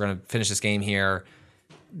Valve. We're going to finish this game here.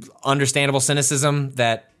 Understandable cynicism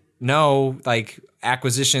that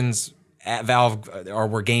acquisitions at Valve are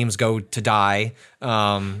where games go to die,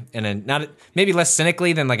 and then not maybe less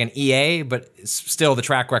cynically than like an EA, but still the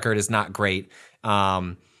track record is not great.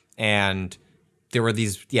 And there were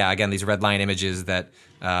these red line images that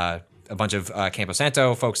a bunch of Campo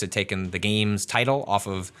Santo folks had taken the game's title off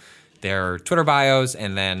of their Twitter bios,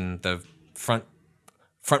 and then the front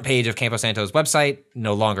page of Campo Santo's website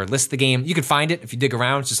no longer lists the game. You can find it if you dig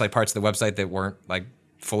around. It's just like parts of the website that weren't like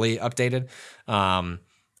fully updated.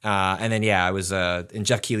 And then, I was in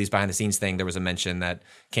Jeff Keighley's behind the scenes thing. There was a mention that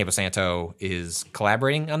Campo Santo is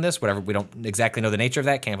collaborating on this. Whatever, we don't exactly know the nature of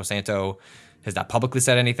that. Campo Santo has not publicly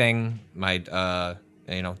said anything. I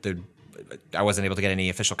wasn't able to get any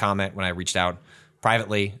official comment when I reached out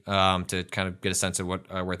privately to kind of get a sense of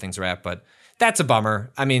where things are at. But that's a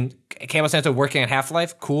bummer. I mean, Campo Santo working on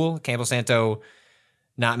Half-Life, cool. Campo Santo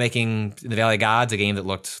not making The Valley of Gods, a game that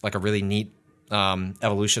looked like a really neat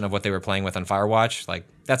evolution of what they were playing with on Firewatch. Like,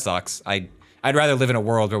 that sucks. I'd rather live in a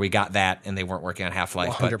world where we got that and they weren't working on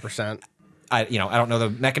Half-Life. 100%. I don't know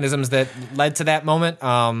the mechanisms that led to that moment.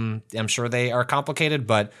 I'm sure they are complicated,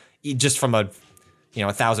 but just from a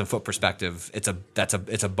 1,000-foot perspective, it's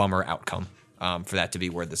a bummer outcome for that to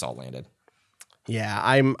be where this all landed. Yeah,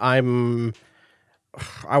 I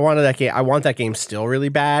wanted that game. I want that game still really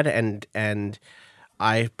bad, and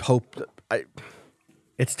I hope.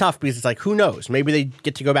 It's tough because it's like, who knows? Maybe they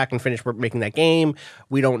get to go back and finish making that game.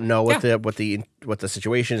 We don't know what the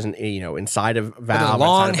situation is, inside of Valve. There's a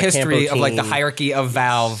long history of like the hierarchy of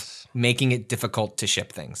Valve making it difficult to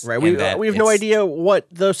ship things. Right. We have no idea what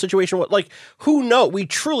the situation was. Like, who knows? We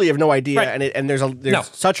truly have no idea. Right. And there's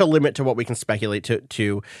such a limit to what we can speculate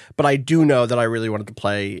to. But I do know that I really wanted to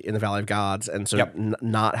play in the Valley of Gods. And so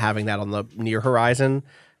not having that on the near horizon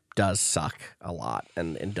does suck a lot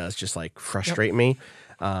and does just like frustrate me.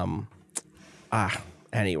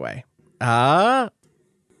 Anyway. Could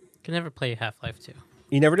never play Half-Life 2.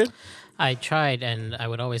 You never did? I tried, and I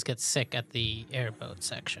would always get sick at the airboat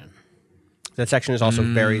section. That section is also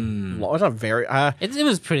very long. It's not very. It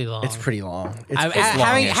was pretty long. It's pretty long. It's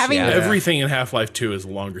Having Everything in Half-Life 2 is a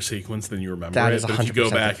longer sequence than you remember. That it, is but if you 100%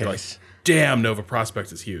 go back, the you're like, case. damn, Nova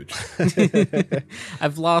Prospekt is huge.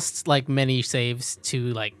 I've lost like many saves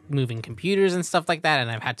to like moving computers and stuff like that,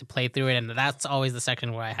 and I've had to play through it, and that's always the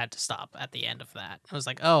section where I had to stop at the end of that. I was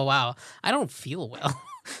like, oh wow, I don't feel well.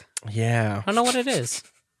 Yeah. I don't know what it is.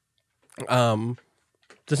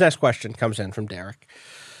 This next question comes in from Derek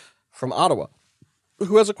from Ottawa,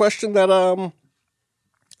 who has a question that I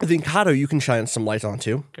think, Kato, you can shine some light on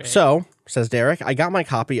too. Great. So, says Derek, I got my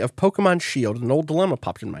copy of Pokemon Shield and an old dilemma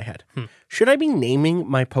popped in my head. Should I be naming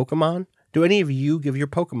my Pokemon? Do any of you give your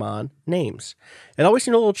Pokemon names? It always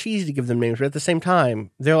seemed a little cheesy to give them names, but at the same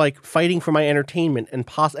time, they're like fighting for my entertainment and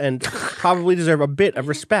probably deserve a bit of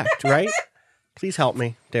respect, right? Please help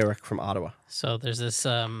me, Derek from Ottawa. So there's this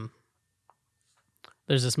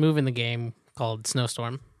move in the game called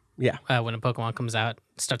Snowstorm. Yeah. When a Pokemon comes out,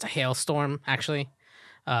 it starts a hailstorm. Actually,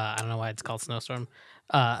 I don't know why it's called Snowstorm.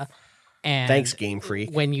 And Thanks, Game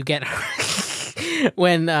Freak. When you get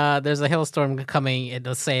when there's a hailstorm coming,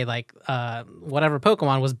 it'll say like whatever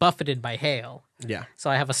Pokemon was buffeted by hail. Yeah. So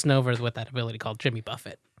I have a Snover with that ability called Jimmy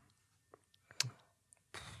Buffett.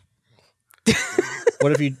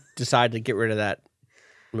 What if you decide to get rid of that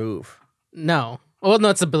move? No. Well, no,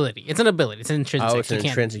 it's ability. It's an ability. It's an intrinsic. Oh, it's an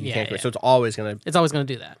intrinsic. You can't quit. So it's always going to... It's always going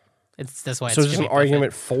to do that. That's why So it's is this Jimmy an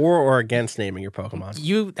argument Buffett. for or against naming your Pokemon?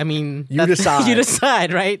 You decide. You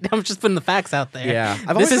decide, right? I'm just putting the facts out there. Yeah.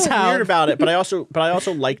 I've always felt weird about it, but I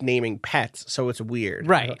also like naming pets, so it's weird.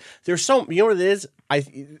 Right. There's you know what it is?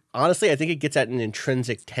 Honestly, I think it gets at an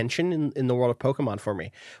intrinsic tension in the world of Pokemon for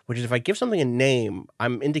me, which is if I give something a name,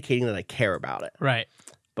 I'm indicating that I care about it. Right.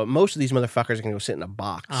 But most of these motherfuckers are going to go sit in a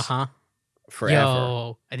box forever.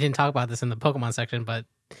 Yo, I didn't talk about this in the Pokemon section, but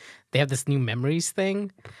they have this new memories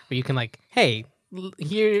thing where you can like, hey,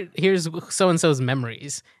 here's so-and-so's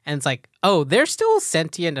memories. And it's like, oh, they're still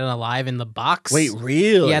sentient and alive in the box. Wait,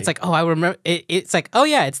 really? Yeah, it's like, oh, I remember. It's like, oh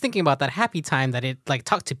yeah, it's thinking about that happy time that it like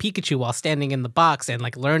talked to Pikachu while standing in the box and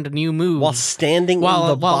like learned a new move While standing in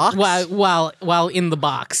the box? While in the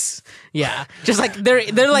box. Yeah, just like they're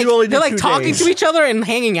like You only did they're like 2 talking days. to each other and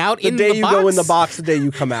hanging out The in day the you box. go in the box, the day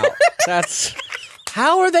you come out. That's...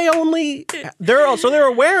 How are they only... They're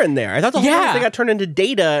aware in there. I thought the whole thing got turned into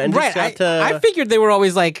data and Right, just got to... I figured they were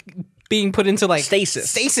always like being put into like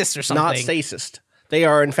stasis or something. Not stasis. They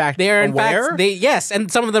are in fact They are in aware? fact yes, and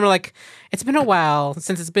some of them are like, it's been a while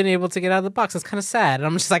since it's been able to get out of the box. It's kind of sad, and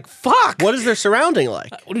I'm just like, fuck. What is their surrounding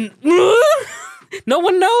like? No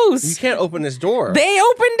one knows. You can't open this door. They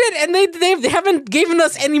opened it, and they haven't given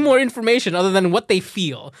us any more information other than what they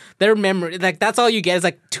feel. Their memory, like that's all you get is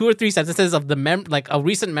like 2 or 3 sentences of the like a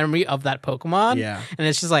recent memory of that Pokemon. Yeah, and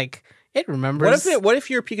it's just like it remembers. What if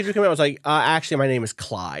your Pikachu came out and was like, actually, my name is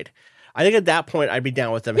Clyde? I think at that point I'd be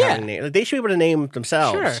down with them having names. Like, they should be able to name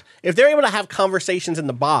themselves. Sure. If they're able to have conversations in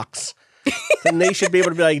the box, then they should be able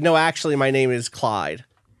to be like, no, actually, my name is Clyde.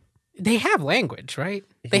 They have language, right?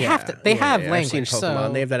 They have to. They have language. I've seen Pokemon.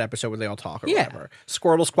 So... They have that episode where they all talk or whatever.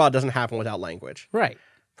 Squirtle Squad doesn't happen without language. Right.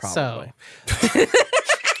 Probably. So...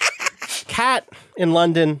 Kat in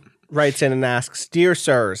London writes in and asks, "Dear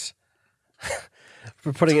sirs,"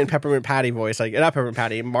 for putting it in Peppermint Patty voice, like not Peppermint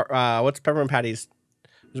Patty. What's Peppermint Patty's?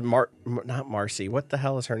 Not Marcy. What the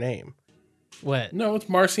hell is her name? What? No, it's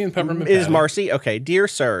Marcy and Peppermint It is Patty. Marcy. Okay, dear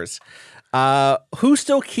sirs, who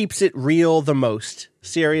still keeps it real the most?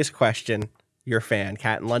 Serious question. Your fan,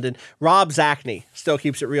 Kat in London. Rob Zachney still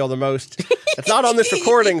keeps it real the most. It's not on this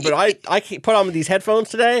recording, but I put on these headphones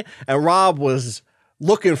today, and Rob was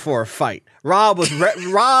looking for a fight. Rob was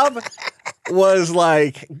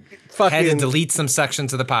like fucking Had to delete some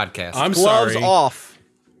sections of the podcast. I'm gloves sorry. off.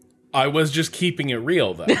 I was just keeping it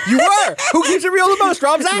real, though. You were. Who keeps it real the most?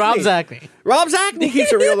 Rob Zachney. Rob Zachney. Rob Zachney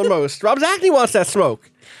keeps it real the most. Rob Zachney wants that smoke.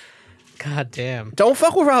 God damn. Don't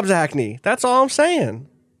fuck with Rob Zachney. That's all I'm saying.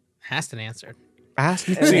 Asked and answered. Ask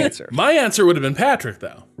and answer. My answer would have been Patrick,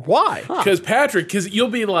 though. Why? Because you'll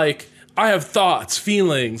be like, I have thoughts,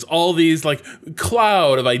 feelings, all these like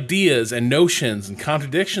cloud of ideas and notions and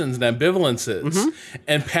contradictions and ambivalences. Mm-hmm.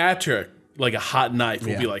 And Patrick, like a hot knife,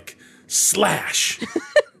 will be like, slash.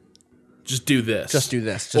 Just do this. Just do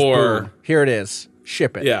this. Just Or- boom. Here it is.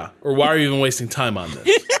 Ship it. Yeah. Or why are you even wasting time on this?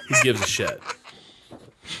 Who gives a shit?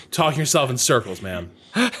 Talking yourself in circles, man.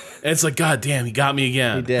 And it's like, God damn, he got me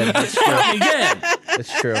again. He did. It's He true. got me again.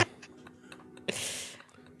 It's true.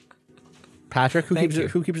 Patrick, who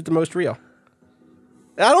keeps it the most real?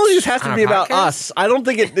 I don't think this has to On a be about podcast? us. I don't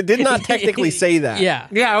think it did not technically say that. Yeah.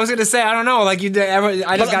 Yeah, I was gonna say I don't know. Like I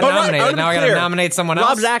just got But nominated. Now I got to clear. nominate someone Rob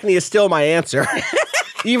else. Zachney is still my answer,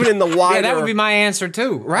 even in the wider. Yeah, that would be my answer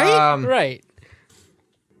too. Right? Right.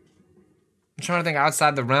 I'm trying to think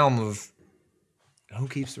outside the realm of who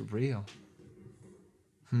keeps it real.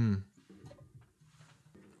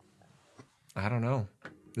 I don't know.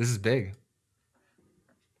 This is big.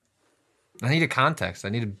 I need a context.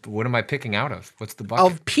 What am I picking out of? What's the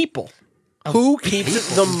bucket? of people. Who keeps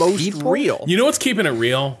it the most real? You know what's keeping it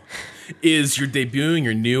real? Is you're debuting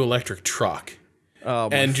your new electric truck.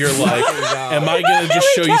 And you're like, am I going to just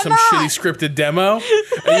show you some shitty scripted demo?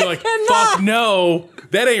 And you're like, fuck no,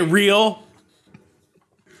 that ain't real.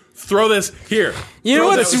 Throw this here. You know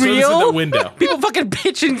Throw what's this in real? the window. People fucking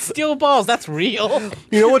pitching steel balls. That's real.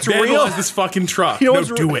 You know what's real? Vandalize this fucking truck. You know No,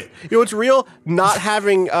 what's do it. You know what's real? Not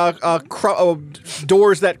having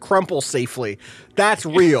doors that crumple safely. That's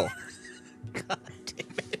real. God damn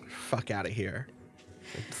it! Fuck out of here.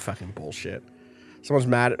 Fucking bullshit. Someone's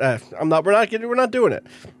mad. We're not doing it.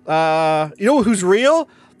 You know who's real?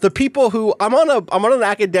 The people who I'm on an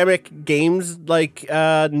academic games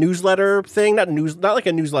newsletter thing. Not like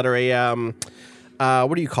a newsletter.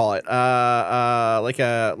 What do you call it? Like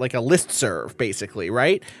a listserv, basically,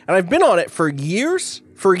 right? And I've been on it for years.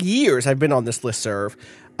 For years, I've been on this listserv,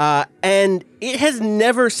 and it has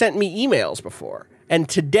never sent me emails before. And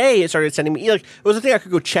today it started sending me, like, it was a thing I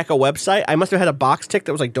could go check a website. I must have had a box tick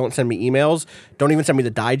that was like, don't send me emails. Don't even send me the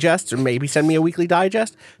digests, or maybe send me a weekly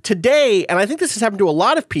digest. Today, and I think this has happened to a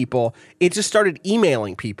lot of people, it just started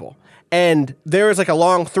emailing people. And there was like a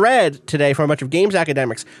long thread today from a bunch of games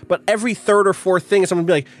academics, but every third or fourth thing is someone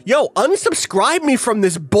be like, yo, unsubscribe me from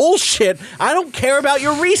this bullshit. I don't care about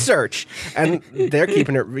your research. And they're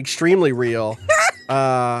keeping it extremely real.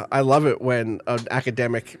 I love it when there's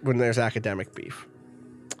academic beef.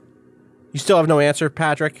 You still have no answer,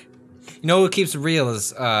 Patrick? You know what keeps it real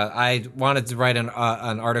is I wanted to write an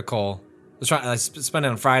article. I spent it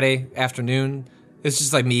on Friday afternoon. It's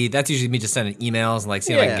just like me. That's usually me just sending emails and like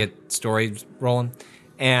seeing if I can get stories rolling.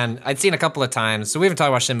 And I'd seen a couple of times. So we haven't talked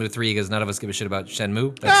about Shenmue 3 because none of us give a shit about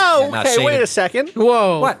Shenmue. That's Oh, not okay, shaded. wait a second.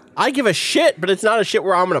 Whoa. What? I give a shit, but it's not a shit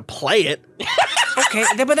where I'm going to play it. Okay,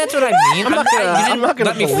 but that's what I mean. I'm not gonna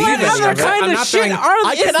let me believe leave this. this. What other kind I'm of not shit throwing. are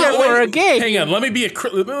I is cannot there for wait. a game? Hang on, let me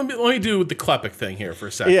do the Klepek thing here for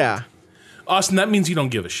a second. Yeah. Austin, that means you don't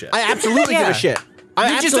give a shit. I absolutely give Yeah. a shit.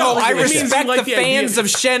 You just don't. I give a shit. respect Like the the fans idea- of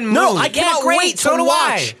Shenmue. No, I cannot great. wait to so do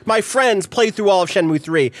watch I. my friends play through all of Shenmue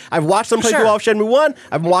 3. I've watched them play Sure. through all of Shenmue 1.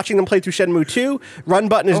 I'm watching them play through Shenmue 2. Run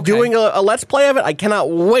Button is Okay. doing a Let's Play of it. I cannot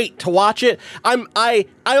wait to watch it. I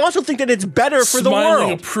also think that it's better for the Smiling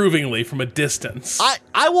world. approvingly from a distance.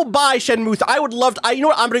 I will buy Shenmue 3. I would love to. You know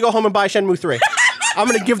what? I'm going to go home and buy Shenmue 3. I'm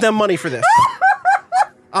going to give them money for this.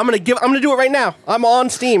 I'm going to do it right now. I'm on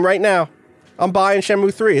Steam right now. I'm buying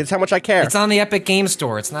Shenmue 3. It's how much I care. It's on the Epic Game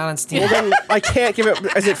Store. It's not on Steam. Well, then I can't give it.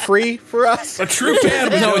 Is it free for us? a true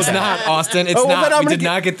fan would No, know it's that. not, Austin. It's Oh, well, then not. I'm We gonna did get-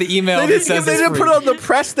 not get the email They that didn't, says they it's didn't free. put it on the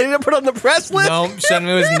press. They didn't put it on the press list. No,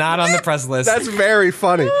 Shenmue is not on the press list. That's very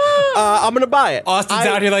funny. I'm gonna buy it. Austin's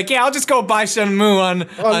out here like, yeah, I'll just go buy Shenmue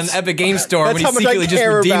on Epic Game Store That's when how he's much I secretly just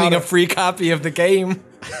care redeeming about a it. free copy of the game.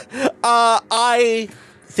 I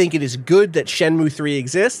think it is good that Shenmue 3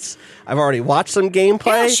 exists. I've already watched some gameplay.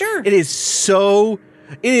 Yeah, sure. It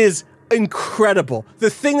is incredible. The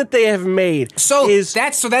thing that they have made That's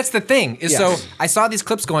the thing. Yes. So I saw these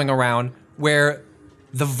clips going around where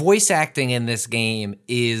the voice acting in this game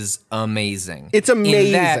is amazing. It's In that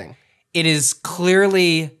amazing. it is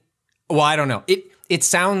clearly, well, I don't know. It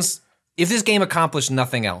sounds, if this game accomplished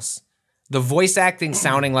nothing else, the voice acting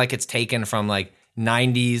sounding like it's taken from like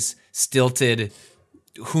 90s stilted,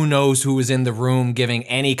 who knows who was in the room giving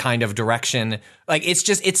any kind of direction. Like, it's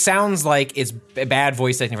just, it sounds like it's bad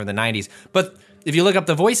voice acting from the 90s. But if you look up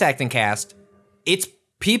the voice acting cast, it's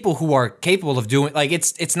people who are capable of doing, like,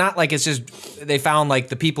 it's not like it's just, they found like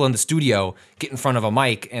the people in the studio get in front of a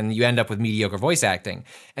mic and you end up with mediocre voice acting.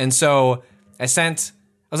 And so I was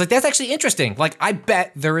like, that's actually interesting. Like, I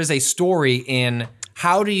bet there is a story in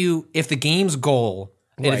how do you, if the game's goal,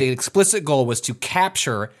 and if the explicit goal was to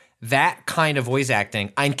capture that kind of voice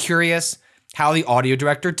acting, I'm curious how the audio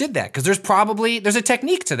director did that. Because there's a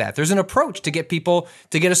technique to that. There's an approach to get people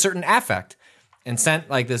to get a certain affect. And sent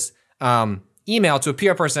like this email to a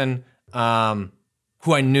PR person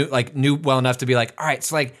who I knew well enough to be like, all right,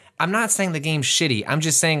 so like, I'm not saying the game's shitty. I'm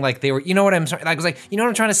just saying like they were, you know what I was like, you know what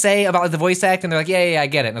I'm trying to say about like the voice act? And they're like, yeah, I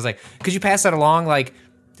get it. And I was like, could you pass that along? Like,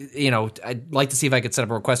 you know, I'd like to see if I could set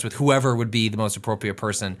up a request with whoever would be the most appropriate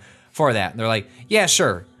person for that. And they're like, yeah,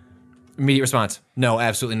 sure. Immediate response, no,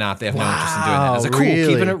 absolutely not. They have no interest in doing that. I was like, cool,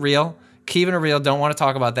 really? keeping it real. Don't want to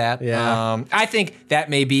talk about that. Yeah. I think that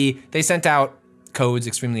may be, they sent out codes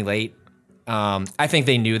extremely late. I think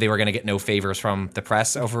they knew they were going to get no favors from the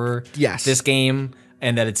press over this game,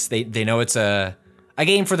 and that they know it's a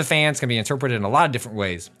game for the fans, can be interpreted in a lot of different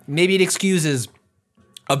ways. Maybe it excuses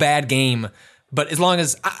a bad game, but as long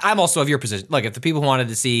as I'm also of your position, like if the people who wanted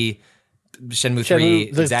to see Shenmue 3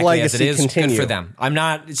 exactly as it is, good for them. I'm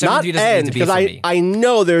not. Not end, because I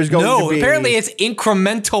know there's going to be. No, apparently it's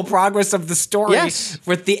incremental progress of the story. Yes.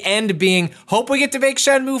 With the end being, hope we get to make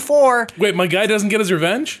Shenmue 4. Wait, my guy doesn't get his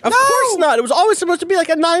revenge? Of course not. It was always supposed to be like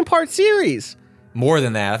a 9-part series. More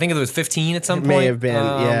than that. I think it was 15 at some point. May have been,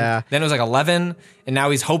 yeah. Then it was like 11, and now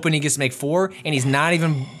he's hoping he gets to make 4, and he's not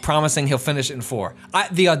even promising he'll finish it in 4.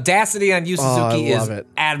 The audacity on Yu Suzuki is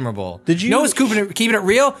admirable. Did you know who's keeping it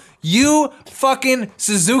real? You fucking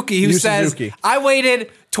Suzuki, who says, I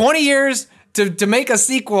waited 20 years to make a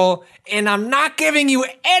sequel, and I'm not giving you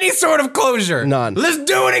any sort of closure. None. Let's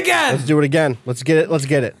do it again. Let's do it again. Let's get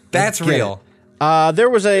it. That's real. There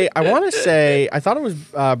was I want to say, I thought it was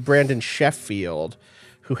Brandon Sheffield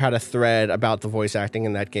who had a thread about the voice acting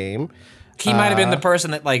in that game. He might have been the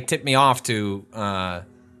person that like tipped me off to why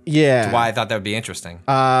I thought that would be interesting.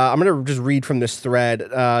 I'm going to just read from this thread,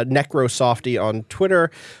 Necrosofty on Twitter.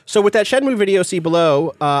 So with that Shenmue video, see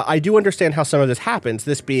below, I do understand how some of this happens.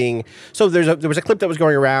 This being, so there was a clip that was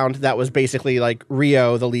going around that was basically like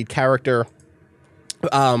Ryo, the lead character,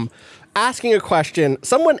 asking a question,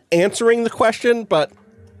 someone answering the question, but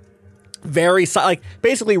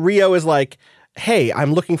basically Ryo is like, hey,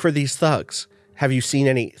 I'm looking for these thugs. Have you seen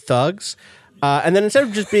any thugs? And then instead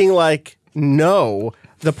of just being like, no,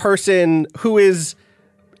 the person who is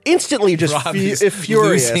instantly just furious.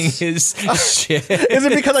 Losing his shit. Is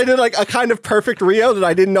it because I did like a kind of perfect Ryo that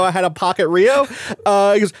I didn't know I had a pocket Ryo?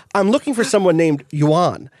 He goes, I'm looking for someone named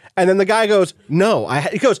Yuan. And then the guy goes,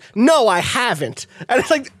 he goes, no, I haven't. And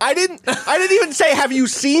it's like, I didn't even say, have you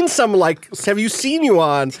seen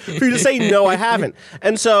Yuan? For you to say, no, I haven't.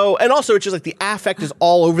 And also it's just like the affect is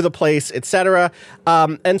all over the place, etc.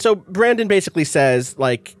 And so Brandon basically says,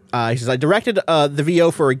 like, he says, I directed the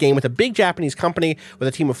VO for a game with a big Japanese company with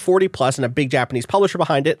a team of 40 plus and a big Japanese publisher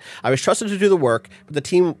behind it. I was trusted to do the work, but the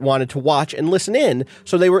team wanted to watch and listen in,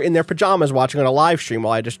 so they were in their pajamas watching on a live stream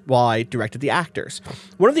while I directed the actors.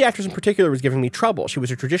 One of the actors in particular was giving me trouble. She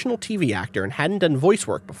was a traditional TV actor and hadn't done voice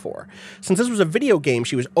work before. Since this was a video game,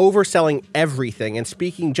 she was overselling everything and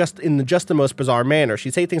speaking in the most bizarre manner.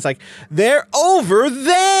 She'd say things like, "They're over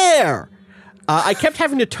there!" I kept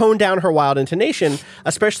having to tone down her wild intonation,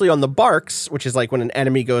 especially on the barks, which is like when an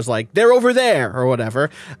enemy goes like, they're over there, or whatever,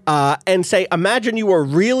 and say, imagine you were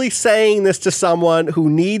really saying this to someone who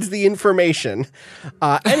needs the information.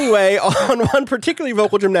 Anyway, on one particularly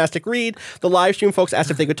vocal gymnastic read, the live stream folks asked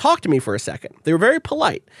if they could talk to me for a second. They were very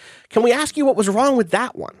polite. Can we ask you what was wrong with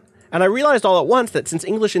that one? And I realized all at once that since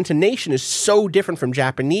English intonation is so different from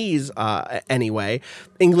Japanese anyway,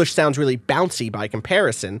 English sounds really bouncy by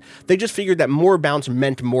comparison, they just figured that more bounce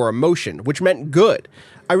meant more emotion, which meant good.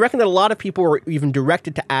 I reckon that a lot of people were even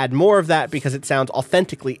directed to add more of that because it sounds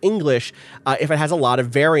authentically English if it has a lot of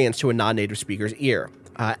variance to a non-native speaker's ear.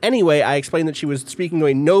 Anyway, I explained that she was speaking the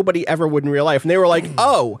way nobody ever would in real life, and they were like,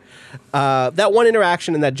 "Oh, that one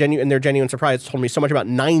interaction and their genuine surprise told me so much about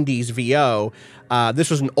 '90s VO."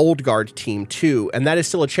 This was an old guard team too, and that is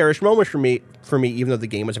still a cherished moment for me, even though the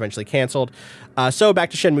game was eventually canceled. So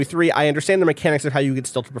back to Shenmue 3, I understand the mechanics of how you get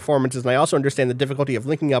stilted performances, and I also understand the difficulty of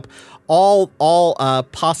linking up all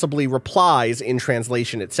possibly replies in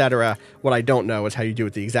translation, etc. What I don't know is how you do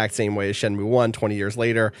it the exact same way as Shenmue 1 20 years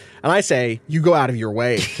later. And I say, you go out of your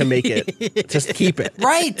way to make it, just keep it.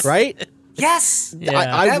 Right? Yes.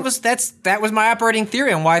 Yeah. That was my operating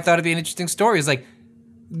theory on why I thought it'd be an interesting story. It's like,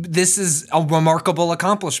 this is a remarkable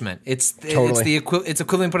accomplishment. It's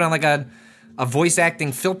equivalent put on like a voice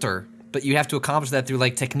acting filter, but you have to accomplish that through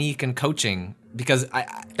like technique and coaching because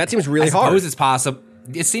that seems really hard. I suppose it's possible.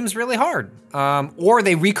 It seems really hard. Or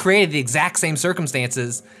they recreated the exact same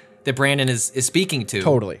circumstances that Brandon is speaking to.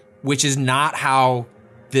 Totally. Which is not how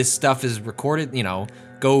this stuff is recorded. You know,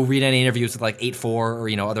 go read any interviews with like 8-4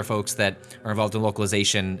 or other folks that are involved in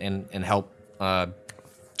localization and help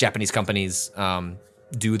Japanese companies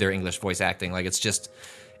do their English voice acting. Like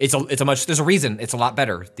there's a reason it's a lot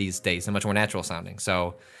better these days and much more natural sounding.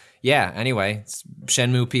 So yeah. Anyway, it's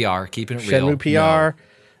Shenmue PR, keeping it Shenmue real. PR.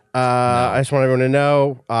 I just want everyone to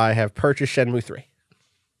know I have purchased Shenmue 3.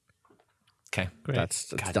 Okay,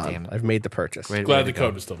 That's God done. damn it. I've made the purchase. Great. Glad the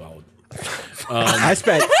code was still valid. I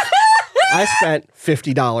spent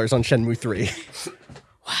 $50 on Shenmue 3.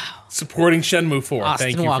 Supporting Shenmue 4. Austin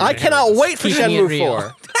Thank you. Walker. For I cannot wait for Keeping it Shenmue real.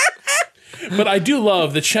 4. But I do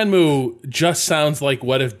love that Shenmue just sounds like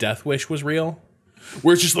what if Death Wish was real?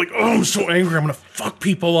 Where it's just like, oh, I'm so angry, I'm gonna fuck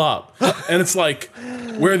people up. And it's like,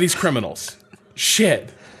 where are these criminals?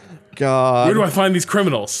 Shit. God. Where do I find these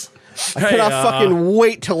criminals? I cannot fucking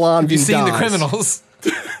wait till Lon Have you seen the dies. criminals?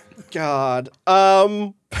 God.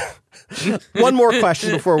 One more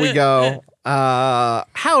question before we go.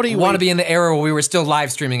 How do you Want to be in the era where we were still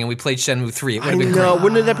live streaming and we played Shenmue 3? It would I have been know. great.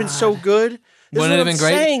 Wouldn't it have been so good? This Wouldn't is it have what been I'm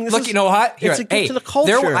great? saying. This Look, is- you know what? It's a gift hey, to the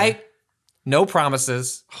culture. No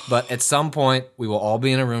promises, but at some point we will all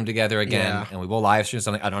be in a room together again Yeah. and we will live stream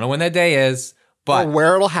something. I don't know when that day is, but Or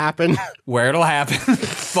where it'll happen. where it'll happen.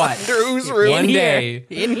 But whose room? one day,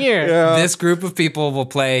 In here. this group of people will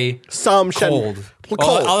play Some Cold.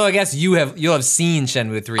 Cold. Although I guess you'll have seen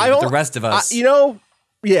Shenmue 3, but the rest of us.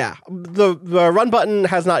 Yeah, the run button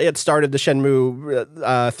has not yet started the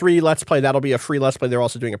Shenmue 3 Let's Play. That'll be a free Let's Play. They're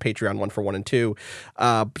also doing a Patreon one for 1 and 2.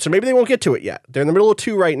 So maybe they won't get to it yet. They're in the middle of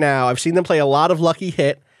 2 right now. I've seen them play a lot of Lucky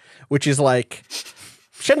Hit, which is like...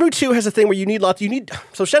 Shenmue 2 has a thing where you need lots.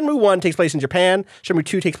 So Shenmue 1 takes place in Japan. Shenmue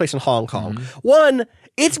 2 takes place in Hong Kong. 1,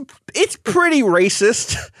 it's pretty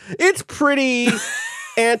racist. It's pretty...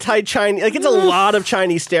 anti-Chinese, like it's a lot of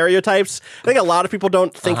Chinese stereotypes. I think a lot of people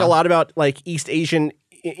don't think a lot about like East Asian,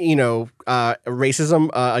 racism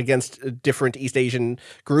against different East Asian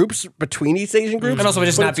groups, between East Asian groups, and also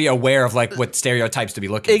just not be aware of like what stereotypes to be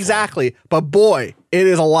looking exactly. But boy, it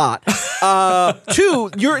is a lot.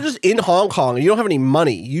 2, you're just in Hong Kong and you don't have any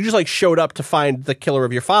money. You just like showed up to find the killer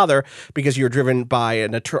of your father because you're driven by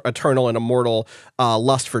an eternal and immortal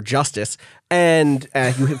lust for justice. And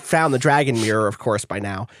you have found the dragon mirror, of course, by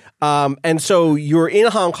now. And so you're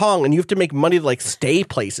in Hong Kong and you have to make money to like stay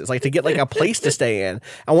places, like to get like a place to stay in.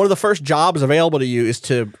 And one of the first jobs available to you is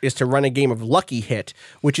to run a game of Lucky Hit,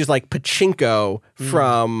 which is like pachinko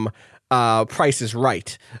from Price is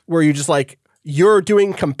Right, where you just like, you're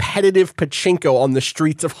doing competitive pachinko on the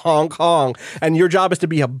streets of Hong Kong, and your job is to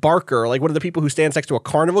be a barker, like one of the people who stands next to a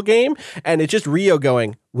carnival game. And it's just Rio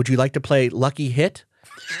going, would you like to play Lucky Hit?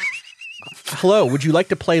 Hello, would you like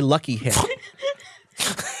to play Lucky Hit?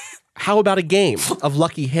 How about a game of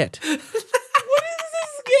Lucky Hit? What is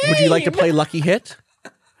this game? Would you like to play Lucky Hit?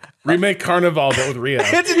 Remake Carnival, but with Rio.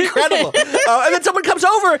 It's incredible. And then someone comes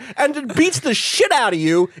over and beats the shit out of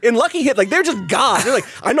you in Lucky Hit. Like, they're just gods. They're like,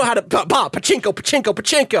 I know how to pachinko, pachinko,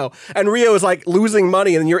 pachinko. And Rio is like losing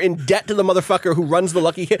money, and you're in debt to the motherfucker who runs the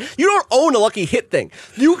Lucky Hit. You don't own a Lucky Hit thing.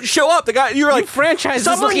 You show up, the guy, you're like, franchise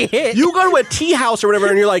this Lucky Hit. You go to a tea house or whatever,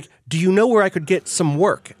 and you're like, do you know where I could get some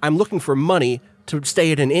work? I'm looking for money to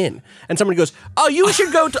stay at an inn. And somebody goes, oh, you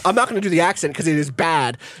should go to, I'm not going to do the accent because it is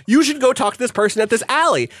bad. You should go talk to this person at this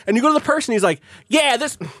alley. And you go to the person, he's like,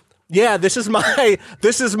 this is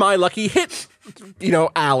my Lucky Hit,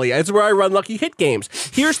 alley. It's where I run Lucky Hit games.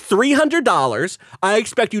 Here's $300. I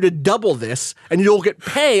expect you to double this, and you'll get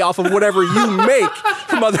pay off of whatever you make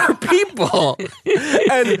from other people.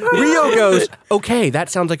 And Rio goes, okay, that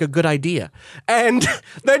sounds like a good idea. And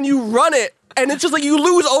then you run it. And it's just like you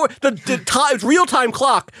lose over the time, real-time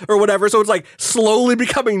clock or whatever, so it's like slowly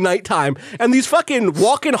becoming nighttime. And these fucking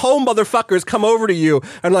walking home motherfuckers come over to you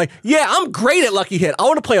and like, yeah, I'm great at Lucky Hit. I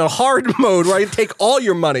want to play on hard mode where I take all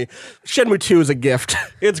your money. Shenmue 2 is a gift.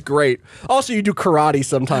 It's great. Also, you do karate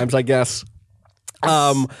sometimes, I guess.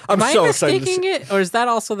 I'm so excited. mistaking it, or is that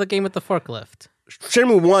also the game with the forklift?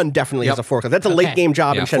 Shenmue 1 definitely has a forklift. That's a late game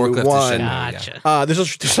job in Shenmue forklift 1. is Gotcha.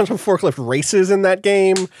 There's some forklift races in that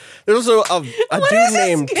game. There's also a dude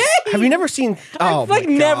named... Have you never seen... Oh, Like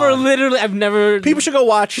my never, God. literally, I've never. People should go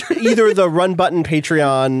watch either the Run Button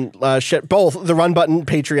Patreon, both the Run Button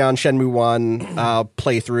Patreon Shenmue 1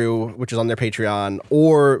 playthrough, which is on their Patreon,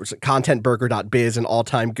 or contentburger.biz, an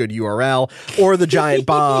all-time good URL, or the Giant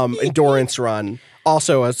Bomb Endurance Run.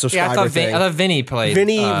 Also a subscriber thing. I thought Vinny played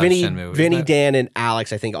Shenmue. Vinny, Dan, and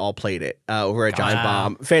Alex, I think, all played it over at Giant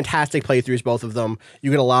Bomb. Fantastic playthroughs, both of them.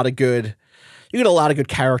 You get a lot of good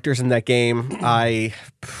characters in that game.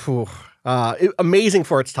 Amazing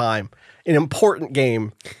for its time. An important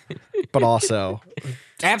game, but also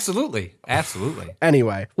Absolutely.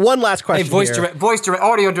 anyway. One last question. Hey,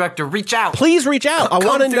 audio director, reach out. Please reach out. I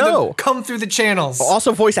want to know. Come through the channels.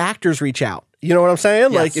 Also, voice actors reach out. You know what I'm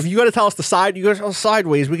saying? Yes. Like, if you got to tell us you got to tell us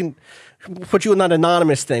sideways, we can put you in that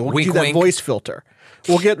anonymous thing. We'll Wink, do that wink. voice filter.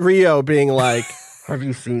 We'll get Rio being like, Have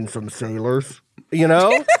you seen some sailors? You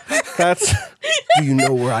know, that's. Do you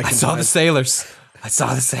know where I can? I saw find the sailors. I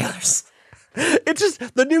saw the sailors. It's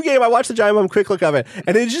just the new game. I watched the Giant Bomb quick look of it,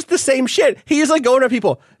 and it's just the same shit. He's like going to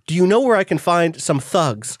people. Do you know where I can find some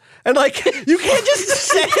thugs? And like, you can't just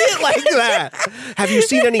say it like that. Have you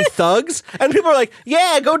seen any thugs? And people are like,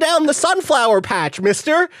 yeah, go down the sunflower patch,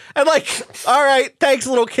 mister. And like, all right, thanks,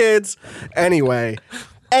 little kids. Anyway,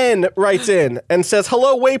 N writes in and says,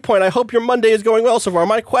 hello, Waypoint. I hope your Monday is going well so far.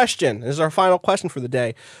 My question, this is our final question for the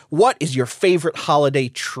day. What is your favorite holiday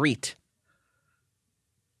treat?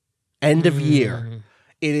 End of year.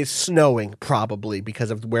 It is snowing probably because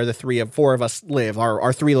of where the four of us live,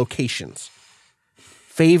 our three locations.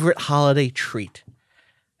 Favorite holiday treat.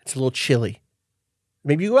 It's a little chilly.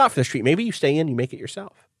 Maybe you go out for the treat. Maybe you stay in, you make it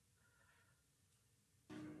yourself.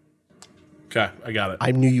 Okay, I got it.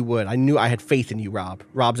 I knew you would. I had faith in you, Rob.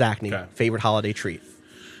 Rob Zachney, Okay. favorite holiday treat.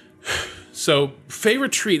 So,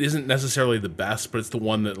 favorite treat isn't necessarily the best, but it's the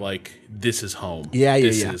one that, like, this is home. Yeah.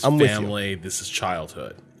 This is I'm with you. family. This is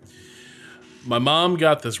childhood. My mom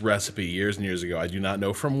got this recipe years and years ago. I do not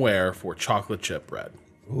know from where, for chocolate chip bread.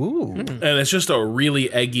 Ooh. And it's just a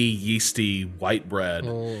really eggy, yeasty white bread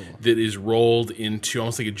that is rolled into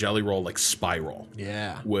almost like a jelly roll, like spiral.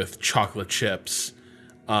 Yeah. With chocolate chips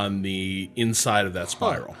on the inside of that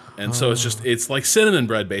spiral. And so it's like cinnamon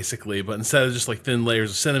bread basically, but instead of just like thin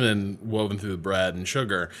layers of cinnamon woven through the bread and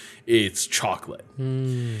sugar, it's chocolate.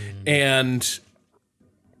 And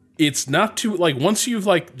it's not too, like, once you've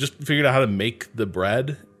like just figured out how to make the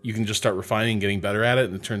bread, you can just start refining and getting better at it,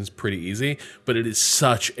 and it turns pretty easy. But it is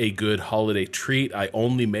such a good holiday treat. I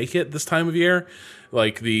only make it this time of year.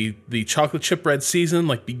 Like the chocolate chip bread season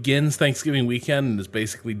like begins Thanksgiving weekend and is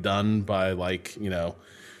basically done by like, you know,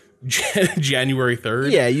 January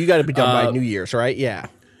 3rd. Yeah, you got to be done by New Year's, right? Yeah.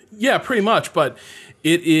 Yeah, pretty much. But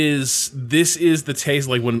this is the taste,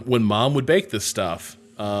 like when mom would bake this stuff,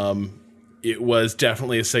 it was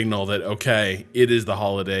definitely a signal that, okay, it is the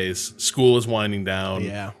holidays. School is winding down.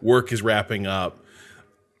 Yeah. Work is wrapping up.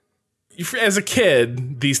 As a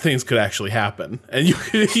kid, these things could actually happen. And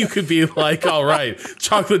you could be like, all right,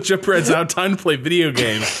 chocolate chip bread's out, time to play video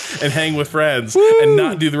games and hang with friends and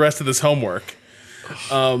not do the rest of this homework.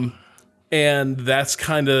 And that's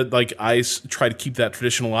kind of like, I try to keep that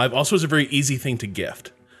tradition alive. Also, it's a very easy thing to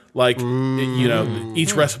gift. Like, you know,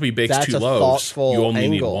 each recipe bakes That's 2 a loaves. thoughtful You only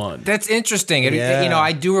angle. need one. That's interesting. Yeah. You know,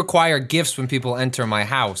 I do require gifts when people enter my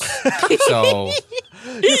house. So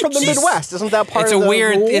You're from the Midwest. Isn't that part it's of a the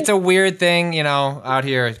weird rule? it's a weird thing, you know, out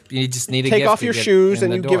here. You just need a Take gift off to your get shoes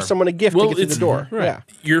in and the you door. give someone a gift to get through the door. Yeah.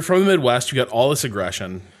 You're from the Midwest. You got all this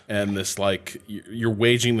aggression and this, like, you're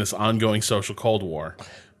waging this ongoing social Cold War.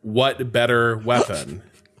 What better weapon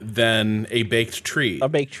than a baked treat? A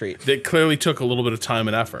baked treat. That clearly took a little bit of time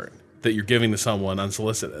and effort that you're giving to someone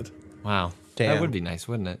unsolicited. Wow. Damn. That would be nice,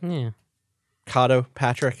 wouldn't it? Yeah. Kato,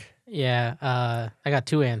 Patrick. Yeah. I got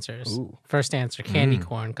 2 answers. First answer, candy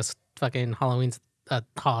corn, because fucking Halloween's a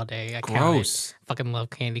holiday. I count it. Gross. Fucking love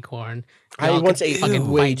candy corn. I Y'all once can ate fucking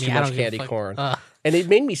way fight me. too I much don't give a candy fuck. corn. And it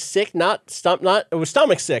made me sick, not it was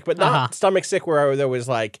stomach sick, but not stomach sick where there was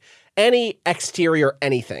like any exterior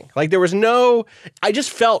anything. Like there was I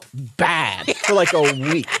just felt bad for like a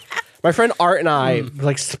week. My friend Art and I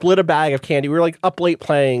like split a bag of candy. We were like up late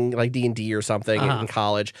playing like D&D or something in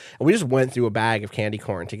college, and we just went through a bag of candy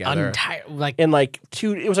corn together. In like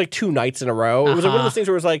it was like 2 nights in a row. It was like one of those things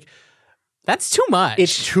where it was like, that's too much.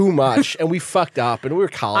 it's too much, and we fucked up, and we were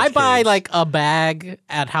college I buy kids. like a bag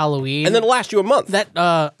at Halloween. and then it'll last you a month.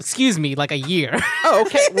 that excuse me, like a year. Oh,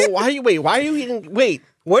 okay. Well, why are you eating? Wait,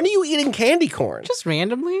 when are you eating candy corn? Just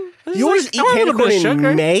randomly. You always eat candy corn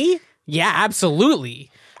in May? Yeah, absolutely.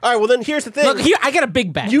 All right. Well, then here's the thing. Look, here I get a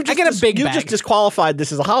big bag. I get a big You bag. just disqualified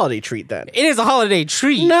this as a holiday treat. Then It is a holiday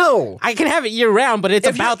treat. No. I can have it year round, but it's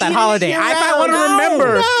If you about that eat it holiday. If year-round, I want to no,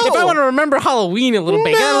 remember, no. if I want to remember Halloween a little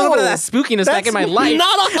bit, get a little bit of that spookiness back in my That's life.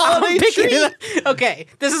 not a holiday I'm picking treat. it up. Okay,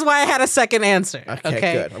 this is why I had a second answer.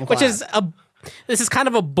 Okay, good. I'm Which glad. is this is kind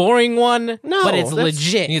of a boring one, No, but it's that's-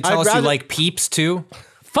 legit. Can you tell I'd us you rather- like Peeps too?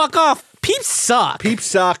 Fuck off. Peeps suck. Peeps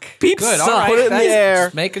suck. Peeps Good, suck. all right. Put it in the That's- air.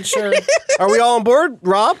 Just making sure. Are we all on board?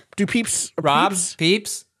 Rob, do peeps? Rob, Peeps?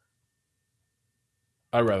 Peeps.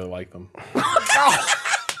 I rather like them.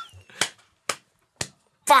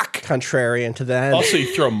 Fuck. Contrarian to that. Also,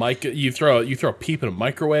 you throw a peep in a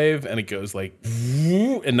microwave, and it goes like,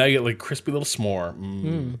 and now you get like crispy little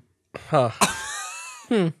s'more.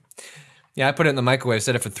 Yeah, I put it in the microwave,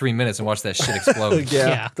 set it for 3 minutes, and watched that shit explode.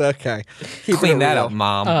 Yeah. Okay. Keep Clean it that real. up,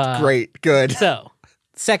 Mom. Great. Good. So,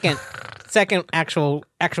 second actual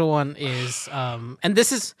one is and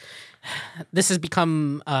this is this has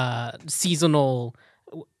become seasonal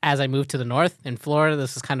as I moved to the north in Florida.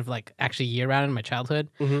 This is kind of like actually year round in my childhood.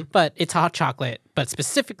 But it's hot chocolate, but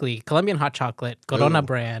specifically Colombian hot chocolate, Corona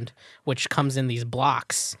brand, which comes in these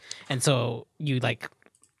blocks. And so you like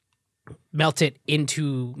melt it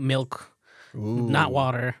into milk, not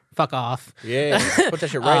water. Fuck off. Yeah, put that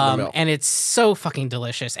shit right in the milk. And it's so fucking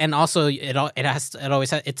delicious. And also it always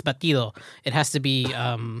has, it's batido. It has to be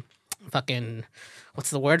fucking, what's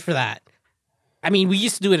the word for that? I mean, we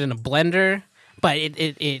used to do it in a blender, but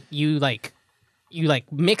you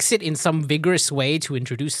mix it in some vigorous way to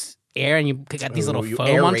introduce air, and you got these little you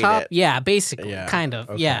foam on aerate top. it. Yeah, basically, Yeah, kind of.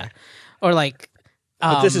 okay. Yeah, or like.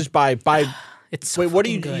 But this is by. It's so Wait, what are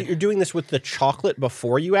you? fucking good. You're doing this with the chocolate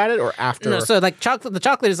before you add it, or after? No, so like chocolate. The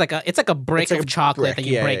chocolate is like a brick like of a chocolate brick, that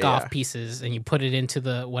you yeah, break yeah, off yeah. pieces and you put it into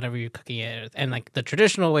the whatever you're cooking it. And like the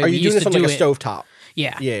traditional way Are we you doing used this to on do like a it. stovetop?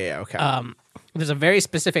 Yeah. Yeah. Okay. There's a very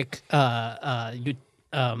specific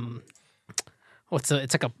it's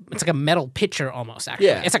like a metal pitcher almost actually.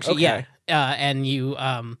 Yeah, It's actually okay. and you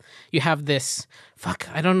have this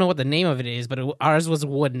I don't know what the name of it is, but ours was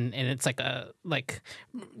wooden, and it's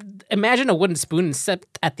imagine a wooden spoon,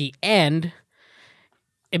 except at the end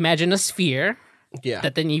imagine a sphere yeah.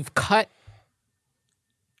 that then you've cut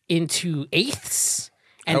into eighths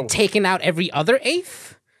and taken out every other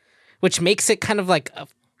eighth, which makes it kind of like a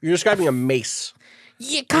You're describing a mace.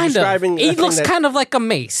 yeah, kind of. describing a It thing looks that- kind of like a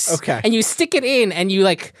mace. Okay. And you stick it in, and you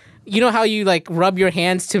like, you know how you like rub your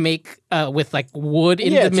hands to make with like wood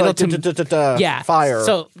in Yeah, the it's middle like to yeah, fire.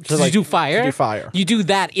 So To, like, do fire. to do fire. You do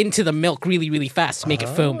that into the milk really, really fast to make it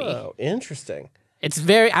foamy. Oh, interesting. It's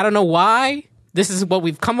very. I don't know why this is what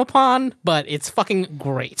we've come upon, but it's fucking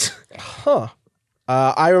great.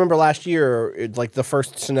 I remember last year, like the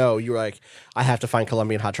first snow, you were like, "I have to find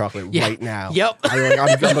Colombian hot chocolate right now." Yep. I'm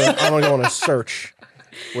gonna go on a search.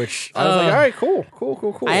 Which I was like, "All right, cool."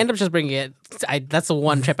 I end up just bringing it. That's the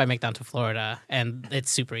one trip I make down to Florida, and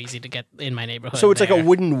it's super easy to get in my neighborhood. So it's like there. a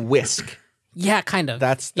wooden whisk. Yeah, kind of.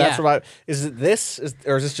 That's yeah. what I. Is it this?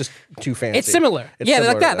 Or is this just too fancy? It's similar. It's Yeah, similar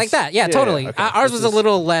like to that, this. like that. Yeah, totally. okay. Ours This was a is-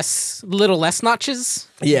 little less notches.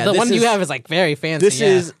 Yeah, the this one you is- have is like very fancy. This yeah.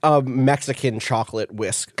 is a Mexican chocolate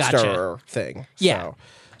whisk Gotcha. stirrer thing. Yeah.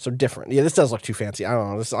 So different. Yeah, this does look too fancy. I don't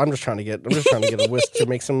know. I'm just trying to get a whisk to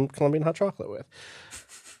make some Colombian hot chocolate with.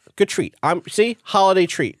 Good treat. See, holiday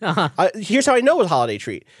treat. Here's how I know it was a holiday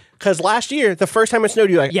treat. Because last year, the first time it snowed,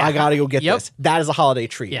 you're like, Yeah. I gotta go get Yep. this. That is a holiday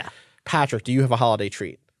treat. Yeah. Patrick, do you have a holiday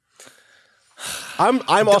treat? I'm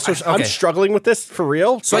struggling with this for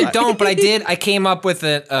real. So I don't, but I did. I came up with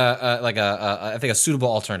I think a suitable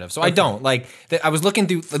alternative. So I don't like. I was looking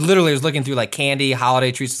through. Literally, I was looking through like candy,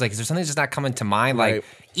 holiday treats. It's like, is there something that's just not coming to mind? Right. Like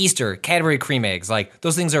Easter, Cadbury cream eggs. Like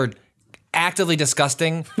those things are actively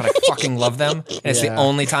disgusting, but I fucking love them. And it's the Yeah.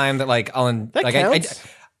 only time that like I'll That like counts.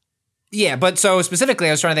 yeah. But so specifically,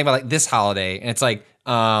 I was trying to think about like this holiday, and it's like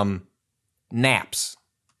naps,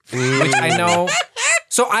 which I know.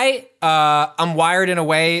 So I'm wired in a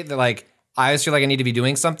way that like I always feel like I need to be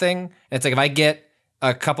doing something. And it's like if I get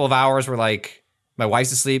a couple of hours where like my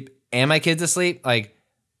wife's asleep and my kid's asleep, like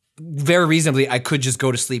very reasonably I could just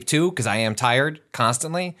go to sleep too because I am tired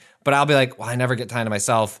constantly. But I'll be like, well, I never get time to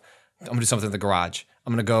myself. I'm gonna do something in the garage.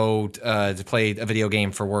 I'm gonna go to play a video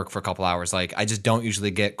game for work for a couple hours. Like I just don't usually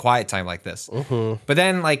get quiet time like this. But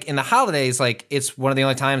then like in the holidays, like it's one of the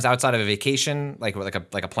only times outside of a vacation, like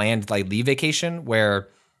a planned like leave vacation where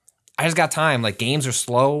I just got time. Like games are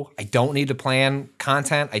slow. I don't need to plan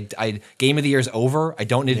content. I game of the year is over. I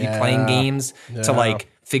don't need to be playing games to like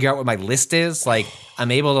figure out what my list is. Like I'm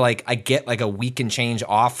able to like I get like a week and change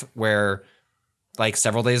off where like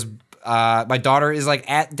several days. My daughter is like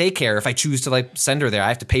at daycare. If I choose to like send her there, I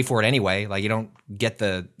have to pay for it anyway. Like you don't get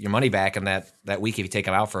your money back in that week if you take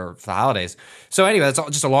them out for the holidays. So anyway, that's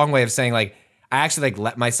just a long way of saying like I actually like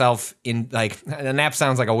let myself in. Like a nap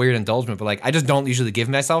sounds like a weird indulgence, but like I just don't usually give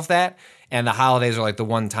myself that. And the holidays are like the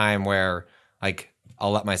one time where like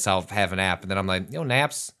I'll let myself have a nap, and then I'm like,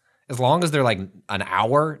 naps as long as they're like an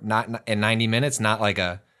hour, not in 90 minutes, not like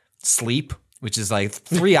a sleep. Which is like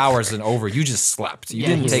 3 hours and over. You just slept. You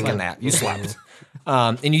didn't take a nap. You slept.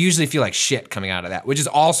 And you usually feel like shit coming out of that, which is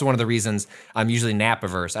also one of the reasons I'm usually nap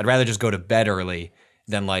averse. I'd rather just go to bed early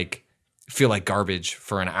than like feel like garbage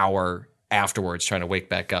for an hour afterwards trying to wake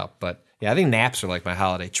back up. But yeah, I think naps are like my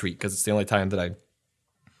holiday treat because it's the only time that I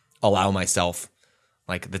allow myself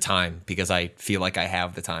like the time because I feel like I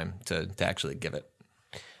have the time to actually give it.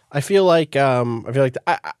 I'll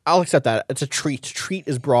accept that. It's a treat. Treat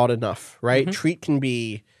is broad enough, right? Treat can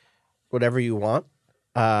be whatever you want.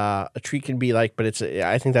 A treat can be like, but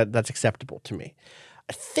I think that's acceptable to me.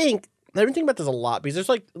 I think I've been thinking about this a lot because there's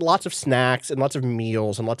like lots of snacks and lots of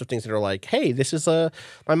meals and lots of things that are like, hey, this is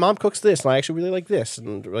my mom cooks this and I actually really like this.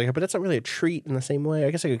 And we're like, but that's not really a treat in the same way.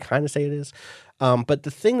 I guess I could kind of say it is. But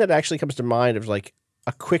the thing that actually comes to mind is like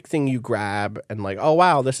a quick thing you grab and like, oh,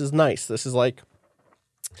 wow, this is nice. This is like,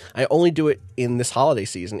 I only do it in this holiday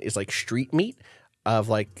season is like street meat of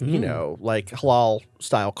like, you know, like halal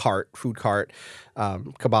style food cart,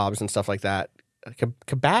 kebabs and stuff like that.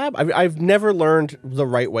 Kebab? I've never learned the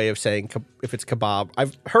right way of saying if it's kebab. I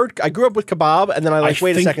grew up with kebab, and then I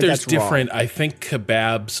wait a second, that's different. wrong. I think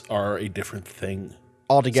kebabs are a different thing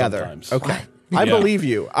Altogether. Sometimes. Okay. I believe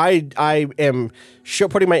you. I am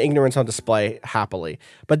putting my ignorance on display happily.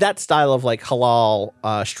 But that style of like halal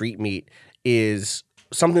street meat is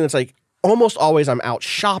something that's like almost always I'm out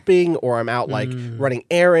shopping or I'm out like running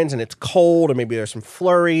errands and it's cold or maybe there's some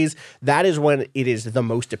flurries. That is when it is the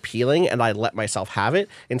most appealing and I let myself have it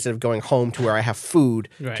instead of going home to where I have food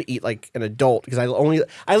to eat like an adult because I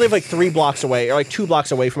live like 3 blocks away or like 2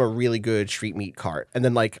 blocks away from a really good street meat cart and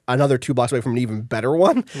then like another 2 blocks away from an even better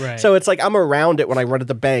one. Right. So it's like I'm around it when I run at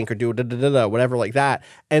the bank or do whatever like that.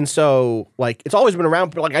 And so like it's always been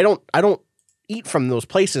around but like I don't eat from those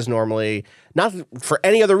places normally, not for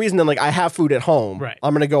any other reason than like I have food at home. Right.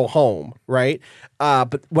 I'm gonna go home, right?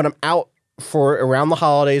 But when I'm out for around the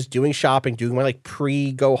holidays, doing shopping, doing my like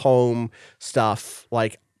pre-go home stuff,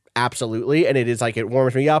 like absolutely, and it is like it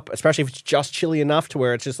warms me up, especially if it's just chilly enough to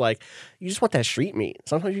where it's just like you just want that street meat.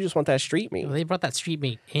 Sometimes you just want that street meat. Well, they brought that street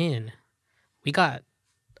meat in. We got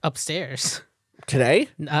upstairs Today?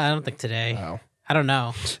 I don't think today. Oh. I don't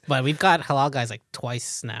know, but we've got halal guys like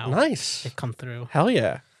twice now. Nice. They've come through. Hell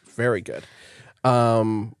yeah. Very good.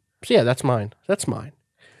 So yeah, that's mine.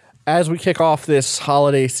 As we kick off this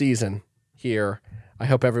holiday season here, I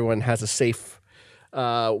hope everyone has a safe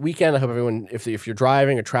weekend. I hope everyone, if you're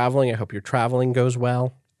driving or traveling, I hope your traveling goes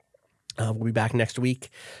well. We'll be back next week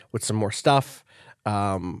with some more stuff.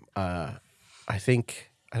 I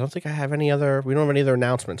don't think I have any other. We don't have any other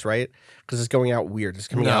announcements, right? Because it's going out weird. It's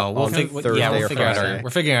coming out on Thursday or Friday. We're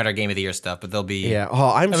figuring out our Game of the Year stuff, but there'll be. Yeah.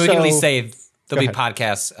 Oh, we can at least say there'll be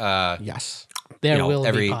podcasts. Yes. There will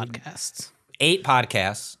be podcasts. 8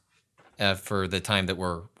 podcasts for the time that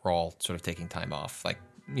we're all sort of taking time off, like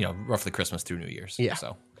roughly Christmas through New Year's. Yeah.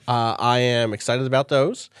 So I am excited about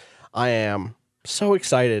those. I am so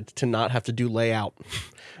excited to not have to do layout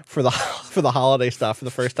for the holiday stuff for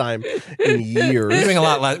the first time in years.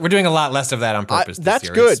 We're doing a lot less of that on purpose. That's this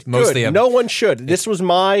year. good. It's mostly no one should. This was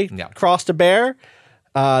my cross to bear.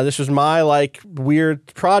 This was my like weird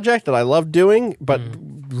project that I loved doing, but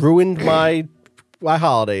ruined my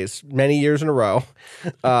holidays many years in a row.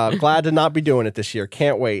 Glad to not be doing it this year.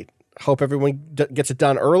 Can't wait. Hope everyone gets it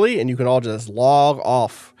done early and you can all just log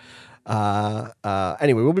off.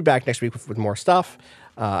 Anyway, we'll be back next week with more stuff.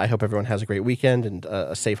 I hope everyone has a great weekend and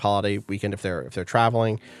a safe holiday weekend if they're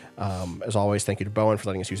traveling. As always, thank you to Bowen for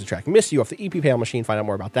letting us use the track Miss You off the EP Panel Machine. Find out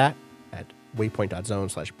more about that at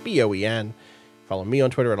waypoint.zone/BOEN. Follow me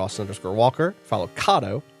on Twitter at Austin_Walker. Follow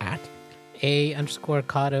Kato at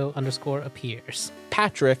A_Kato_appears.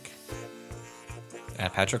 Patrick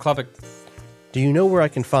at Patrick Klubik. Do you know where I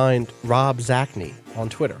can find Rob Zachney on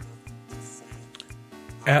Twitter?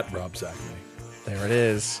 At Rob Zachney. There it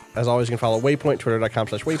is. As always, you can follow Waypoint,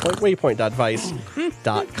 twitter.com/Waypoint.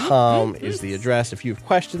 Waypoint.vice.com is the address. If you have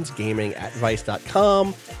questions,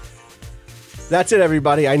 gaming@vice.com. That's it,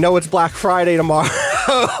 everybody. I know it's Black Friday tomorrow,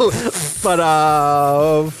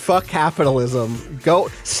 but fuck capitalism. Go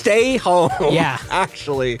stay home. Yeah.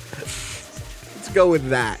 Actually, let's go with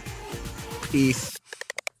that. Peace.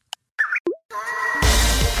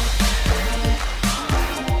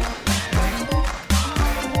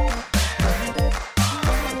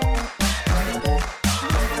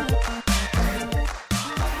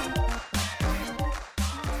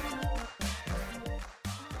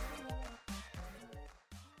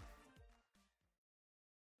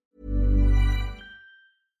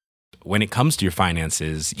 When it comes to your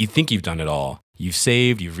finances, you think you've done it all. You've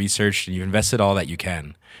saved, you've researched, and you've invested all that you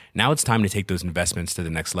can. Now it's time to take those investments to the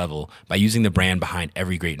next level by using the brand behind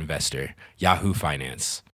every great investor, Yahoo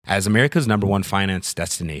Finance. As America's #1 finance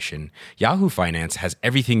destination, Yahoo Finance has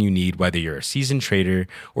everything you need, whether you're a seasoned trader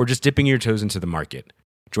or just dipping your toes into the market.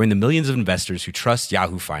 Join the millions of investors who trust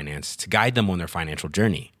Yahoo Finance to guide them on their financial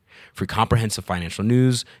journey. For comprehensive financial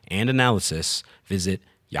news and analysis, visit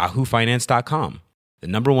yahoofinance.com. The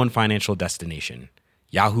 #1 financial destination,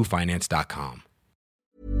 yahoofinance.com.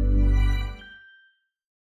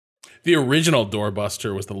 The original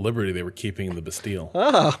doorbuster was the liberty they were keeping in the Bastille.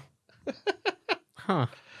 Oh. Huh.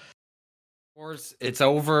 Wars, it's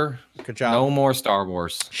over. Good job. No more Star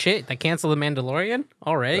Wars. Shit, they canceled The Mandalorian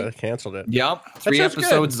already? I canceled it. Yep. 3 show's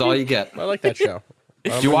episodes good. is all you get. I like that show.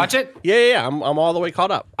 Did you watch it? Yeah. I'm all the way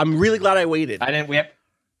caught up. I'm really glad I waited. I didn't.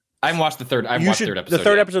 I haven't watched the third. I haven't You watched should. the third episode. The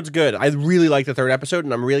third yet. episode's good. I really like the third episode,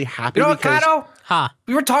 and I'm really happy You know what, because Kato? Ha.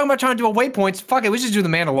 We were talking about trying to do a waypoints. Fuck it, we should do the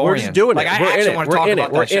Mandalorian. we're just doing like, it. I We're in actually it. want to We're talk in it.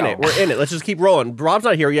 about We're that in show. it. We're in it. Let's just keep rolling. Rob's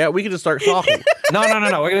not here yet. We can just start talking. No.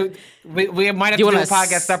 We're gonna. We might have Do to you do a wanna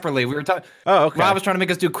podcast separately. We were talking. Oh, okay. Rob was trying to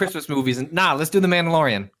make us do Christmas movies, and let's do the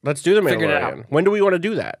Mandalorian. Let's do the Figured it Mandalorian. out. When do we want to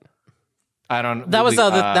do that? I don't. That was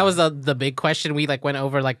the big question. We like went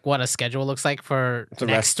over like what a schedule looks like for The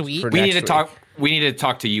next rest week. for We next need to week. talk. We need to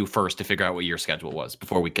talk to you first to figure out what your schedule was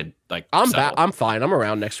before we could like. I'm settle. I'm fine. I'm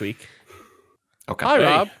around next week. Okay. Hi, Hey.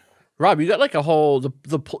 Rob. Rob, you got like a whole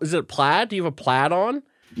is it plaid? Do you have a plaid on?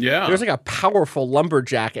 Yeah. There's like a powerful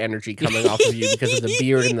lumberjack energy coming off of you because of the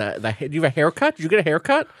beard and the. Do you have a haircut? Did you get a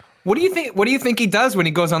haircut? What do you think? What do you think he does when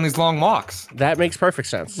he goes on these long walks? That makes perfect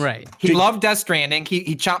sense. Right. He loved Death Stranding.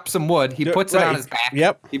 He chops some wood. He puts it right. on his back.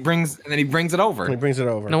 Yep. He brings it over. He brings it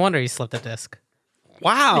over. No wonder he slipped a disc.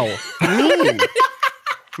 Wow.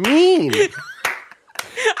 Mean.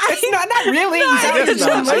 It's not really. He's out guess here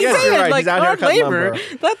not. doing I guess labor. you're right. Like He's out here hard cutting labor.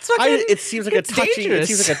 lumber. That's fucking. It seems like a it's touchy. dangerous.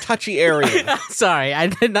 It seems like a touchy area. Sorry, I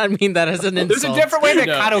did not mean that as an There's insult. a different way that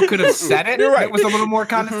No. Kato could have said it. You're right. It was a little more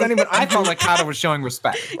condescending, but I felt like Kato was showing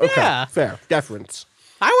respect. Okay. Yeah. Fair. Deference.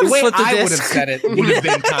 I would The have way slipped a I would have disc. said it would have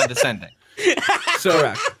been condescending. so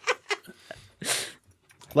Correct.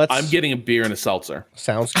 Let's. I'm getting a beer and a seltzer,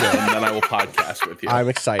 Sounds good. and then I will podcast with you. I'm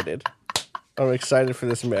excited. I'm excited for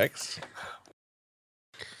this mix.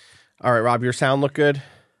 All right, Rob, your sound look good?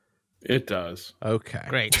 It does. Okay.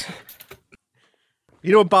 Great.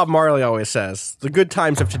 You know what Bob Marley always says? The good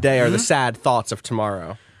times of today are the sad thoughts of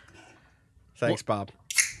tomorrow. Thanks, Bob.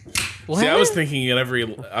 What? See, I was thinking in every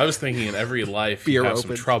life Beer you have some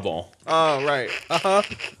open. trouble. Oh, right. Uh-huh.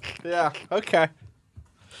 Yeah, okay.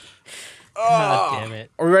 God damn it.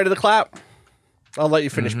 Are we ready to clap? I'll let you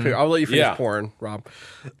finish. I'll let you finish Yeah. pouring, Rob.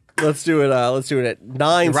 Let's do it. Let's do it at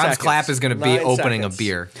 9 Rob's seconds. clap is going to be 9 opening seconds. a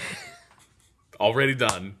beer. Already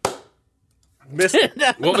done. Missed it.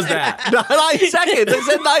 What was that? 9 seconds. I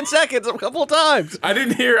said 9 seconds a couple of times. I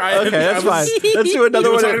didn't hear. Okay, that's fine. Let's do You another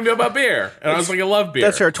were one. talking to me about beer, and I was like, I love beer.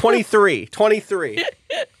 That's her. 23. 23.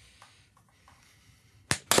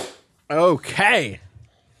 Okay.